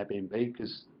mention Airbnb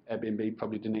because Airbnb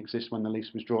probably didn't exist when the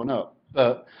lease was drawn up,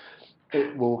 but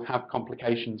it will have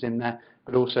complications in there.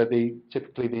 But also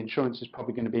typically the insurance is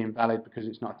probably going to be invalid because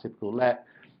it's not a typical let.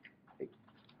 It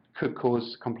could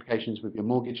cause complications with your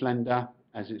mortgage lender,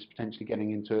 as it's potentially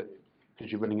getting into it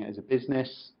because you're running it as a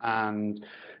business, and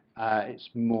it's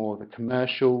more the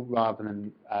commercial rather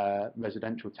than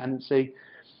residential tenancy.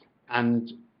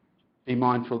 And be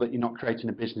mindful that you're not creating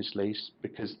a business lease,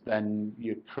 because then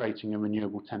you're creating a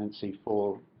renewable tenancy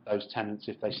for those tenants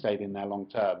if they stayed in there long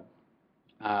term.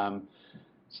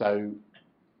 So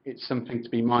it's something to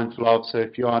be mindful of. So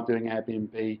if you are doing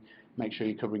Airbnb, make sure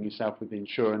you're covering yourself with the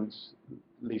insurance,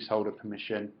 leaseholder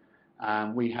permission.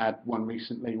 We had one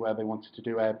recently where they wanted to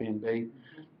do Airbnb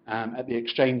at the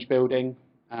Exchange building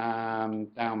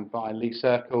down by Lee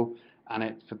Circle, and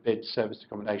it forbids serviced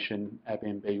accommodation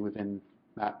Airbnb within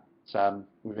that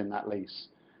lease.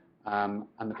 And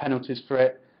the penalties for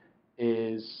it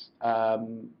is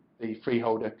the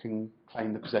freeholder can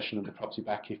claim the possession of the property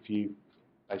back if you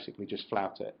basically just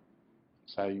flout it.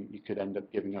 So you could end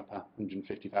up giving up a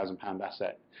 £150,000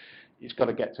 asset. It's got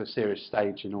to get to a serious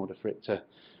stage in order for it to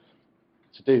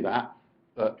do that,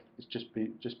 but it's just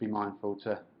be mindful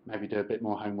to maybe do a bit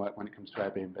more homework when it comes to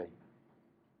Airbnb.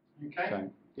 Okay. So,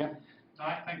 yeah. All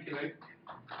right, thank you, Luke.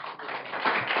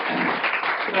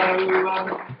 So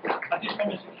I just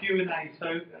wanted to Q&A.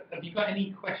 So have you got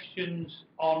any questions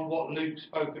on what Luke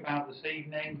spoke about this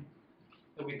evening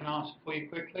that we can answer for you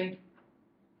quickly?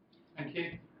 Thank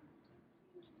you.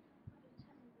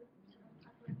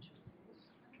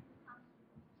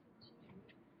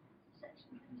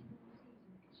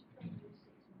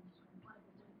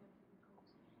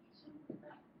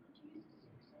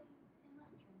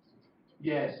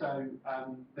 Yeah, so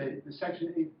the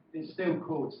section, it's still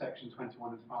called Section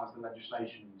 21 as far as the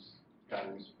legislation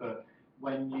goes, but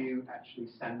when you actually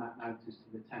send that notice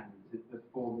to the tenant, the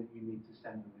form that you need to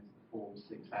send them is the Form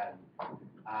 6A,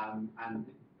 and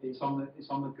it's on the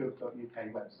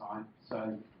gov.uk website.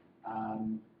 So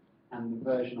and the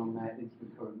version on there is the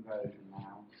current version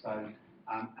now. So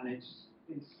and it's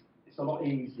a lot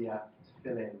easier to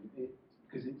fill in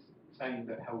because it's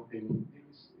aimed at helping.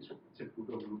 It's a typical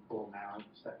government form now,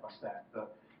 step by step.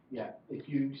 But yeah, if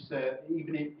you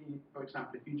even if, for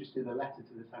example, if you just did a letter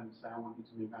to the tenant say, I want you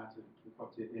to move out of the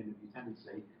property at the end of your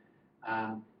tenancy,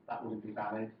 that wouldn't be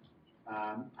valid.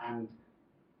 And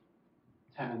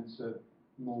tenants are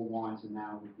more wiser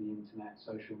now with the internet,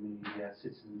 social media,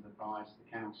 citizens' advice, the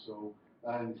council.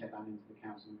 They only take that into the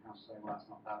council, and the council say, well, that's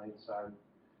not valid. So,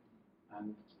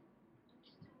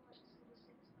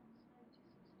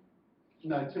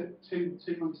 No,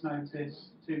 two months'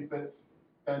 notice. But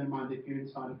bear in mind, if you're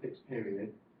inside a fixed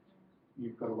period,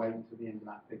 you've got to wait until the end of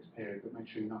that fixed period. But make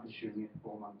sure you're not issuing it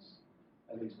 4 months,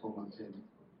 at least 4 months in.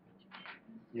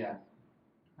 Yeah.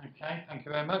 Okay, thank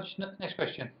you very much. Next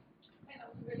question. I think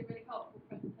that was a really, really helpful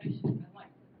presentation. I'd like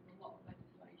to say there's a lot of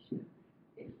legislation.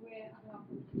 If we're having our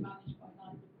property managed by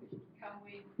Knightsbridge, can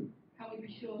we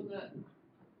be sure that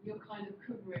you're kind of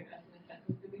covering us in a sense,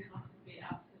 or do we have to be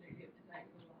absolutely up to date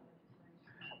with all that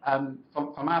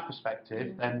legislation? From our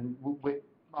perspective, then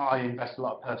I invest a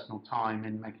lot of personal time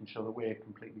in making sure that we're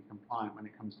completely compliant when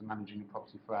it comes to managing a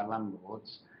property for our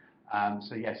landlords.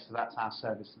 So yes, so that's our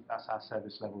service. That's our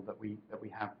service level that we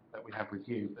have with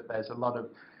you. But there's a lot of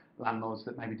landlords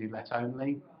that maybe do let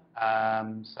only.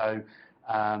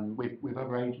 With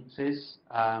other agencies,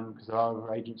 because there are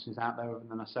other agencies out there other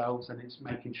than ourselves, and it's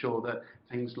making sure that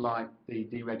things like the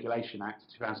Deregulation Act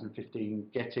 2015,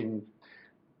 getting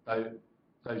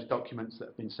those documents that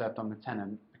have been served on the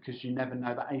tenant, because you never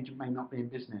know, that agent may not be in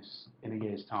business in a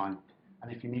year's time,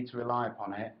 and if you need to rely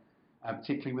upon it,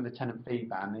 particularly with a tenant fee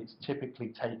ban, it's typically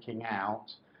taking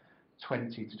out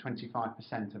 20 to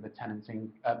 25% of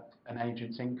an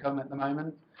agent's income at the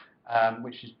moment,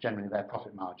 which is generally their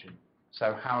profit margin.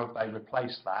 So how have they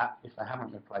replaced that? If they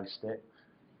haven't replaced it,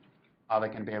 are they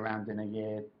going to be around in a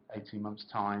year, 18 months'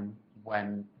 time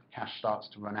when cash starts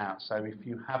to run out? So if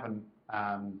you haven't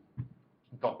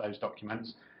got those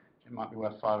documents, it might be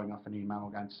worth firing off an email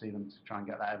or going to see them to try and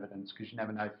get that evidence, because you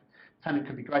never know. Tenant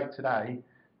could be great today,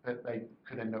 but they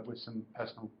could end up with some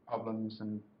personal problems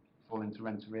and fall into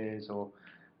rent arrears, or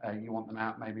you want them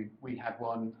out. Maybe we had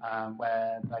one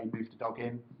where they moved a dog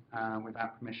in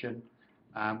without permission.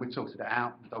 We sorted it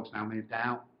out, the dog's now moved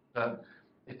out, but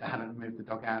if they hadn't moved the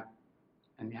dog out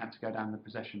and you had to go down the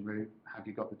possession route, have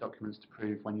you got the documents to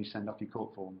prove when you send off your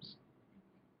court forms?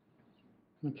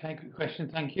 Okay, good question,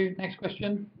 thank you. Next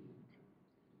question.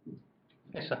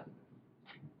 Yes, sir.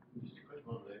 Just a quick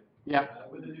one there. Yeah.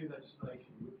 With the new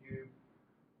legislation, would you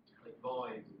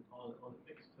advise on a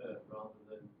fixed term rather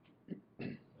than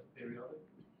periodic?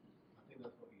 I think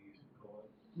that's what you used to call it.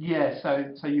 Yeah,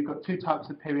 so you've got two types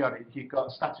of periodic. You've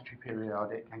got statutory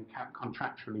periodic and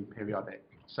contractually periodic.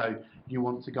 So you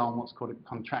want to go on what's called a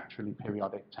contractually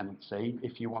periodic tenancy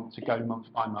if you want to go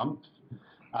month by month.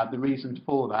 The reason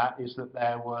for that is that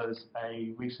there was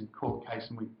a recent court case,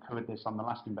 and we covered this on the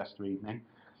last investor evening,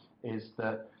 is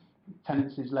that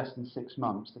tenancies less than 6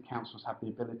 months, the councils have the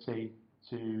ability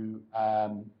to,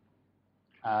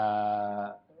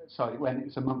 when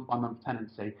it's a month by month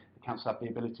tenancy, the council have the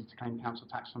ability to claim council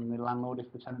tax from the landlord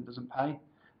if the tenant doesn't pay.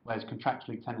 Whereas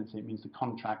contractually tenancy, it means the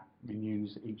contract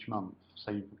renews each month,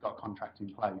 so you've got a contract in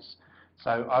place.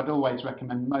 So I'd always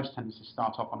recommend most tenancies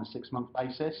start off on a 6-month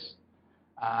basis,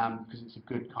 because it's a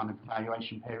good kind of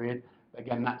evaluation period. But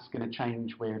again, that's going to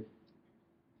change with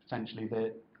potentially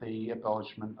the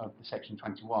abolishment of the Section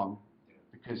 21,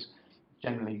 because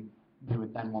generally you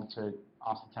would then want to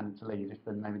ask the tenant to leave if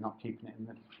they're maybe not keeping it in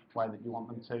the way that you want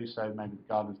them to. So maybe the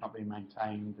garden's not being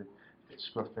maintained, it's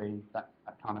scruffy, that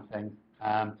kind of thing.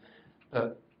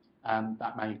 But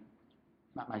that may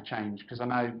change, because I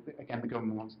know again the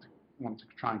government wants to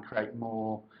try and create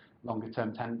more longer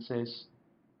term tenancies.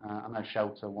 I know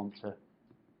Shelter want to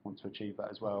achieve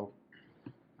that as well.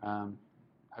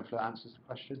 Hopefully that answers the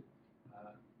question.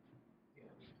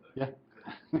 Yeah.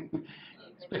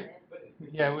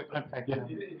 Yeah. Okay. Yeah.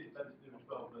 Is it better to do a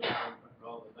 12-month contract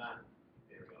rather than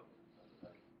periodic?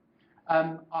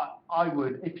 I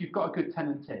would, if you've got a good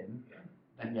tenant in,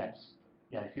 then yes.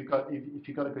 Yeah, if you've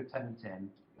got a good tenant in,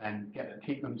 then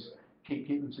keep them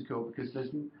secure, because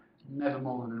there's never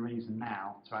more than a reason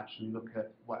now to actually look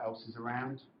at what else is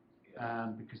around,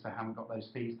 because they haven't got those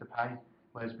fees to pay.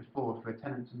 Whereas before, for a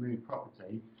tenant to move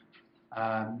property,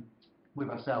 with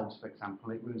ourselves, for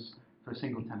example, it was, for a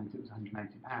single tenant, it was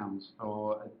 £180.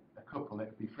 For a couple, it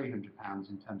would be £300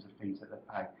 in terms of fees that they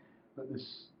pay. But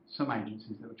there's some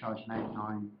agencies that were charging £800,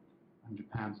 £900,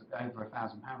 over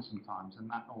 £1,000 sometimes, and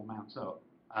that all mounts up.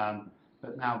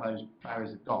 But now those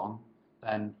barriers have gone,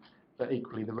 but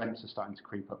equally the rents are starting to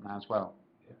creep up now as well.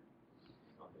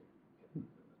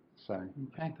 So.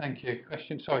 Okay, thank you.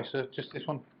 Question? Sorry, sir, just this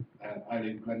one.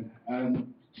 Eileen, Glenn.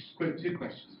 Just quick, 2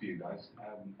 questions for you guys.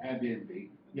 Airbnb.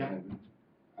 Yeah.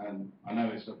 I know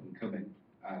it's up and coming,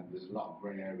 and there's a lot of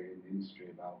grey area in the industry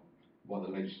about what the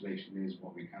legislation is,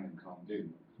 what we can and can't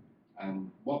do.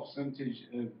 What percentage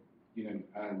of the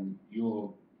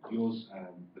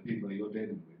people that you're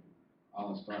dealing with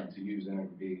are starting to use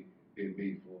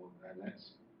Airbnb for their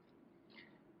lets?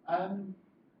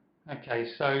 Okay,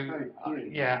 so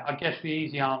yeah, I guess the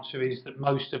easy answer is that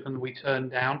most of them we turn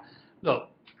down. Look,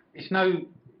 it's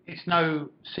no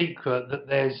secret that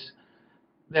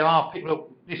there are people.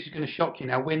 Look, this is going to shock you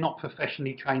now. We're not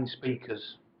professionally trained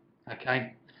speakers,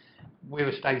 okay? We're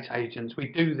estate agents. We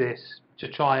do this to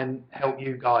try and help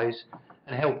you guys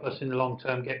and help us in the long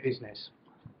term get business.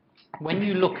 When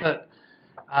you look at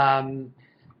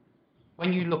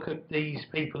these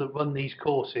people that run these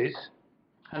courses,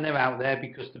 and they're out there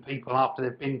because the people after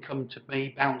they've been come to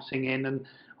me bouncing in, and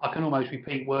I can almost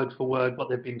repeat word for word what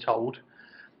they've been told.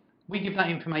 We give that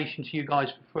information to you guys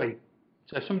for free.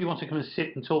 So if somebody wants to come and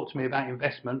sit and talk to me about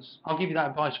investments, I'll give you that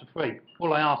advice for free.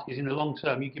 All I ask is in the long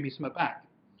term, you give me something back.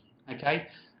 Okay?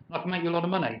 And I can make you a lot of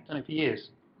money. Done it for years.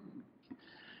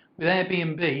 With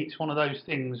Airbnb, it's one of those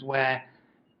things where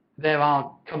there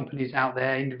are companies out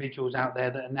there, individuals out there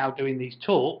that are now doing these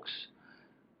talks.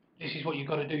 This is what you've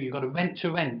got to do. You've got to rent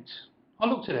to rent. I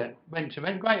looked at it. Rent to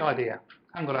rent, great idea.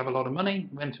 Haven't got to have a lot of money.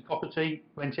 Rent a property,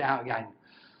 rent it out again.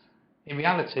 In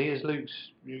reality, as Luke's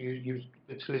used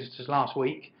with solicitors last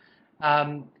week,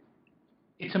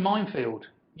 it's a minefield.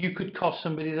 You could cost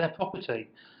somebody their property.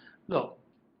 Look,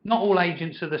 not all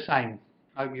agents are the same.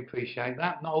 I hope you appreciate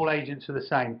that. Not all agents are the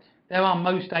same. There are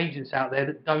most agents out there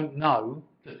that don't know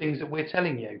the things that we're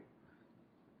telling you.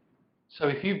 So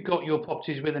if you've got your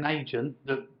properties with an agent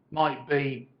that might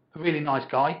be a really nice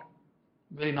guy,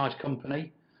 really nice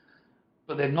company,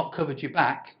 but they've not covered your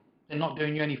back, they're not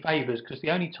doing you any favours, because the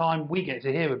only time we get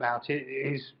to hear about it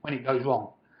is when it goes wrong,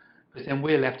 because then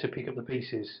we're left to pick up the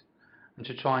pieces and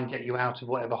to try and get you out of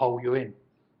whatever hole you're in.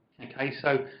 Okay,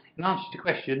 so in answer to the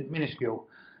question, minuscule.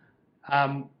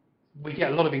 We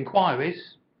get a lot of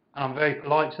inquiries, and I'm very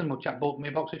polite to them. A chap bought me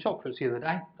a box of chocolates the other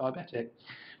day, diabetic.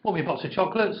 Bought me a box of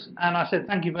chocolates, and I said,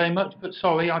 thank you very much, but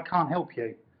sorry, I can't help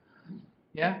you.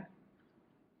 Yeah?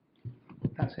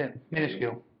 That's it,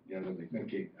 minuscule. Yeah, lovely,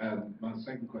 thank you. My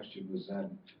second question was,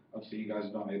 obviously you guys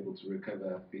are not able to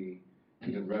recover the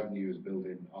revenue is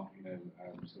building off,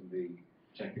 some of the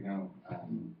checking out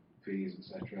fees,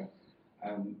 etc.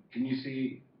 Can you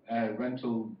see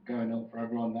rental going up for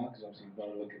everyone now? Because obviously you've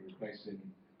got to look at replacing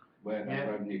where that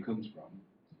revenue comes from.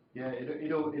 Yeah,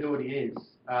 it already is.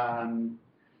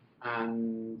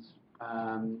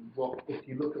 What if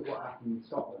you look at what happened in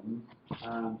Scotland?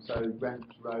 So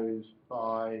rents rose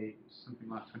by something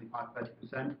like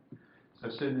 25–30%. So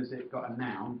as soon as it got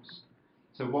announced,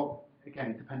 so what?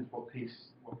 Again, it depends what piece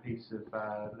of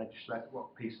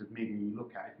what piece of media you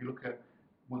look at. If you look at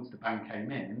once the ban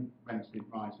came in, rents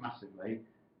didn't rise massively.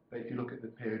 But if you look at the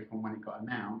period from when it got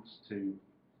announced to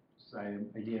say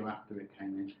a year after it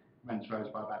came in, rents rose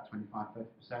by about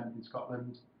 25–30% in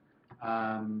Scotland.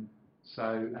 So,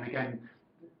 and again,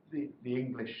 the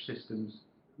English systems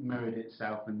mirrored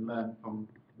itself and learned from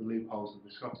the loopholes of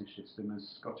the Scottish system, as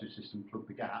the Scottish system plugged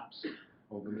the gaps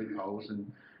or the loopholes.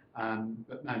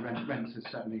 But no, rents are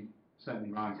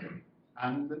certainly rising.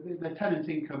 And the tenant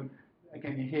income,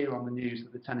 again, you hear on the news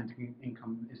that the tenant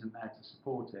income isn't there to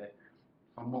support it.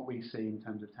 From what we see in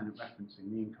terms of tenant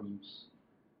referencing, the income's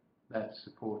there to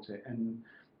support it. And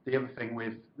the other thing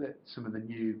with some of the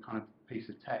new kind of piece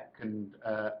of tech and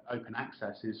open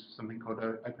access is something called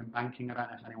open banking. I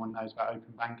don't know if anyone knows about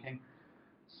open banking.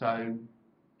 So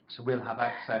we'll have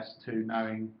access to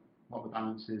knowing what the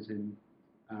balance is in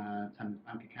tenant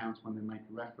bank accounts when they make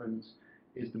a reference.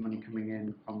 Is the money coming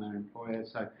in from their employer?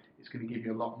 So it's going to give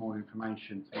you a lot more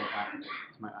information to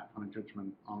make that kind of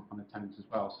judgment on a tenant as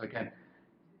well. So again,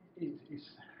 it's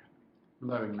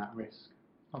lowering that risk.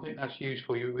 I think that's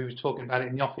useful. We were talking about it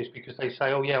in the office because they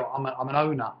say, oh yeah, I'm an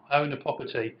owner, I own a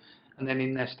property, and then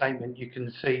in their statement you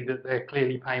can see that they're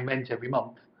clearly paying rent every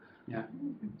month. Yeah.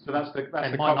 So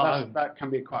that can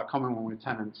be quite a common one with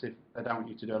tenants if they don't want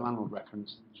you to do a landlord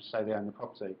reference, just say they own the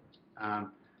property.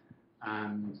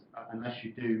 And unless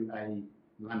you do a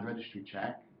land registry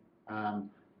check,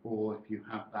 or if you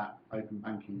have that open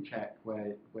banking check where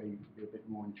you can be a bit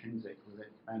more intrinsic with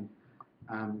it, then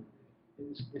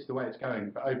it's the way it's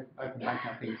going. But open banking,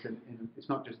 I think it's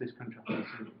not just this country, I think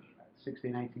it's in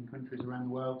 16, 18 countries around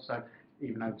the world. So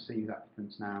even overseas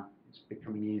applicants now, it's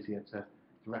becoming easier to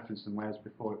reference them, whereas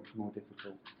before it was more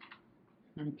difficult.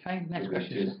 Okay, next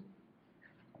question.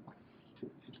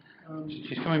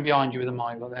 She's coming behind you with a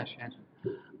mic, look there she is.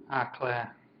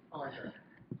 Claire. Hi there.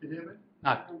 Can you hear me?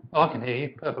 No. Oh, I can hear you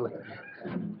perfectly.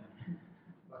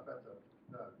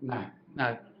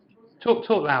 No. Talk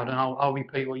loud and I'll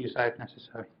repeat what you say if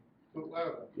necessary. Talk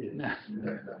louder? Yeah.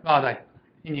 Right,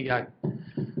 in you go.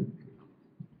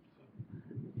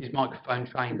 His microphone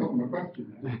trained. I've got my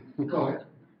question then. Right.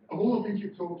 Of all the things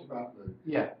you've talked about, Lou,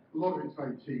 yeah, a lot of it's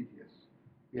very tedious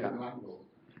for the landlord.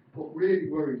 What really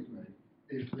worries me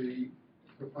is the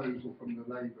proposal from the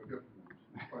Labour government,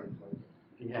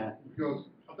 Yeah. Because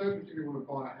I don't particularly want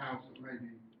to buy a house that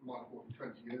maybe might have bought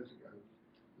 20 years ago.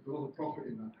 There's a lot of profit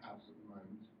in that house at the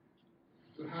moment.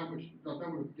 So how much, I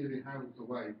don't want to give the houses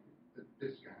away at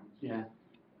discounts. Yeah.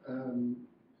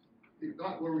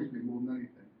 That worries me more than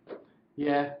anything.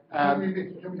 Yeah. Can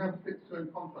we have fixed term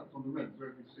contracts on the rent where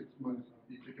every 6 months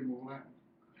you kick them all out?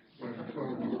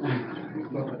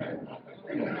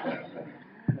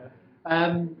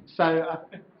 So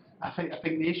I think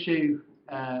the issue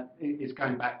is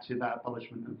going back to that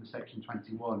abolishment of the Section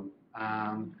 21.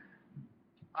 I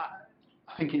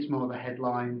think it's more of a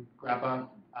headline grabber.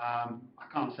 I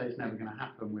can't say it's never going to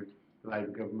happen with the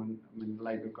Labour government. I mean,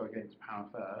 Labour have got to get into power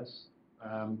first.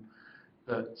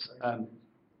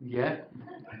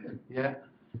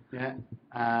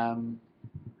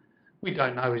 We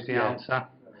don't know is the answer.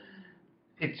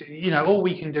 It's, you know, all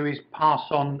we can do is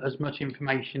pass on as much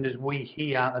information as we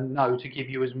hear and know to give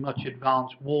you as much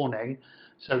advance warning,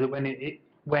 so that when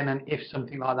and if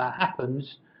something like that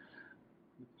happens,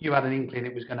 you had an inkling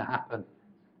it was going to happen.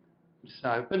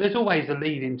 So, but there's always a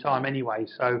lead in time anyway,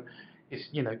 so it's,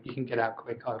 you know, you can get out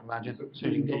quick, I would imagine. So as soon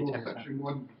as you can get your all tenants out. Section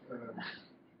 1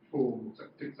 forms,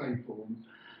 6A forms,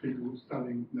 people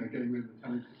selling, you know, getting rid of the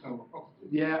tenants to sell the property.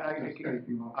 Yeah,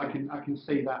 I can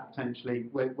see that potentially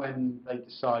when they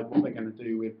decide what they're going to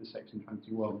do with the Section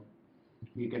 21.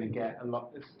 You're going to get a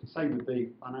lot. Same with the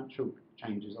financial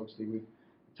changes, obviously with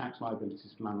tax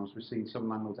liabilities for landlords. We've seen some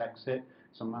landlords exit,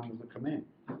 some landlords that come in.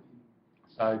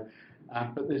 So,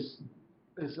 but there's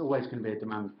always going to be a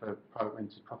demand for private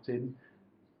rented property.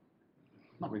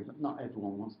 Not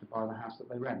everyone wants to buy the house that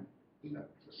they rent.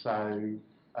 So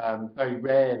very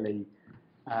rarely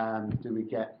do we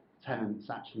get tenants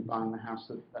actually buying the house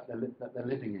that they're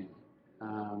living in.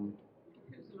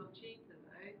 It's a lot cheaper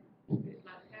though. It's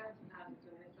like council houses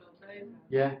when they sold those.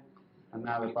 Yeah, and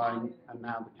now they're buying, and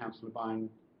now the council are buying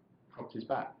properties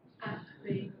back. At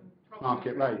the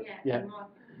Market rate. Yeah.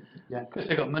 Yeah. Because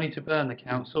they've got money to burn, the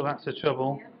council, that's the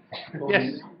trouble. Yeah.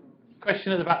 Yes,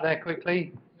 question at the back there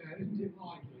quickly. Isn't it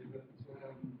likely that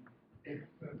if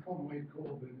Conway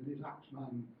Corbyn and his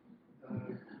axeman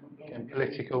Getting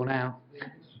political now. this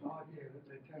idea that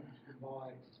they tend to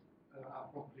buy our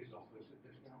properties off us at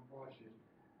discount prices,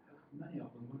 many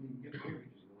of them won't even get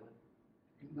mortgages, will they?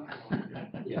 Isn't that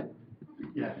likely?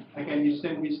 Yeah. Again, you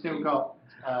still got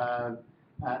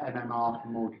MMR for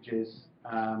mortgages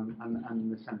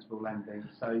and the sensible lending.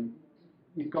 So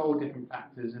you've got all different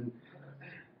factors, and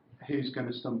who's going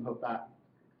to stump up that?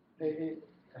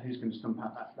 Who's going to stump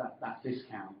out that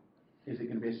discount? Is it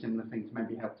going to be a similar thing to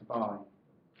maybe Help to Buy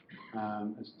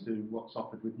as to what's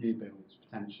offered with new builds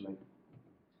potentially?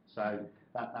 So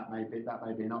that may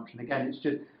be an option. Again,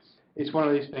 it's one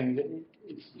of these things.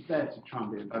 It's there to try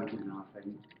and be a voting, I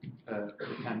think, for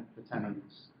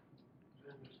tenants.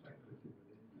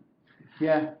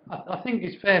 Yeah, I think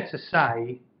it's fair to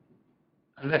say,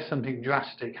 unless something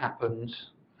drastic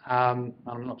happens, I'm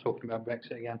not talking about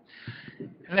Brexit again,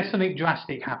 unless something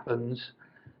drastic happens,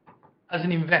 as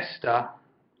an investor,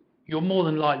 you're more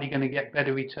than likely going to get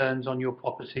better returns on your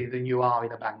property than you are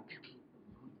in a bank.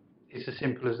 It's as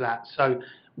simple as that. So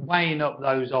weighing up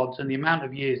those odds and the amount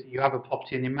of years that you have a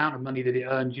property and the amount of money that it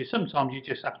earns you, sometimes you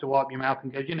just have to wipe your mouth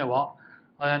and go, you know what,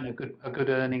 I earned a good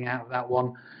earning out of that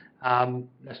one.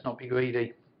 Let's not be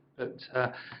greedy. But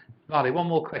Riley, one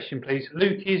more question, please.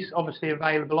 Luke is obviously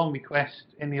available on request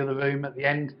in the other room at the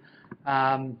end,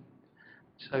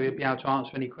 so he'll be able to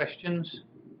answer any questions.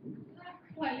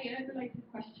 Slightly unrelated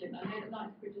question. I know that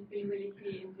Knightsbridge has been really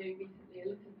key in doing recently a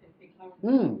litter tipping, which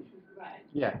was great.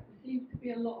 Yeah. There seems to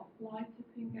be a lot of fly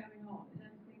tipping going on. Is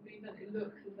anything being done? It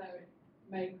looks as though it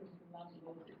may come from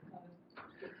landlords. It's kind of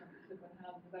looks like it's different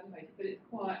houses anyway, but it's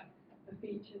quite a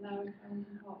feature now in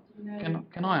Camden Park. Do you know?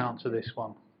 Can I answer this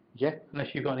one? Yeah.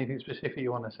 Unless you've got anything specific you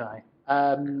want to say.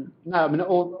 No, I mean,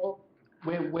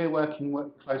 we're working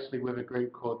closely with a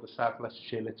group called the South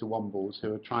Leicestershire Litter Wombles,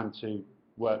 who are trying to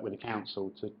work with the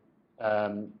council to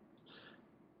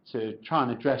try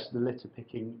and address the litter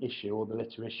picking issue or the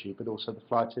litter issue, but also the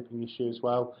fly tipping issue as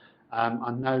well.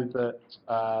 I know that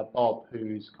Bob,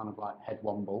 who's kind of like head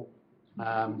Womble,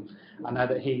 I know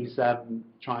that he's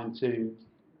trying to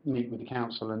meet with the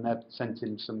council, and they've sent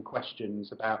him some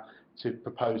questions to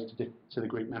propose to the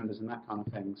group members and that kind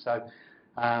of thing. So,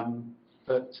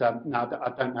 no, I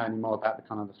don't know any more about the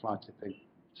kind of the fly tipping.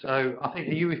 So I think,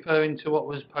 are you referring to what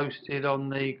was posted on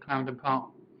the Clarendon Park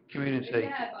community?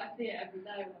 Yeah, but I see it every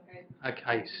day when I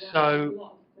go. Okay,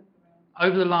 so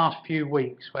over the last few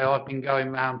weeks, where I've been going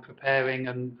around preparing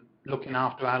and looking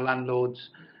after our landlords'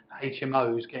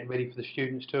 HMOs, getting ready for the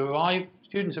students to arrive.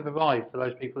 Students have arrived, for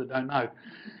those people that don't know.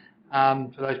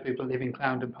 For those people that live in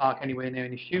Clarendon Park, anywhere near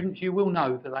any students, you will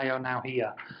know that they are now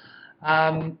here.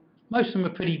 Most of them are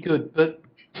pretty good, but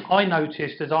I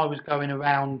noticed as I was going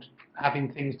around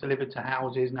having things delivered to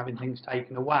houses and having things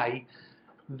taken away,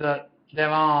 that there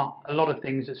are a lot of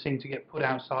things that seem to get put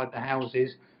outside the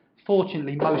houses.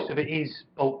 Fortunately, most of it is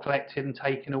bulk collected and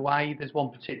taken away. There's one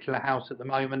particular house at the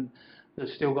moment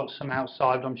that's still got some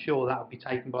outside. I'm sure that will be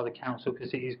taken by the council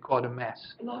because it is quite a mess.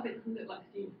 A lot of it doesn't look like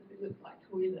students, it looks like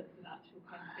toilets and actual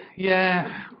kind of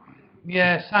bits.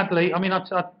 Yeah, sadly. I mean, I'm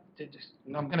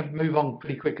going to move on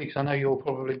pretty quickly because I know you're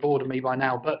probably bored of me by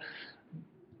now, but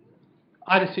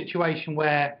I had a situation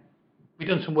where we'd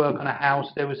done some work on a house.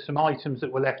 There was some items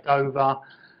that were left over.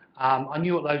 I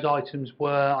knew what those items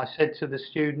were. I said to the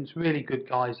students, really good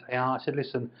guys they are, I said,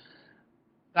 listen,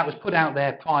 that was put out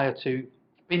there prior to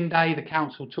bin day. The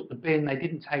council took the bin. They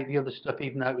didn't take the other stuff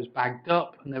even though it was bagged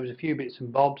up, and there was a few bits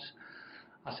and bobs.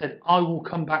 I said, I will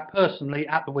come back personally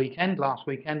at the weekend, last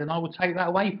weekend, and I will take that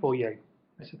away for you.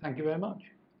 They said, thank you very much.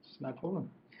 It's no problem.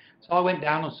 So I went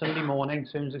down on Sunday morning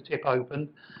as soon as the tip opened,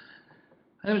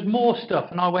 and there was more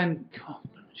stuff, and I went, God,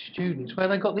 students, where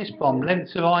they got this from?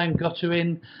 Lengths of iron,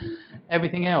 guttering,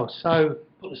 everything else. So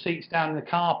put the seats down in the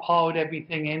car, piled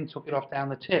everything in, took it off down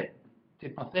the tip.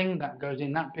 Did my thing, that goes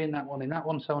in that bin, that one in that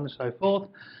one, so on and so forth.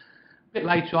 A bit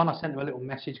later on, I sent them a little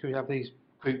message because we have these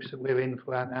groups that we're in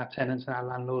for our tenants and our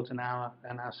landlords and our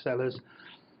sellers.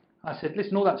 I said,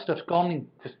 listen, all that stuff's gone,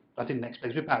 because I didn't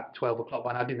expect, it was about 12 o'clock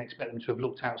by now, I didn't expect them to have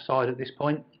looked outside at this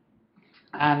point.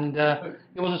 And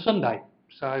it was a Sunday.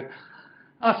 So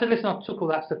I said, listen, I took all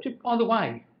that stuff. By the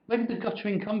way, where did the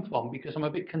guttering come from? Because I'm a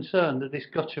bit concerned that this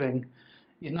guttering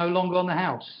is no longer on the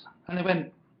house. And they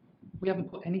went, we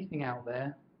haven't put anything out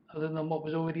there other than what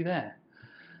was already there.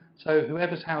 So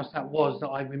whoever's house that was that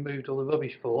I removed all the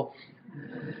rubbish for,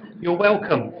 you're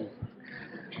welcome.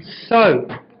 So,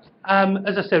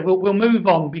 as I said, we'll move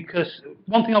on, because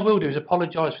one thing I will do is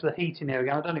apologise for the heating here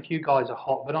again. I don't know if you guys are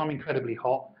hot, but I'm incredibly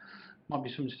hot. Might be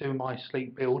something to do with my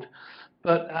sleep build.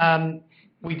 But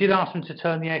we did ask them to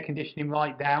turn the air conditioning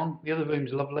right down. The other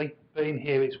room's lovely, but in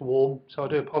here it's warm, so I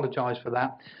do apologise for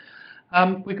that.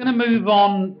 We're going to move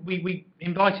on. We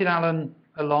invited Alan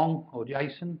along, or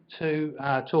Jason, to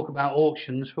talk about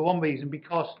auctions for one reason,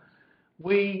 because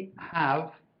we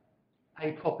have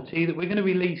a property that we're going to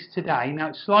release today. Now,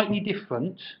 it's slightly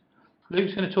different.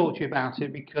 Luke's going to talk to you about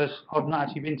it because I've not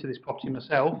actually been to this property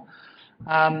myself.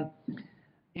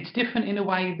 It's different in a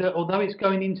way that although it's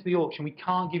going into the auction, we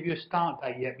can't give you a start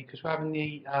date yet because we're having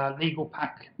the legal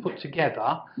pack put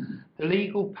together. The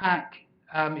legal pack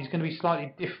is going to be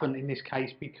slightly different in this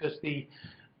case because the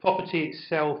property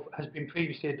itself has been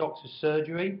previously a doctor's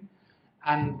surgery,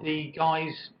 and the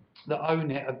guys that own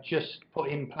it have just put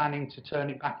in planning to turn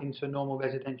it back into a normal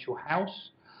residential house.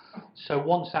 So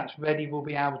once that's ready, we'll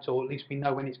be able to, or at least we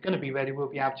know when it's going to be ready, we'll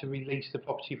be able to release the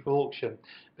property for auction.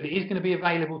 But it is going to be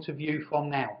available to view from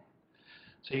now,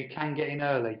 so you can get in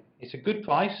early. It's a good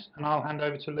price, and I'll hand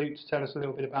over to Luke to tell us a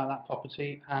little bit about that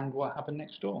property and what happened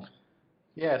next door.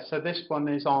 Yeah, so this one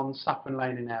is on Saffron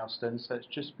Lane in Elston, so it's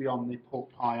just beyond the Pork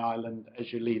Pie Island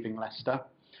as you're leaving Leicester.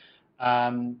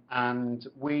 And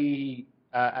we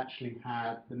actually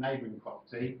had the neighbouring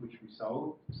property, which we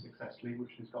sold successfully,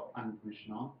 which has got planning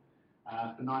permission on,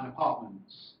 for 9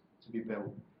 apartments to be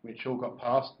built, which all got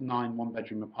passed, 9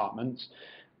 one-bedroom apartments.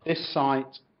 This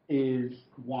site is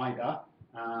wider,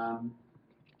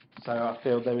 so I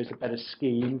feel there is a better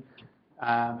scheme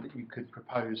that you could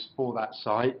propose for that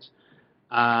site.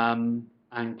 And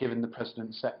given the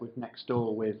precedent set with next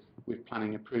door with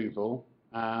planning approval,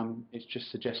 it's just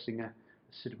suggesting a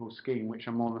suitable scheme, which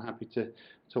I'm more than happy to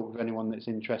talk with anyone that's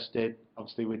interested.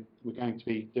 Obviously, we're going to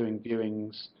be doing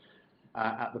viewings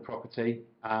at the property.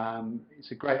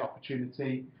 It's a great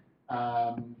opportunity.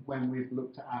 When we've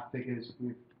looked at our figures,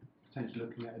 we're potentially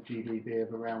looking at a GDV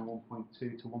of around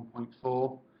 1.2 to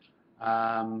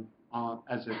 1.4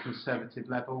 as a conservative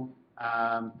level.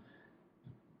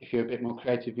 If you're a bit more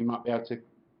creative, you might be able to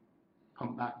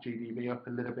pump that GDV up a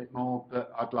little bit more,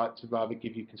 but I'd like to rather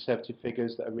give you conservative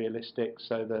figures that are realistic,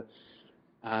 so that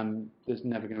there's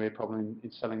never going to be a problem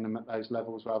in selling them at those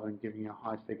levels, rather than giving you a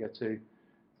high figure to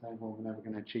say, well, we're never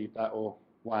going to achieve that, or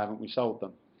why haven't we sold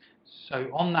them? So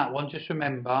on that one, just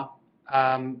remember,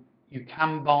 you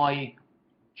can buy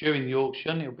during the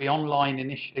auction. It'll be online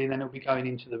initially, and then it'll be going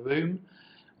into the room.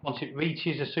 Once it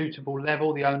reaches a suitable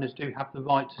level, the owners do have the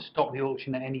right to stop the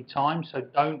auction at any time. So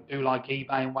don't do like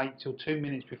eBay and wait till 2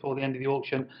 minutes before the end of the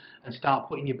auction and start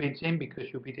putting your bids in, because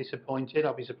you'll be disappointed.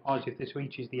 I'll be surprised if this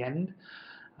reaches the end.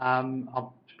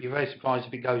 I'll be very surprised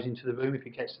if it goes into the room if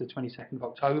it gets to the 22nd of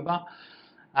October.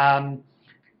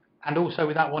 And also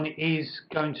with that one, it is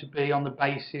going to be on the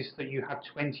basis that you have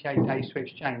 28 days to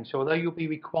exchange. So although you'll be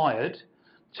required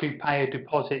to pay a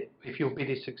deposit if your bid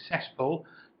is successful,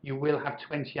 you will have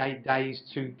 28 days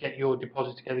to get your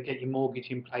deposit together, get your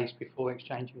mortgage in place before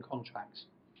exchanging contracts.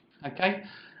 Okay,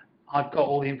 I've got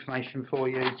all the information for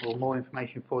you, or more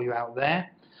information for you out there.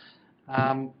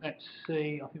 Let's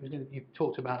see, I think you've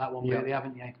talked about that one really,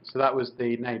 haven't you? So that was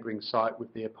the neighbouring site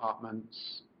with the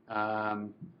apartments,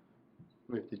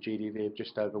 with the GDV of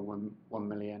just over 1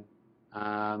 million.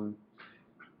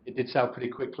 It did sell pretty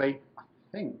quickly. I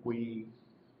think we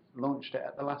launched it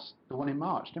at the one in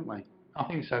March, didn't we? I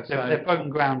think so. They've broken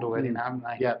ground already now, haven't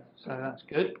they? Yeah. So that's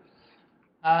good.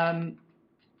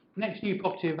 Next new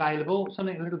property available,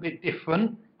 something a little bit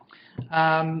different.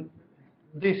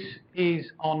 This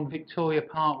is on Victoria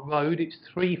Park Road. It's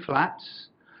 3 flats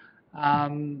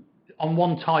on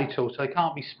one title, so they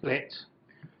can't be split.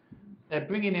 They're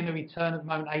bringing in a return at the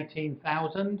moment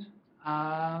 18,000.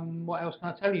 What else can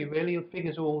I tell you really? The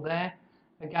figures are all there.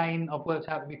 Again, I've worked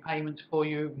out the repayments for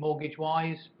you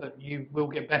mortgage-wise, but you will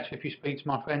get better if you speak to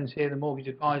my friends here, the mortgage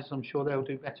advisors. I'm sure they'll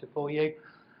do better for you.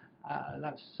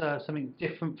 That's something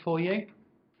different for you.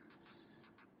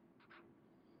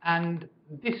 And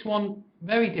this one,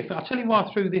 very different. I'll tell you why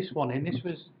I threw this one in. This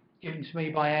was given to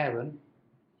me by Aaron.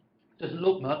 Doesn't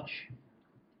look much.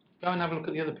 Go and have a look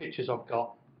at the other pictures I've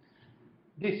got.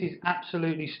 This is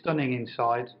absolutely stunning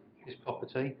inside this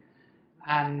property,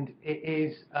 and it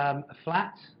is a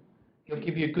flat. It'll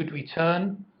give you a good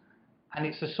return, and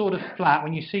it's a sort of flat.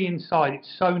 When you see inside, it's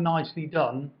so nicely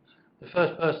done. The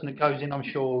first person that goes in, I'm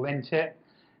sure, will rent it,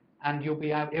 and it'll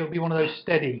be one of those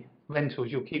steady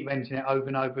rentals. You'll keep renting it over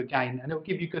and over again, and it'll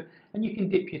give you good. And you can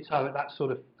dip your toe at that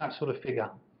sort of figure.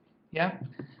 Yeah.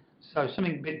 So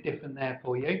something a bit different there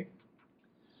for you.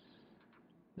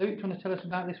 Luke, do you want to tell us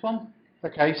about this one?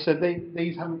 Okay, so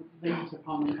these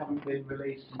apartments haven't been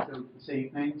released until this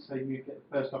evening, so you get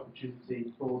the first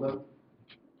opportunity for them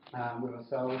with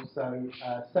ourselves. So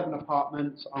 7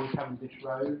 apartments on Cavendish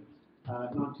Road,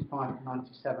 95 to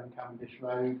 97 Cavendish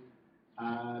Road,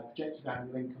 projected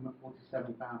annual income at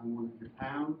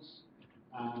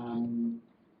 £47,100.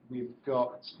 We've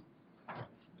got,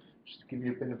 just to give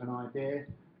you a bit of an idea,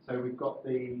 so we've got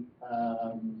the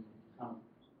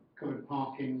covered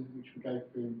parking, which we go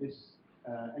through this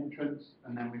entrance,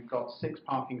 and then we've got 6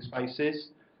 parking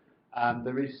spaces.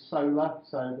 There is solar,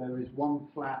 so there is 1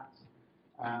 flat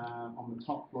on the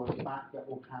top floor at the back that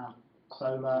will have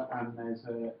solar, and there's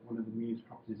one of the Muse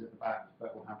properties at the back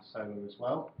that will have solar as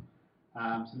well.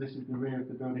 So this is the rear of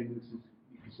the building. You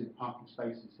can see the parking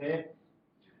spaces here.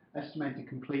 Estimated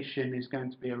completion is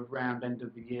going to be around end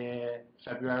of the year,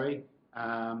 February.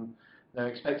 They're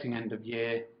expecting end of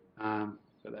year,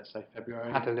 but let's say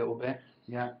February. Add a little bit.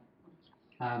 Yeah.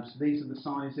 So these are the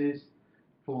sizes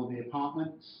for the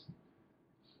apartments.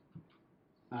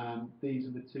 These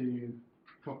are the 2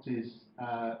 properties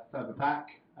further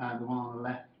back. The one on the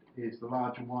left is the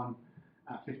larger one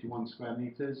at 51 square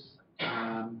metres.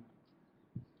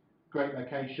 Great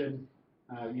location,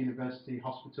 university,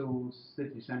 hospitals,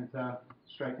 city centre,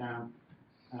 straight down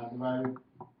the road,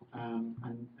 and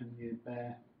you're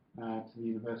there to the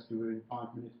university within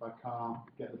 5 minutes by car,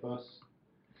 get the bus.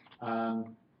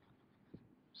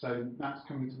 So that's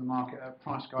coming to the market at a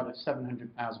price guide of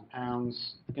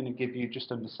 £700,000, going to give you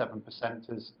just under 7%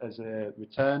 as a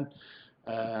return.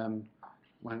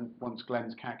 Once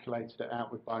Glenn's calculated it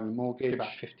out with buying a mortgage. About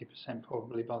 50%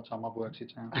 probably by the time I've worked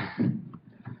it out.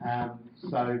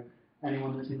 So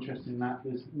anyone that's interested in that,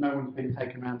 there's no one's been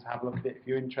taken around to have a look at it. If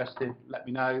you're interested, let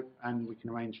me know and we can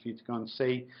arrange for you to go and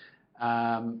see.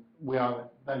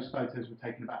 Those photos were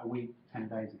taken about a week, 10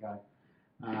 days ago,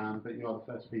 but you are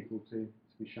the first people to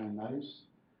be shown those.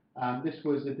 This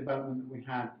was a development that we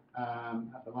had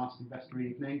at the last investor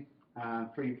evening. 4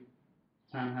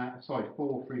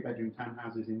 3-bedroom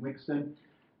townhouses in Wigston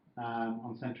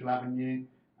on Central Avenue,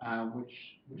 which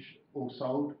all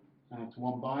sold to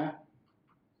one buyer.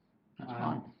 That's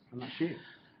fine. And that's you.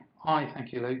 Hi,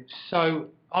 thank you, Luke. So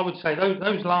I would say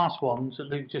those last ones that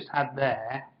Luke just had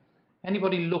there,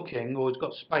 anybody looking or has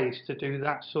got space to do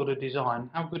that sort of design,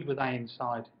 how good were they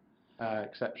inside?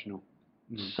 Exceptional.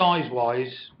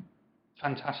 Size-wise,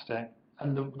 fantastic.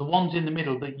 And the ones in the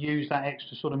middle that use that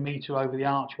extra sort of metre over the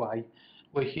archway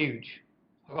were huge.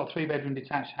 I've got a 3-bedroom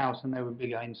detached house and they were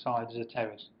bigger inside as a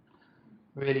terrace.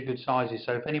 Really good sizes.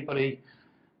 So if anybody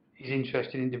is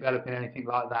interested in developing anything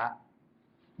like that,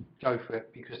 go for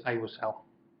it because they will sell.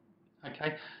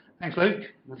 Okay, thanks Luke.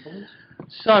 No problem.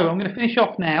 So I'm going to finish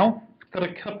off now. Got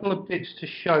a couple of bits to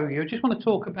show you. I just want to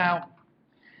talk about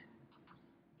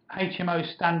HMO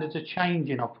standards are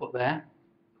changing, I've put there.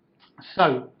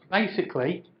 So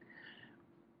basically,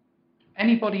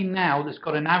 anybody now that's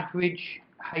got an average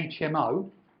HMO,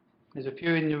 there's a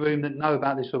few in the room that know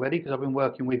about this already because I've been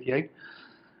working with you.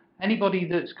 Anybody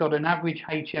that's got an average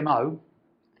HMO,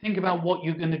 think about what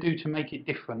you're going to do to make it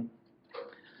different.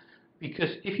 Because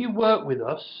if you work with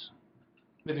us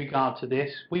with regard to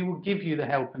this, we will give you the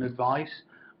help and advice.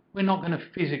 We're not going to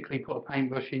physically put a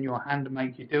paintbrush in your hand and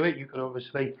make you do it. You could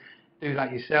obviously do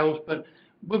that yourselves, but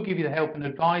we'll give you the help and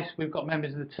advice. We've got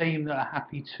members of the team that are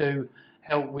happy to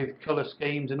help with colour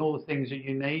schemes and all the things that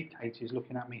you need. Katie's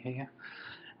looking at me here.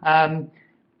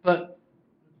 But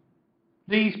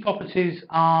these properties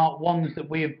are ones that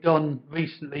we have done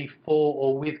recently for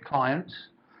or with clients.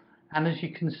 And as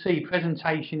you can see,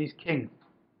 presentation is king,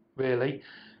 really.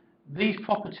 These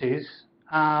properties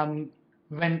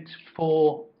rent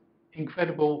for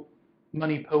incredible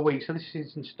money per week. So this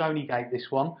is in Stonygate, this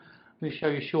one. I'm going to show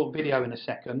you a short video in a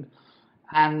second.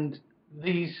 And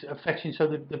these are fetching, so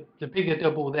the bigger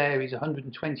double there is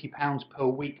 £120 per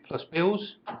week plus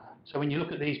bills. So when you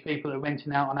look at these people that are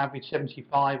renting out on average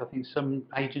 75, I think some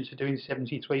agents are doing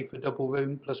 73 for a double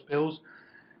room plus bills.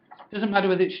 Doesn't matter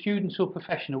whether it's students or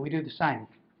professional, we do the same.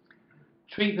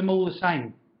 Treat them all the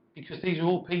same, because these are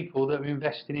all people that are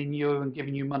investing in you and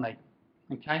giving you money.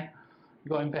 Okay?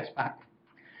 You've got to invest back.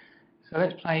 So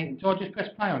let's play. Do I just press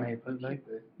play on here, please?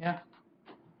 Yeah?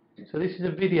 So this is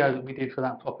a video that we did for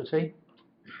that property.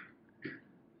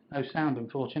 No sound,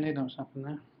 unfortunately. Don't know what's happened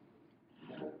there.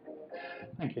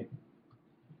 Thank you.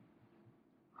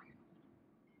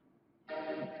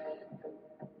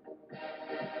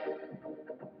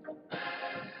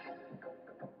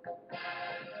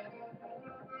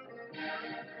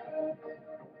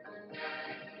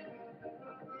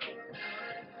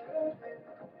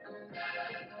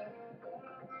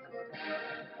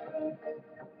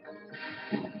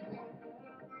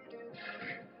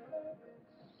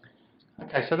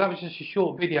 Okay, so that was just a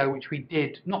short video which we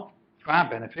did, not for our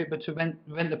benefit, but to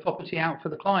rent the property out for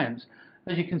the clients.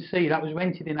 As you can see, that was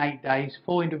rented in 8 days,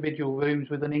 4 individual rooms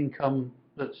with an income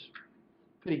that's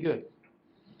pretty good.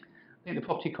 I think the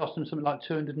property cost them something like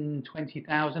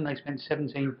 $220,000. They spent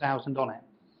 $17,000 on it.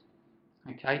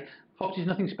 Okay, property's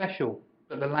nothing special,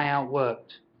 but the layout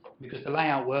worked. Because the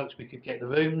layout works, we could get the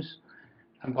rooms,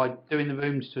 and by doing the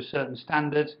rooms to a certain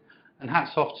standard, and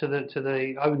hats off to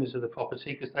the owners of the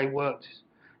property, because they worked.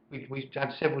 We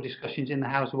had several discussions in the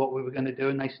house of what we were going to do,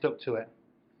 and they stuck to it.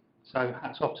 So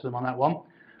hats off to them on that one.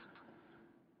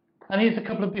 And here's a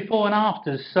couple of before and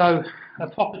afters. So a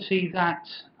property that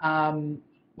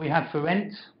we had for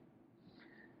rent.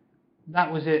 That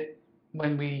was it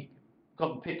when we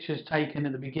got the pictures taken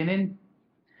at the beginning,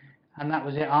 and that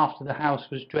was it after the house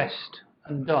was dressed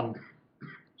and done.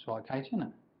 That's right, Katie, isn't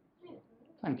it?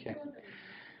 Thank you.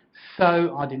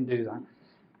 So I didn't do that.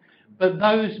 But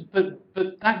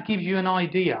that gives you an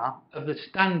idea of the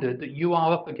standard that you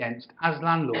are up against as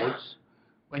landlords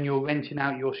when you're renting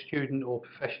out your student or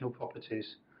professional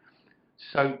properties.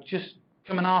 So just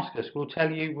come and ask us. We'll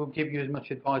tell you, we'll give you as much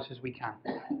advice as we can.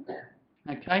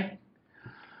 Okay?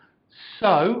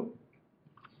 So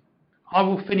I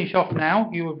will finish off now.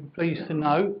 You will be pleased to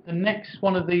know the next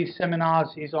one of these seminars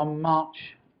is on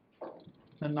March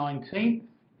the 19th.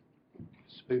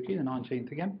 Spooky, the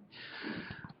 19th again.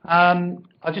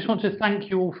 I just want to thank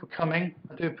you all for coming.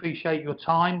 I do appreciate your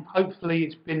time. Hopefully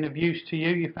it's been of use to you.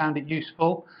 You found it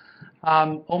useful.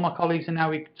 All my colleagues are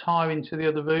now retiring to the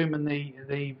other room, and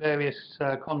the various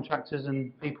contractors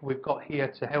and people we've got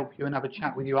here to help you and have a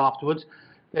chat with you afterwards.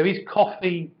 There is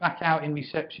coffee back out in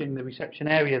reception, the reception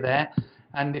area there,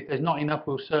 and if there's not enough,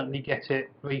 we'll certainly get it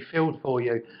refilled for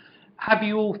you. Have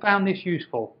you all found this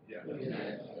useful? Yeah.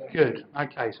 Good.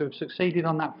 Okay, so we've succeeded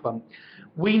on that front.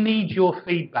 We need your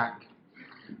feedback.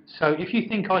 So if you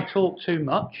think I talk too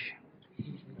much,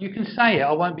 you can say it.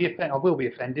 I won't be offended. I will be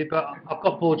offended, but I've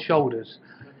got broad shoulders.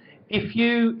 If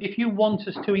you want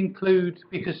us to include,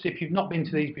 because if you've not been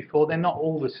to these before, they're not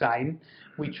all the same.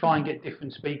 We try and get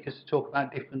different speakers to talk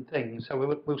about different things.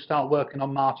 So we'll start working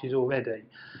on marches already.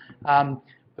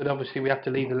 But obviously we have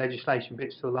to leave the legislation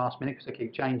bits to the last minute because they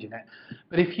keep changing it.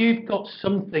 But if you've got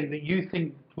something that you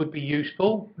think would be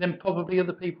useful, then probably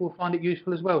other people will find it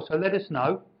useful as well. So let us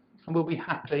know, and we'll be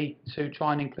happy to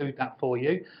try and include that for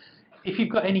you. If you've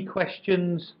got any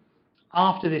questions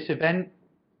after this event,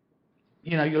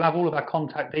 you know, you'll have all of our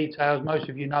contact details. Most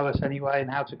of you know us anyway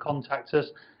and how to contact us.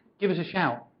 Give us a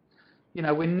shout. You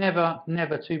know, we're never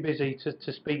too busy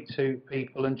to speak to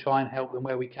people and try and help them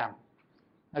where we can.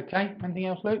 Okay, anything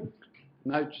else, Luke?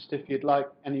 No, just if you'd like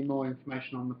any more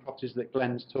information on the properties that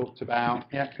Glenn's talked about.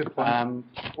 Yeah, good point.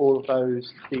 All of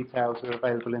those details are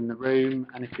available in the room,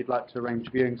 and if you'd like to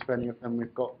arrange viewings for any of them,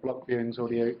 we've got block viewings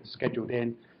already scheduled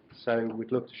in, so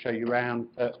we'd love to show you around.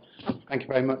 But thank you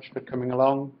very much for coming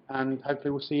along, and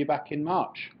hopefully we'll see you back in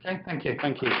March. Okay, thank you.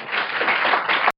 Thank you.